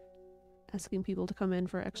asking people to come in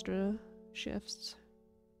for extra shifts.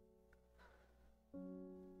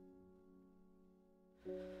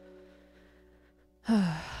 Okay,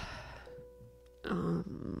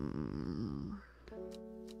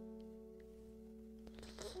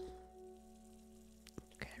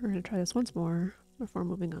 we're gonna try this once more before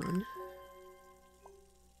moving on.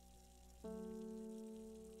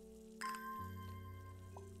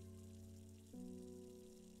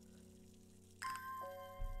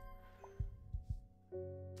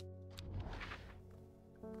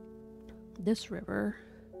 This river,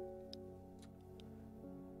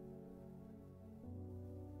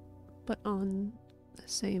 but on the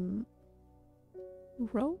same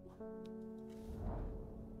row?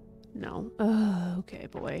 No. Okay,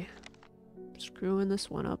 boy. Screwing this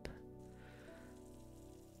one up.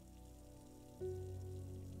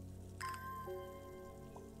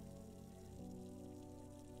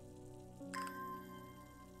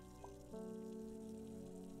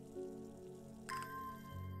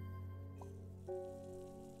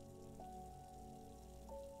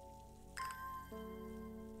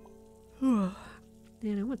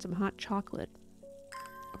 Man, I want some hot chocolate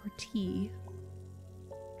or tea.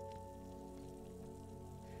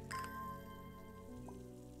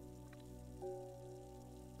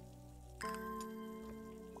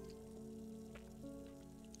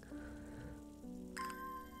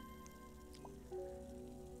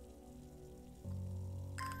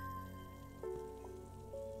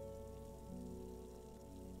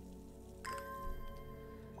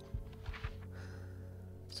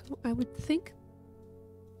 So I would think...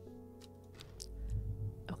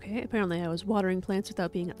 Okay, apparently I was watering plants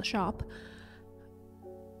without being at the shop.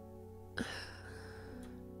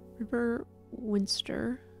 River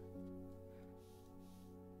Winster.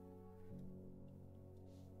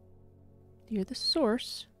 Near the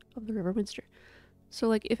source of the River Winster. So,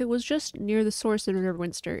 like, if it was just near the source of the River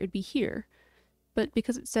Winster, it'd be here. But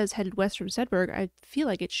because it says headed west from Sedberg, I feel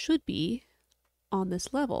like it should be on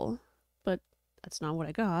this level. But that's not what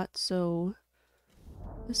I got, so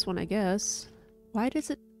this one, I guess. Why does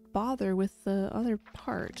it bother with the other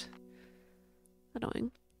part?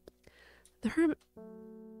 Annoying.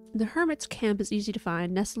 The hermit's camp is easy to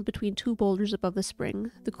find, nestled between two boulders above the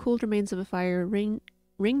spring. The cooled remains of a fire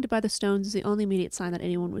ringed by the stones is the only immediate sign that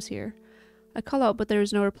anyone was here. I call out, but there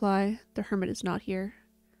is no reply. The hermit is not here.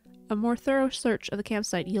 A more thorough search of the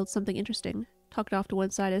campsite yields something interesting. Tucked off to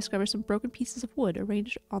one side, I discover some broken pieces of wood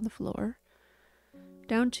arranged on the floor.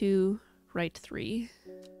 Down to right 3.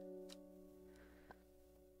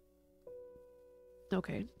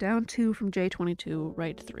 Okay, down 2 from J22,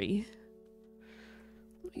 right 3.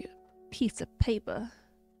 Let me get a piece of paper.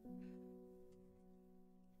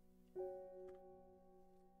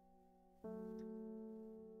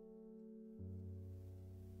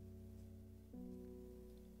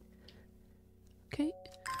 Okay.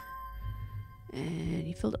 And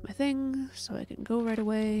you filled up my thing, so I can go right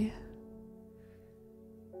away.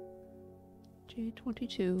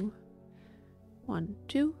 J22. 1,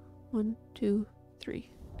 2, 1, 2, 3.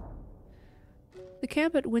 The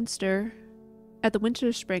camp at the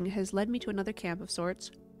Winter Spring has led me to another camp of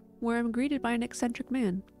sorts, where I'm greeted by an eccentric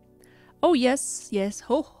man. Oh yes, yes,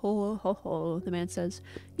 ho ho ho ho, the man says.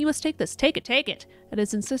 You must take this, take it, take it! At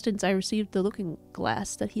his insistence I received the looking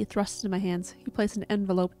glass that he thrust into my hands. He placed an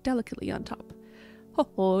envelope delicately on top. Ho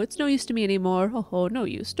ho, it's no use to me anymore, ho ho, no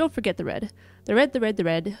use. Don't forget the red. The red, the red, the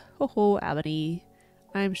red. Ho ho, Albany.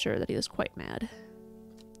 I am sure that he was quite mad.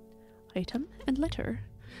 Item and letter.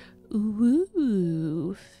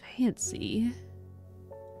 Ooh, fancy.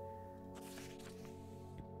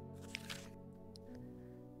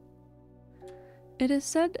 It is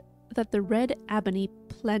said that the red ebony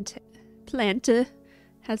plant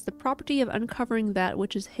has the property of uncovering that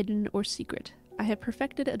which is hidden or secret. I have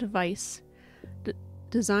perfected a device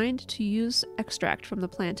designed to use extract from the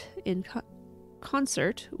plant in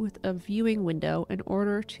concert with a viewing window in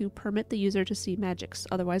order to permit the user to see magics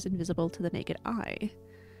otherwise invisible to the naked eye.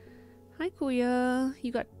 Hi, Kuya.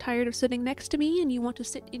 You got tired of sitting next to me and you want to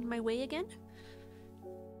sit in my way again?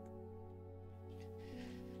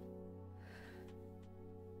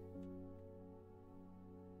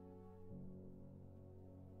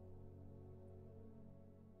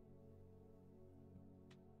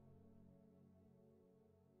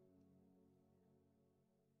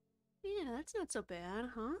 Yeah, that's not so bad,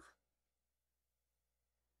 huh?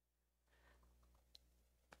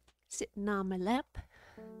 Sitting on my lap.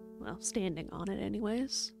 Well, standing on it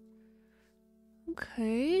anyways.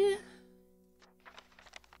 Okay.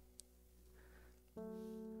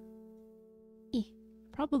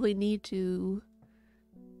 Probably need to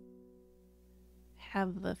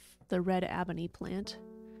have the red ebony plant.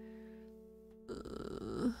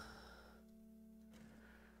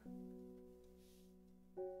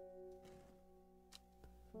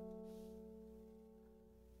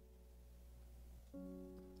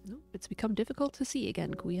 Nope, it's become difficult to see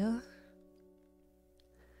again, Kuya.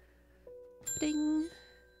 Ding.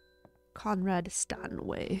 Conrad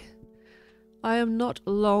Stanway. I am not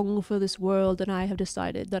long for this world, and I have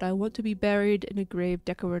decided that I want to be buried in a grave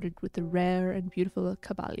decorated with the rare and beautiful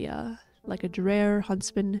Caballia, like a rare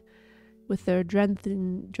huntsman with their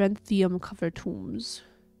dranthium-covered tombs.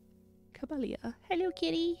 Caballia. Hello,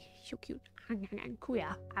 kitty. So cute.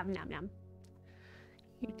 Kuya. Nom nom.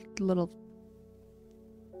 Your little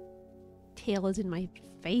tail is in my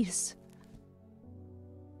face.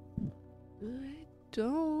 I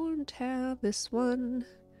don't have this one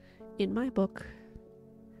in my book.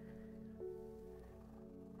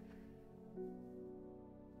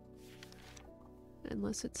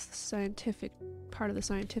 Unless it's the scientific part of the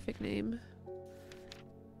scientific name.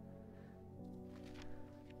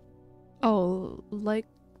 Oh, like,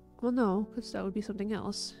 well, no, because that would be something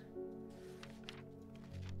else.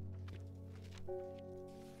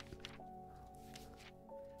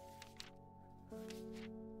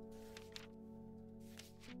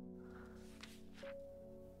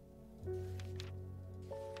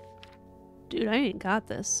 Dude, I ain't got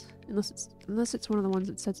this. Unless it's one of the ones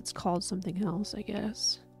that says it's called something else, I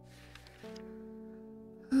guess.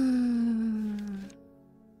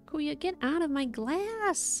 Kuya, get out of my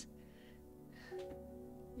glass!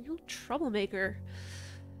 You troublemaker.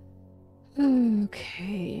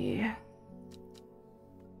 Okay.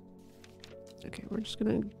 Okay, we're just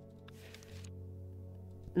gonna...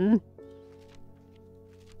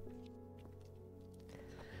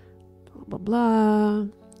 Blah, blah, blah.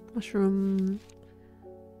 Mushroom.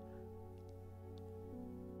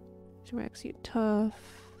 Waxy tough.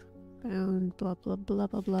 Bound. Blah, blah, blah,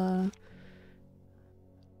 blah, blah.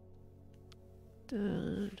 Da,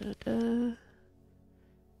 da, da.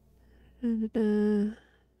 Da, da, da.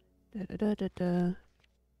 Da, da, da, da, da.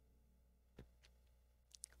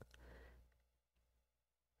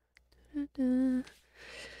 Da, da.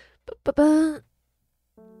 Ba, ba, ba.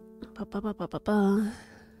 Ba, ba, ba, ba, ba, ba.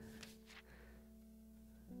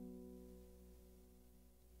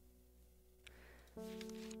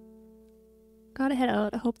 Gotta head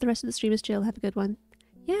out. I hope the rest of the stream is chill. Have a good one.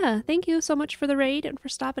 Yeah, thank you so much for the raid and for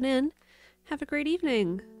stopping in. Have a great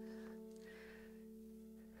evening.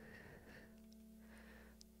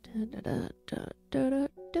 Da, da, da, da, da,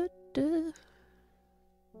 da, da.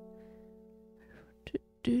 Do,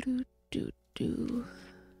 do, do, do, do.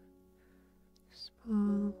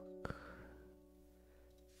 Smoke.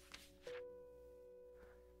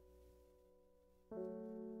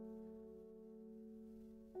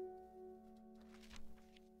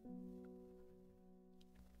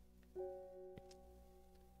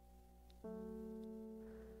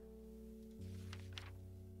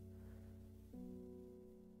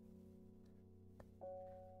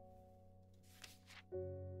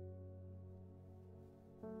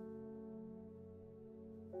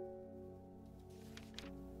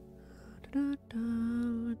 Da, da,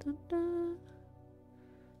 da, da.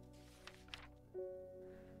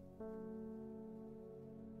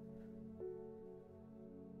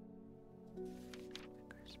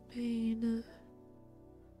 Pain.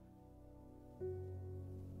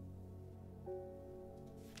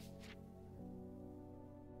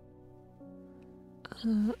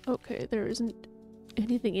 Okay, there isn't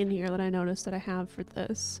anything in here that I noticed that I have for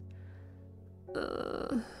this.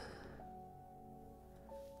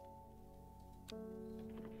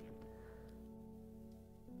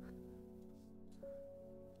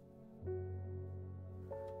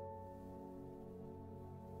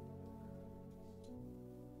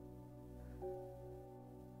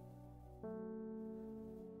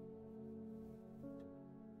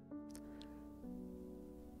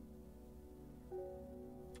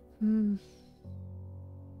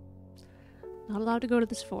 Not allowed to go to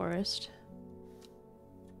this forest.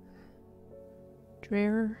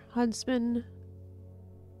 Dreher, Huntsman.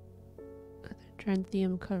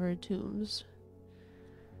 Tranthium covered tombs.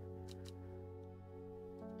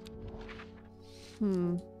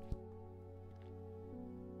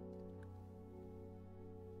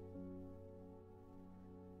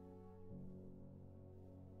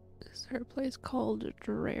 Is there a place called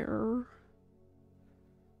Dreher?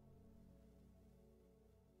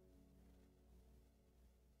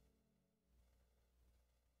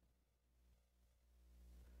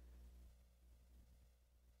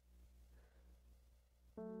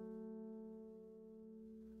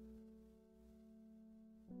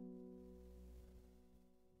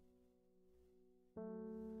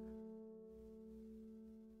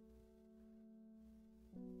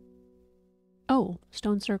 Oh,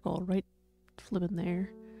 stone circle, right flipping there.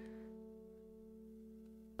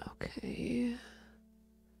 Okay.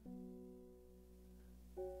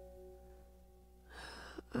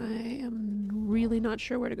 I am really not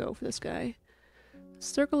sure where to go for this guy. A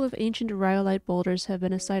circle of ancient rhyolite boulders have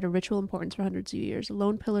been a site of ritual importance for hundreds of years. A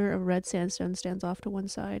lone pillar of red sandstone stands off to one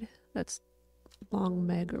side. That's Long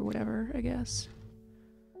Meg or whatever, I guess.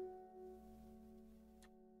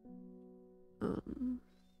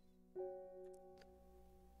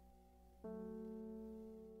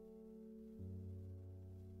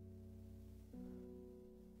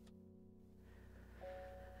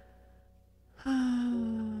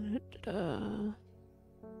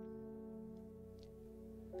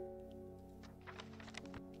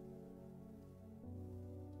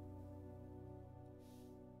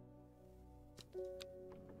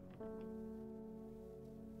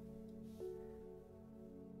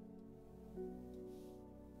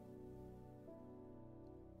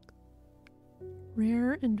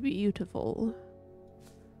 Rare and beautiful.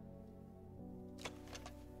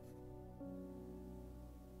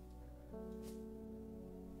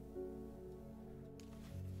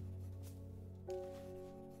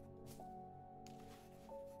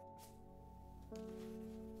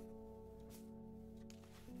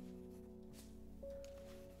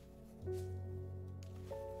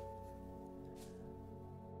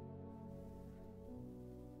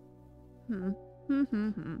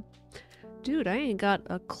 Dude, I ain't got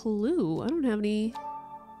a clue. I don't have any...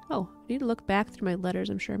 Oh, I need to look back through my letters.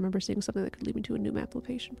 I'm sure I remember seeing something that could lead me to a new map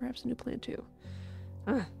location. Perhaps a new plan too.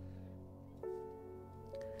 Ah.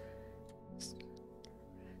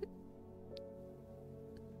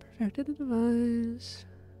 Perfected a device.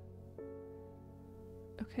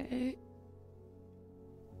 Okay.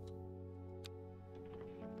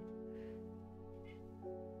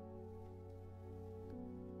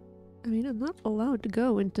 I mean, I'm not allowed to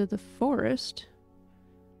go into the forest.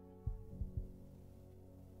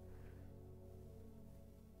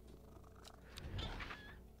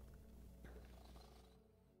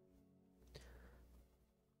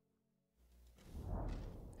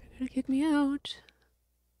 They're gonna kick me out.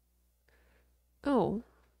 Oh,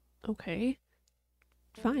 okay.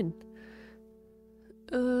 Fine.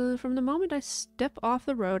 From the moment I step off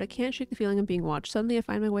the road, I can't shake the feeling of being watched. Suddenly, I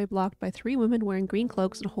find my way blocked by 3 women wearing green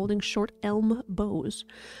cloaks and holding short elm bows.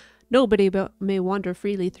 Nobody may wander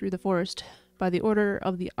freely through the forest by the order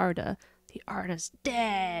of the Arda. The Arda's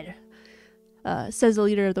dead, says the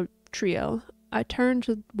leader of the trio. I turn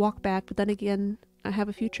to walk back, but then again, I have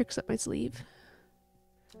a few tricks up my sleeve.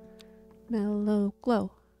 Mellow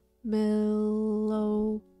glow.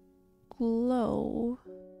 Mellow glow.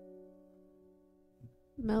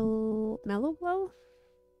 Mellow glow?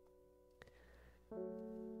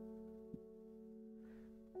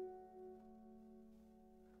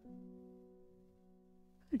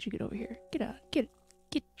 How'd you get over here? Get out. Get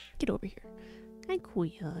over here. Hi,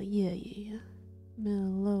 Kuya. Yeah.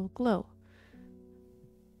 Mellow glow.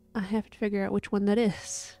 I have to figure out which one that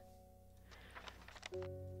is.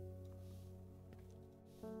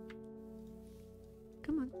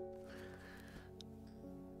 Come on.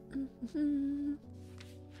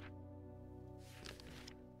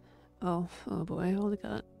 Oh boy, I only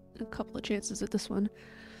got a couple of chances at this one.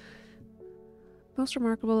 Most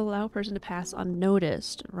remarkable, allow a person to pass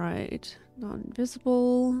unnoticed. Right.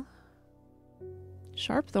 Non-visible.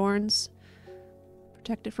 Sharp thorns.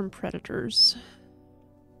 Protected from predators.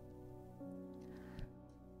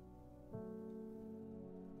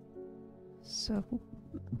 So,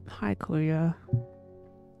 hi, Kuya.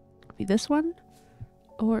 Could be this one?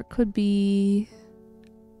 Or it could be...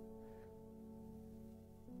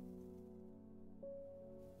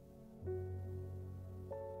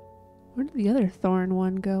 Where did the other thorn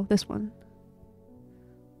one go? This one.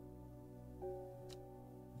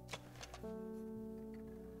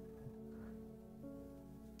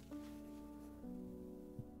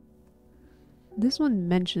 This one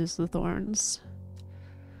mentions the thorns.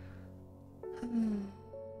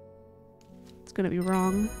 It's gonna be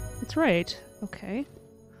wrong. It's right. Okay.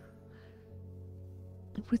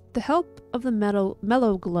 With the help of the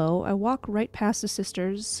mellow glow, I walk right past the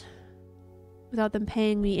sisters without them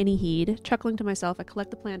paying me any heed. Chuckling to myself, I collect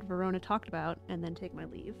the plant Verona talked about and then take my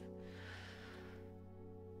leave.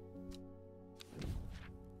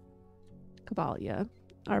 Caballia.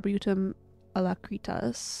 Arbutum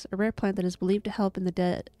alacritas, a rare plant that is believed to help the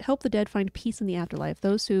dead find peace in the afterlife.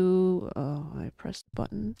 Those who... Oh, I pressed the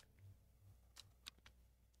button.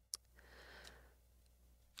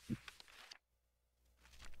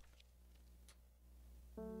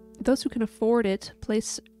 Those who can afford it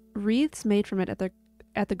place wreaths made from it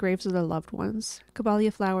at the graves of their loved ones.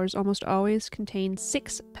 Caballia flowers almost always contain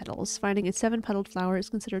 6 petals. Finding a 7-petaled flower is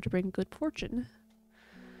considered to bring good fortune.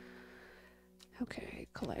 Okay,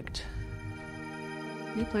 collect.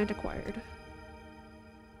 New plant acquired.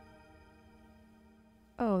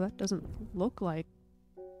 Oh, that doesn't look like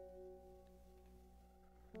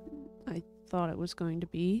I thought it was going to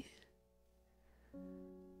be.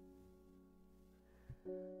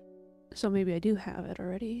 So maybe I do have it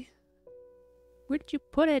already. Where did you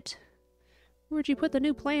put it? Where'd you put the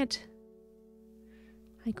new plant?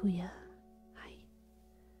 Hi, Kuya. Hi.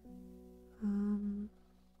 On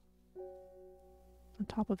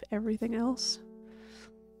top of everything else.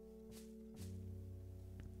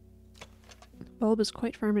 The bulb is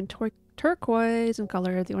quite firm and turquoise in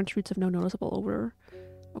color. The orange roots have no noticeable odor.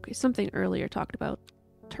 Okay, something earlier talked about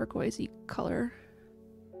turquoisey color.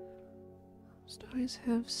 Stars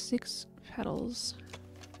have 6 petals.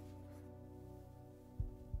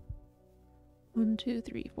 1, 2,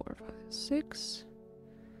 3, 4, 5, 6.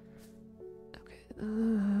 Okay,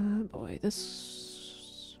 boy,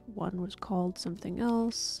 this one was called something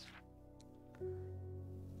else.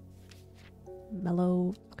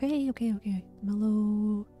 Mellow. Okay.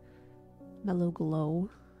 Mellow glow.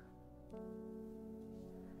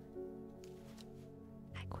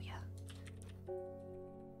 Hi, Kuya.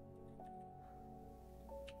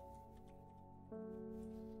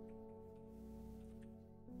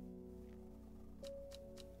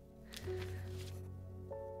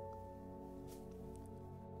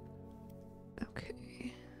 Okay.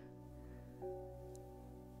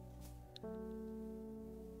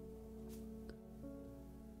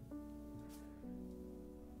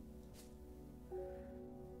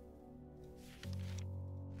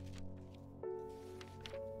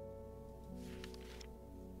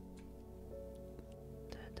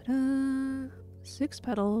 Ta-da! 6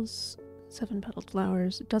 petals, 7-petaled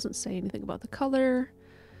flowers. It doesn't say anything about the color.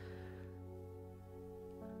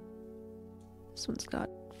 This one's got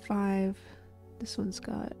 5. This one's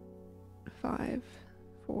got 5,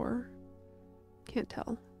 4. Can't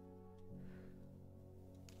tell.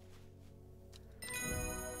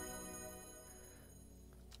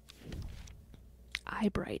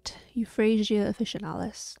 Eyebright, Euphrasia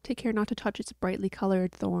officinalis. Take care not to touch its brightly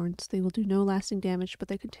colored thorns. They will do no lasting damage, but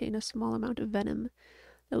they contain a small amount of venom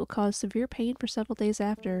that will cause severe pain for several days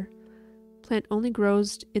after. Plant only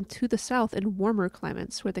grows into the south in warmer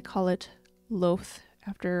climates, where they call it loath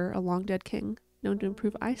after a long dead king, known to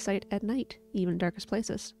improve eyesight at night, even in darkest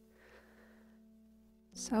places.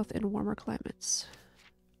 South in warmer climates.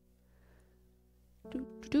 Do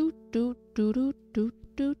do do do do do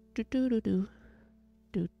do do do do do.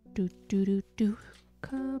 Do do do do do.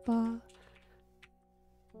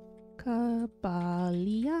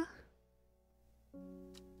 Cabalia.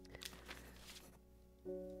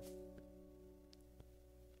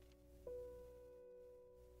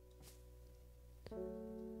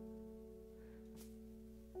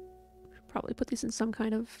 Probably put these in some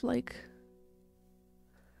kind of like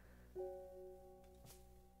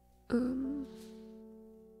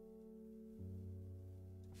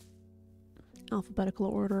alphabetical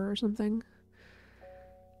order or something.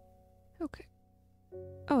 Okay.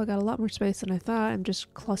 Oh, I got a lot more space than I thought. I'm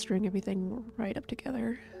just clustering everything right up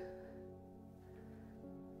together.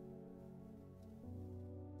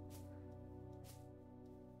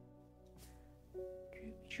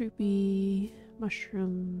 Droopy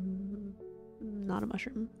mushroom. Not a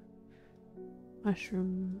mushroom.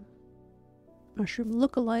 Mushroom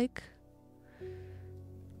look-alike.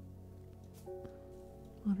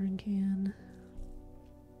 Watering can.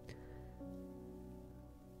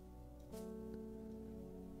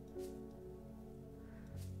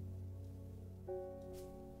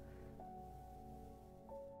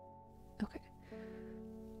 Okay.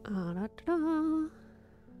 Da-da-da.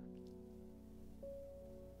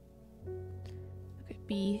 Okay,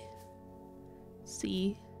 B,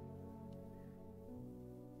 C.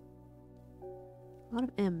 A lot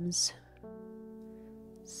of M's.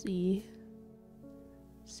 C,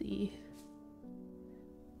 C,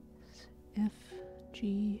 F,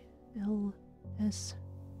 G, L, S,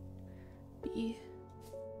 B.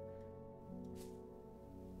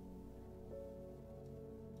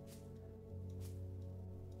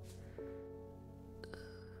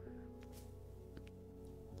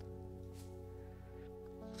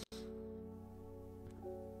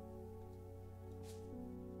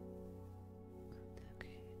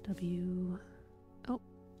 Okay, W, oh,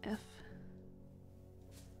 F.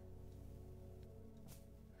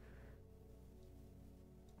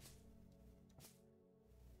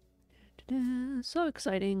 So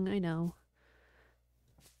exciting, I know.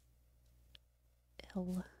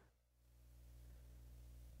 L.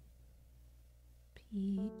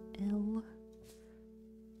 P. L.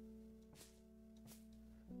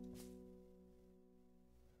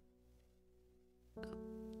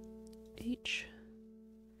 H.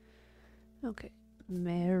 Okay.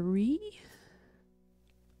 Mary.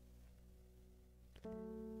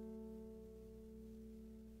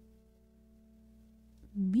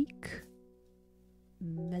 Meek.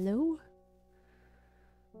 Mellow.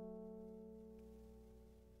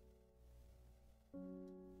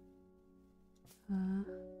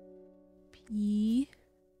 P.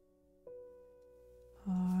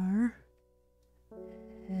 R.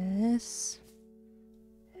 S.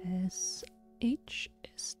 S. H.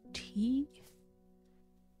 S. T.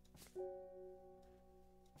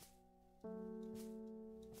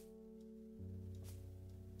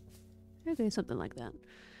 Okay, something like that.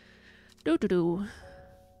 Do.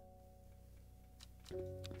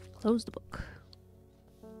 Close the book.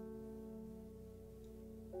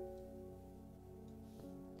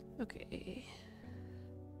 Okay.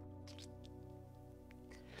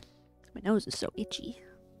 My nose is so itchy.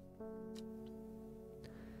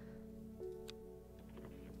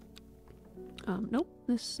 Nope.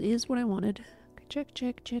 This is what I wanted. Okay,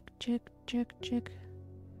 check.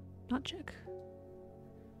 Not check.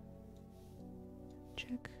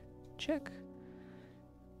 Check.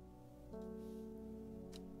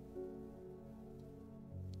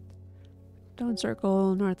 Stone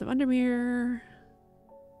circle north of Undermere.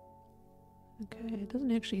 Okay, it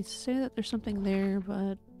doesn't actually say that there's something there,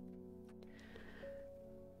 but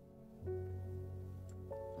the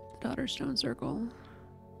Daughter Stone Circle.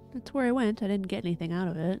 That's where I went. I didn't get anything out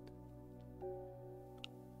of it.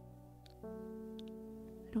 I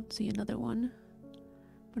don't see another one.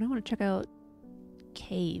 But I want to check out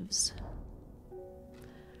caves.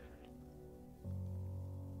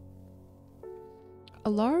 A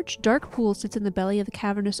large, dark pool sits in the belly of the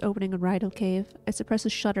cavernous opening in Rydal Cave. I suppress a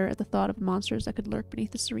shudder at the thought of monsters that could lurk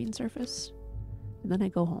beneath the serene surface. And then I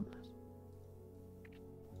go home.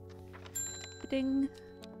 Ding.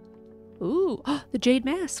 Ooh, the Jade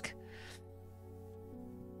Mask!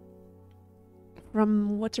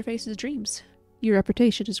 From What's-Her-Face's dreams. Your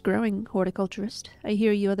reputation is growing, horticulturist. I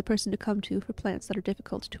hear you are the person to come to for plants that are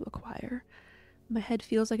difficult to acquire. My head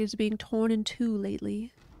feels like it's being torn in two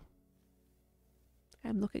lately.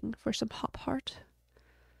 I'm looking for some hop heart.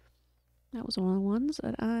 That was one of the ones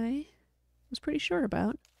that I was pretty sure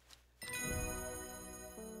about.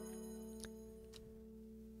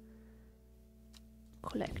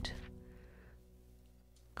 Collect.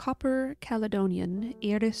 Copper Caledonian,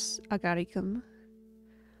 Iris agaricum.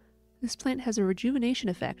 This plant has a rejuvenation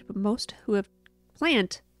effect, but most who have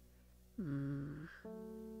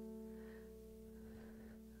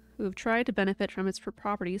who have tried to benefit from its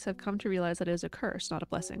properties have come to realize that it is a curse, not a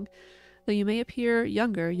blessing. Though you may appear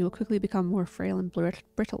younger, you will quickly become more frail and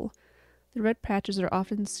brittle. The red patches that are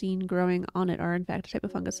often seen growing on it are in fact a type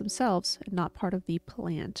of fungus themselves, and not part of the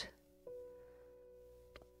plant.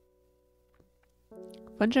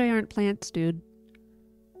 Fungi aren't plants, dude.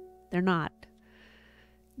 They're not.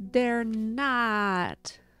 They're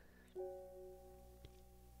not.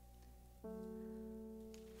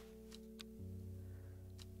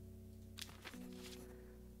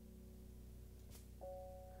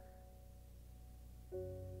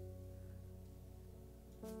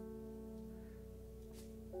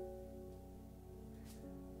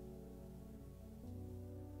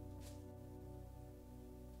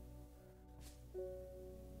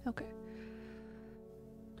 Okay.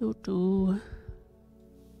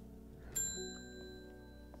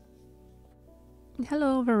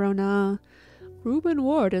 Hello, Verona. Reuben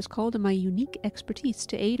Ward has called in my unique expertise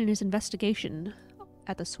to aid in his investigation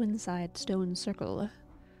at the Swinside Stone Circle.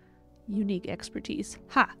 Unique expertise.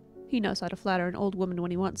 Ha! He knows how to flatter an old woman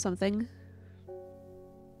when he wants something.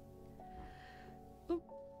 Ooh.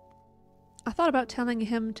 I thought about telling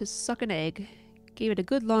him to suck an egg. Gave it a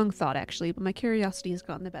good long thought, actually, but my curiosity has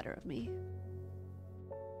gotten the better of me.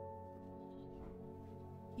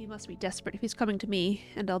 He must be desperate if he's coming to me,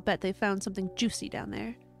 and I'll bet they found something juicy down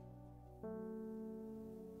there.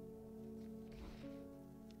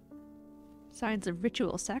 Signs of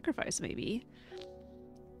ritual sacrifice, maybe.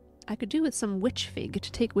 I could do with some witch fig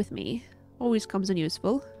to take with me. Always comes in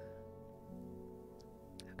useful.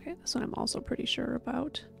 Okay, this one I'm also pretty sure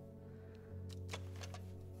about.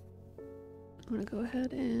 I'm gonna go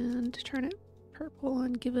ahead and turn it purple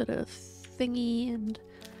and give it a thingy and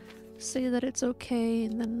say that it's okay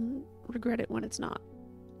and then regret it when it's not.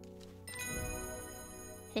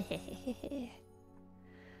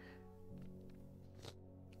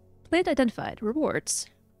 Plant identified. Rewards.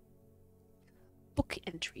 Book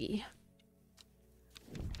entry.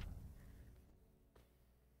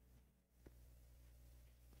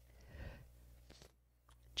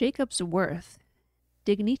 Jacob's Worth.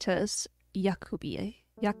 Dignitas Jacobii.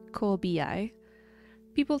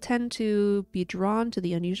 People tend to be drawn to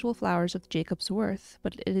the unusual flowers of Jacob's Worth,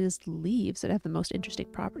 but it is the leaves that have the most interesting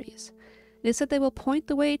properties. It is said they will point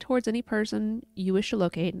the way towards any person you wish to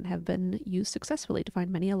locate and have been used successfully to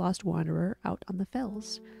find many a lost wanderer out on the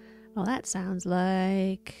fells. Well, that sounds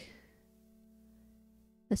like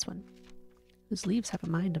this one, whose leaves have a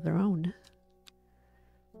mind of their own.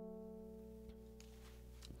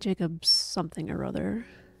 Jacob's something or other.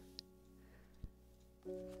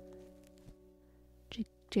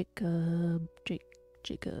 Jacob's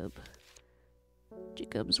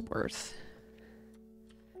Worth.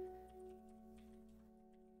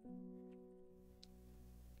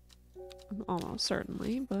 Almost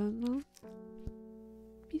certainly, but no.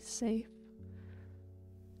 Be safe.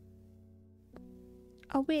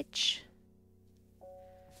 A witch.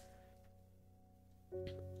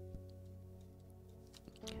 Okay,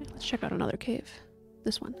 let's check out another cave.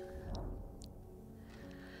 This one.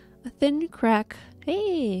 A thin crack.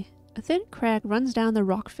 Hey! A thin crack runs down the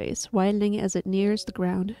rock face, widening as it nears the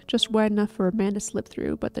ground, just wide enough for a man to slip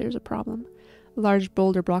through, but there's a problem. A large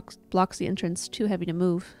boulder blocks the entrance, too heavy to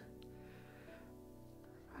move.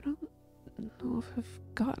 I don't know if I've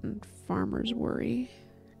gotten Farmer's Worry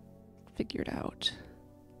figured out.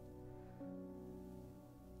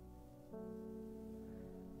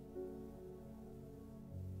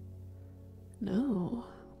 No.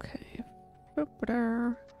 Okay.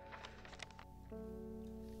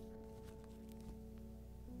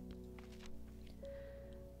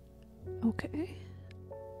 Okay.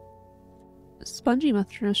 Spongy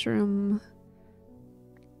mushroom.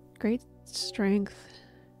 Great strength.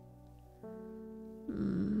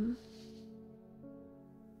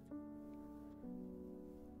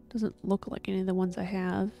 Doesn't look like any of the ones I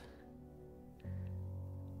have.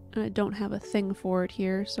 And I don't have a thing for it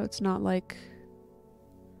here, so it's not like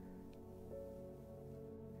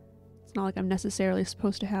I'm necessarily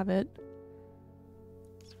supposed to have it.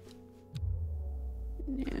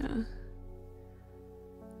 Yeah.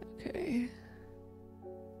 Okay.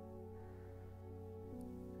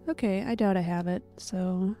 Okay, I doubt I have it,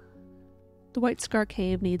 so the White Scar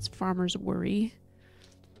Cave needs Farmer's Worry.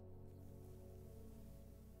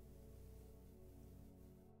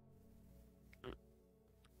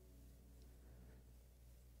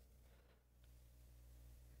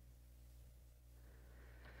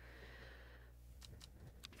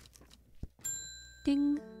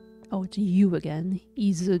 Ding. Oh, it's you again,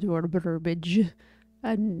 Isidore Burbage.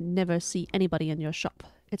 I never see anybody in your shop.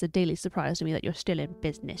 It's a daily surprise to me that you're still in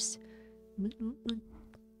business.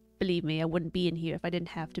 Believe me, I wouldn't be in here if I didn't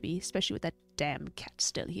have to be, especially with that damn cat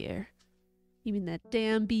still here. You mean that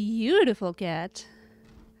damn beautiful cat?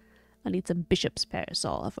 I need some bishop's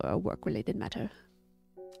parasol for a work-related matter.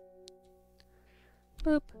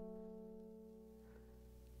 Boop.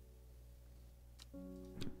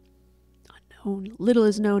 Unknown. Little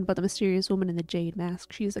is known about the mysterious woman in the jade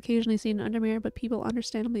mask. She is occasionally seen in Undermere, but people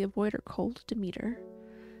understandably avoid her cold demeanor.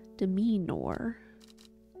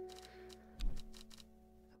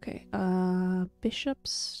 Okay,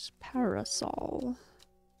 bishop's parasol.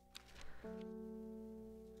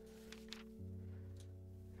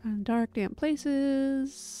 Find dark, damp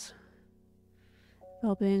places.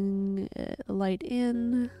 Helping light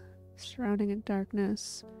in. Surrounding in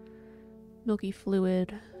darkness. Milky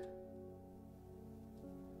fluid.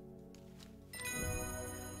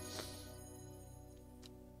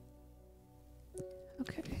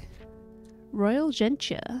 Okay. Royal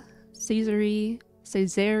Gentian. Caesarii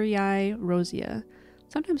rosea.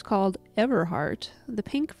 Sometimes called Everheart, the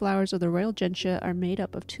pink flowers of the royal gentian are made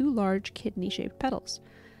up of two large kidney-shaped petals.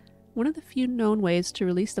 One of the few known ways to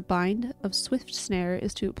release the bind of swift snare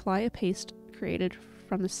is to apply a paste created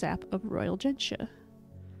from the sap of royal gentian.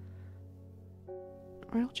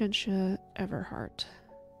 Royal gentian Everheart.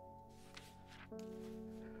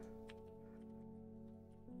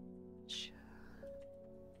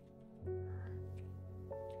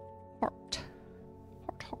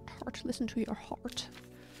 Heart. Listen to your heart.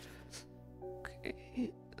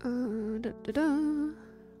 Okay. Da da da.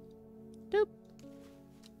 Doop.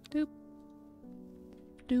 Doop.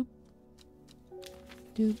 Doop.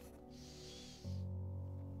 Doop.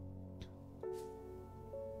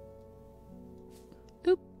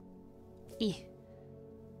 Oop. Eh.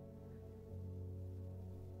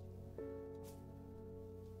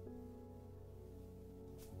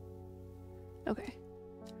 Okay.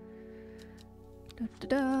 Da da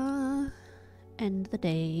da. End the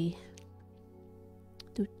day.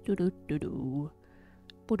 Do do do do do.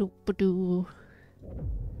 Ba-do ba-do.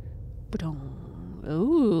 Ba-dong.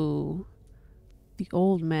 Ooh. The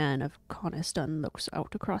old man of Coniston looks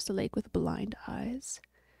out across the lake with blind eyes.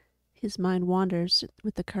 His mind wanders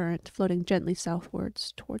with the current, floating gently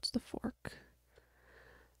southwards towards the fork.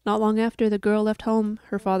 Not long after the girl left home,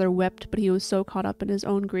 her father wept, but he was so caught up in his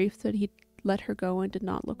own grief that he let her go and did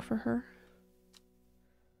not look for her.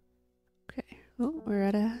 Okay. Oh, we're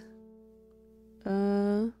at a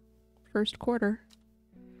first quarter.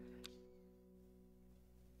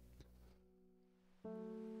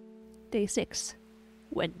 Day 6.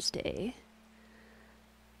 Wednesday.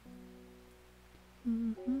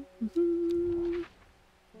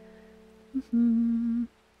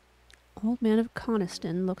 Old man of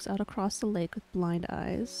Coniston looks out across the lake with blind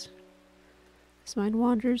eyes. His mind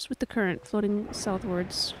wanders with the current, floating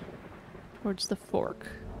southwards towards the fork.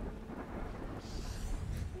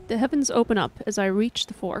 The heavens open up as I reach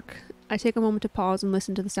the fork. I take a moment to pause and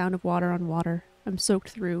listen to the sound of water on water. I'm soaked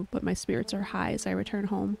through, but my spirits are high as I return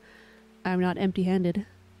home. I'm not empty-handed.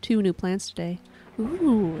 2 new plants today.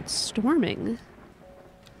 Ooh, it's storming.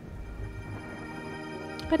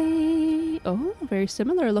 Buddy. Oh, very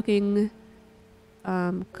similar looking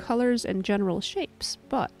colors and general shapes,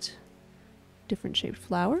 but different shaped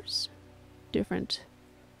flowers, different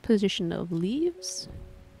position of leaves.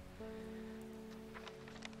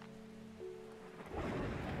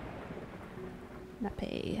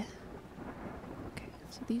 Nappe. Okay,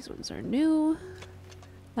 so these ones are new.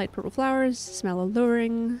 Light purple flowers, smell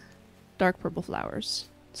alluring. Dark purple flowers.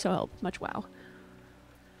 So much wow.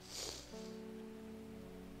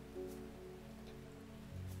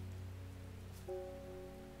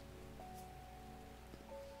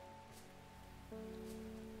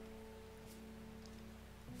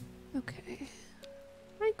 Okay.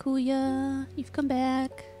 Hi, Kuya. You've come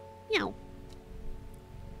back. Meow.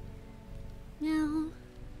 Meow.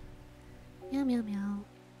 meow meow.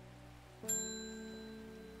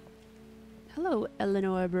 Hello,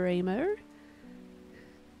 Eleanor Bramer.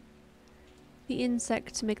 The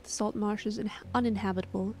insects make the salt marshes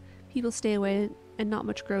uninhabitable. People stay away and not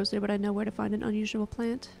much grows there, but I know where to find an unusual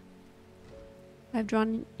plant. I've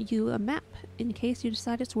drawn you a map in case you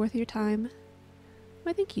decide it's worth your time.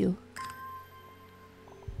 Why, thank you.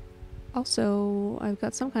 Also, I've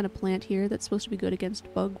got some kind of plant here that's supposed to be good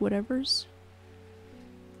against bug whatevers.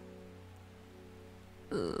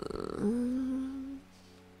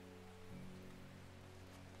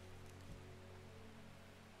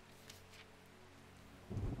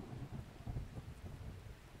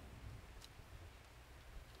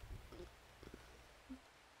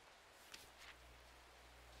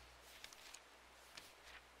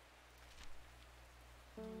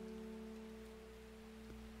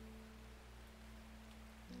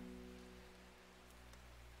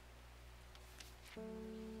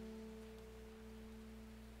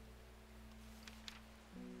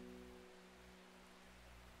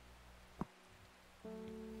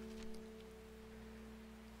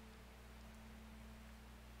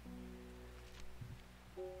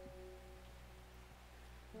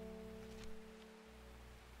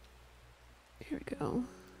 Here we go.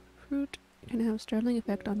 Fruit can have startling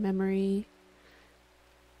effect on memory.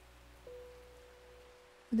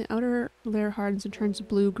 When the outer layer hardens and turns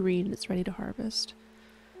blue-green, it's ready to harvest.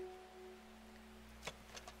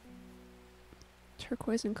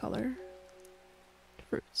 Turquoise in color.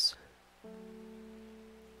 Fruits.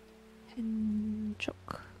 And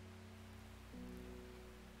choke.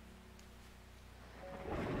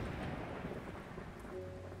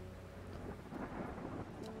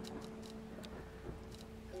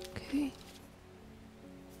 Okay.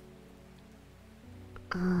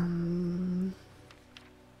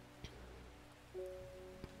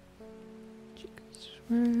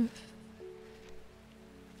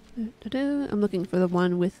 I'm looking for the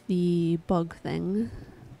one with the bug thing.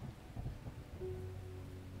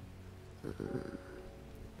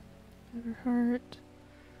 Everheart.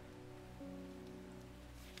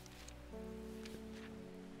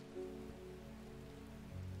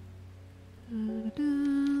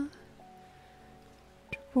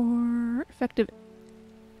 For effective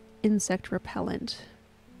insect repellent.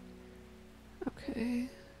 Okay.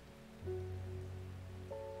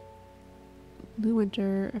 Blue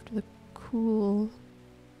winter after the cool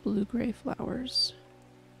blue-gray flowers.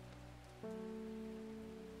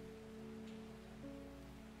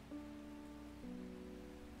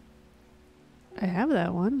 I have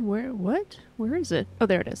that one. Where? What? Where is it? Oh,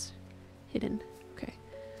 there it is. Hidden. Okay.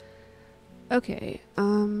 Okay.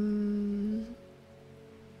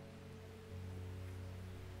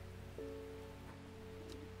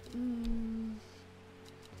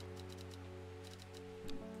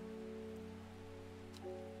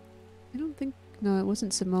 I don't think... No, it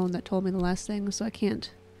wasn't Simone that told me the last thing, so I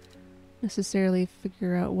can't necessarily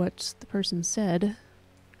figure out what the person said.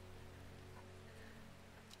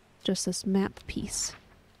 Just this map piece.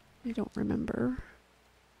 I don't remember.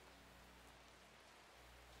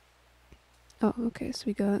 Oh, okay, so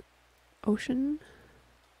we got ocean,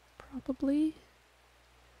 probably.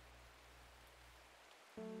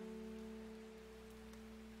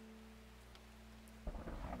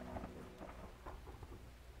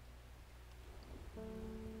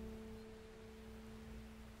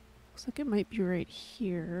 Looks like it might be right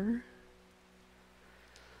here.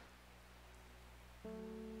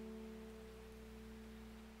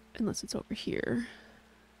 Unless it's over here.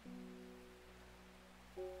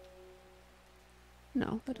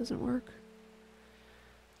 No, that doesn't work.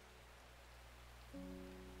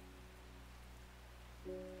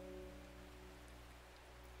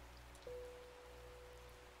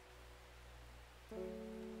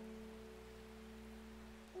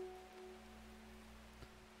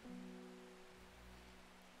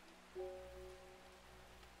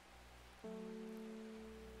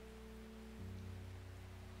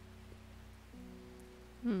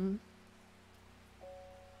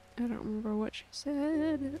 I don't remember what she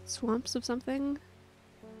said. Swamps of something?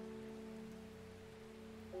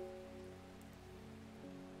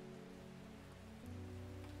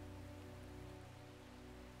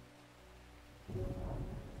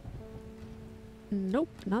 Nope,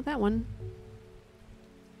 not that one.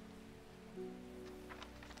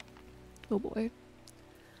 Oh boy.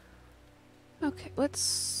 Okay,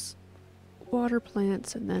 let's water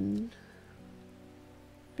plants and then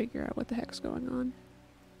figure out what the heck's going on.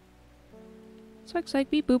 Psych, psych,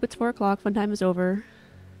 beep boop, it's 4 o'clock, fun time is over.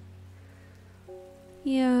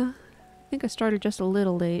 Yeah, I think I started just a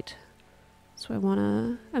little late. So I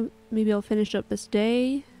wanna... maybe I'll finish up this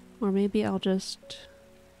day Or maybe I'll just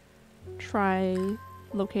try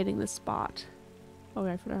locating this spot. Oh,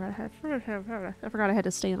 I forgot I had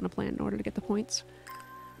to stay on a plan in order to get the points.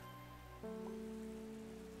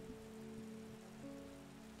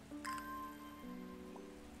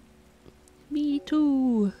 Me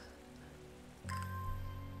too.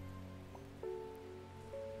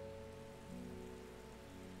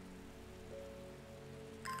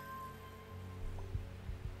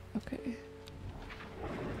 Okay.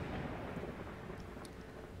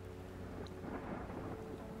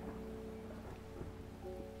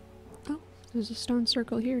 Oh, there's a stone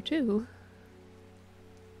circle here too.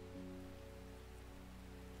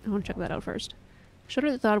 I want to check that out first. Should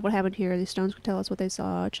have thought of what happened here. These stones could tell us what they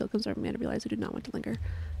saw. Chill comes over man to realize I do not want to linger.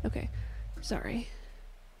 Okay. Sorry.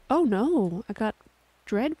 Oh no! I got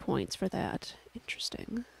dread points for that.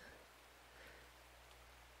 Interesting.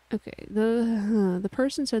 Okay, the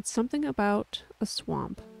person said something about a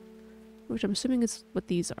swamp, which I'm assuming is what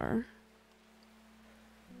these are.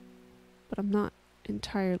 But I'm not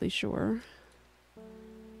entirely sure.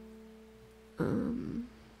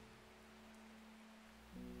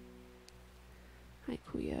 Hi,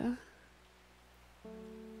 Kuya.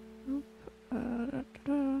 Oop. I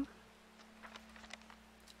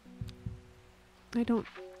don't...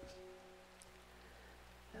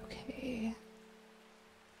 Okay.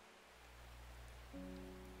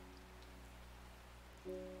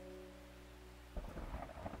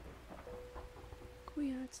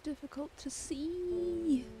 Kuya, it's difficult to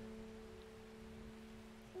see.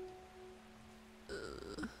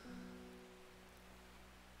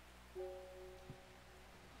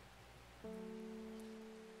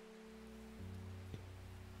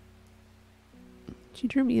 She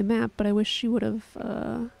drew me a map, but I wish she would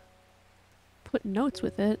have put notes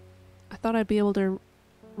with it. I thought I'd be able to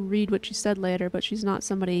read what she said later, but she's not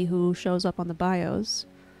somebody who shows up on the bios.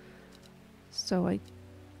 So I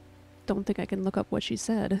don't think I can look up what she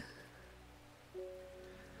said.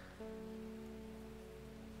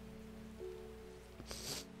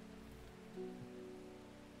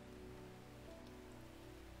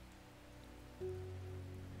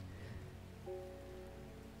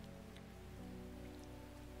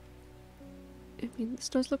 I mean, this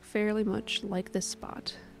does look fairly much like this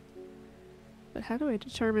spot. But how do I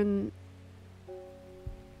determine,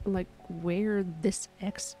 like, where this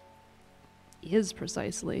X is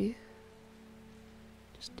precisely?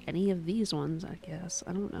 Just any of these ones, I guess.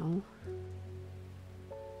 I don't know.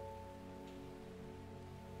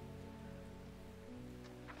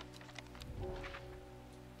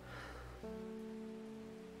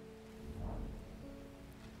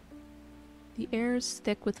 The air is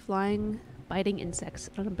thick with flying, biting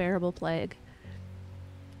insects, an unbearable plague.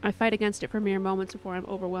 I fight against it for mere moments before I'm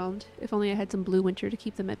overwhelmed. If only I had some blue winter to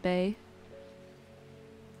keep them at bay.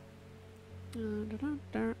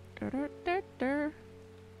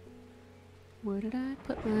 Where did I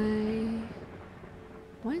put my...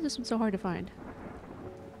 Why is this one so hard to find?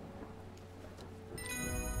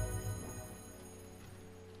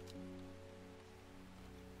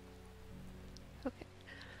 Okay.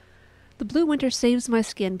 The blue winter saves my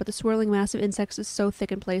skin, but the swirling mass of insects is so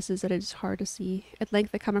thick in places that it is hard to see. At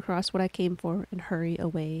length I come across what I came for and hurry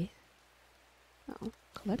away. Oh,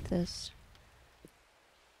 collect this.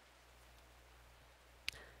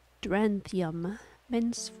 Dranthium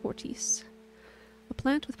mens fortis. A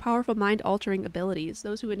plant with powerful mind-altering abilities.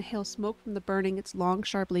 Those who inhale smoke from the burning its long,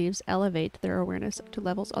 sharp leaves elevate their awareness to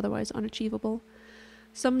levels otherwise unachievable.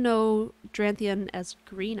 Some know Dranthium as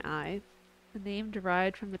green eye, a name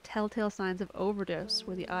derived from the telltale signs of overdose,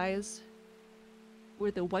 where the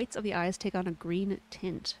whites of the eyes take on a green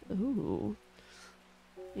tint. Ooh.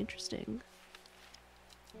 Interesting.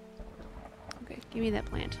 Okay, give me that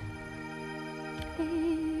plant.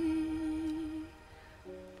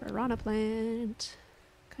 Piranha plant.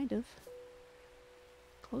 Kind of.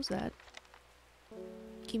 Close that.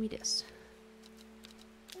 Give me this.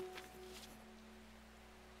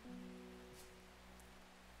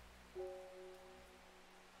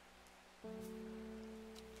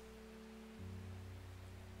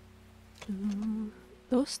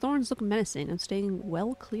 Those thorns look menacing. I'm staying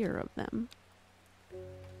well clear of them.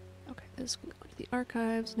 Okay, this can go to the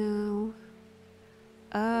archives now.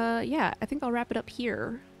 Yeah, I think I'll wrap it up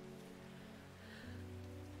here.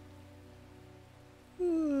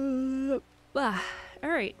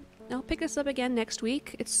 Alright, I'll pick this up again next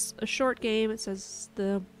week. It's a short game. It says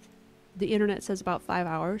the internet says about 5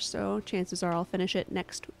 hours, so chances are I'll finish it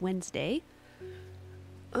next Wednesday.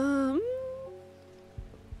 Let's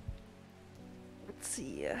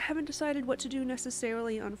see. I haven't decided what to do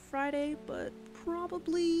necessarily on Friday, but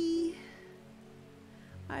probably...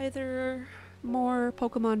 either more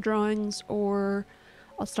Pokemon drawings or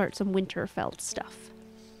I'll start some Winterfell stuff.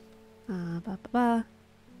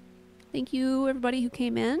 Thank you everybody who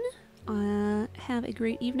came in. Have a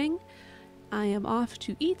great evening. I am off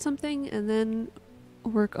to eat something and then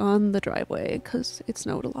work on the driveway because it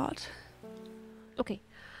snowed a lot. Okay,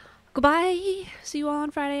 goodbye. See you all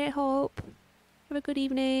on Friday, I hope. Have a good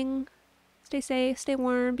evening. Stay safe, stay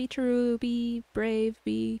warm, be true, be brave,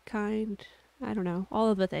 be kind. I don't know, all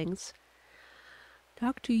of the things.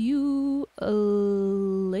 Talk to you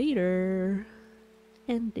later.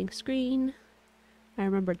 Ending screen. I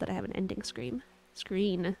remembered that I have an ending screen.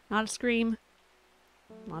 Screen, not a scream.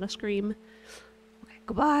 Not a scream. Okay,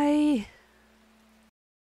 goodbye.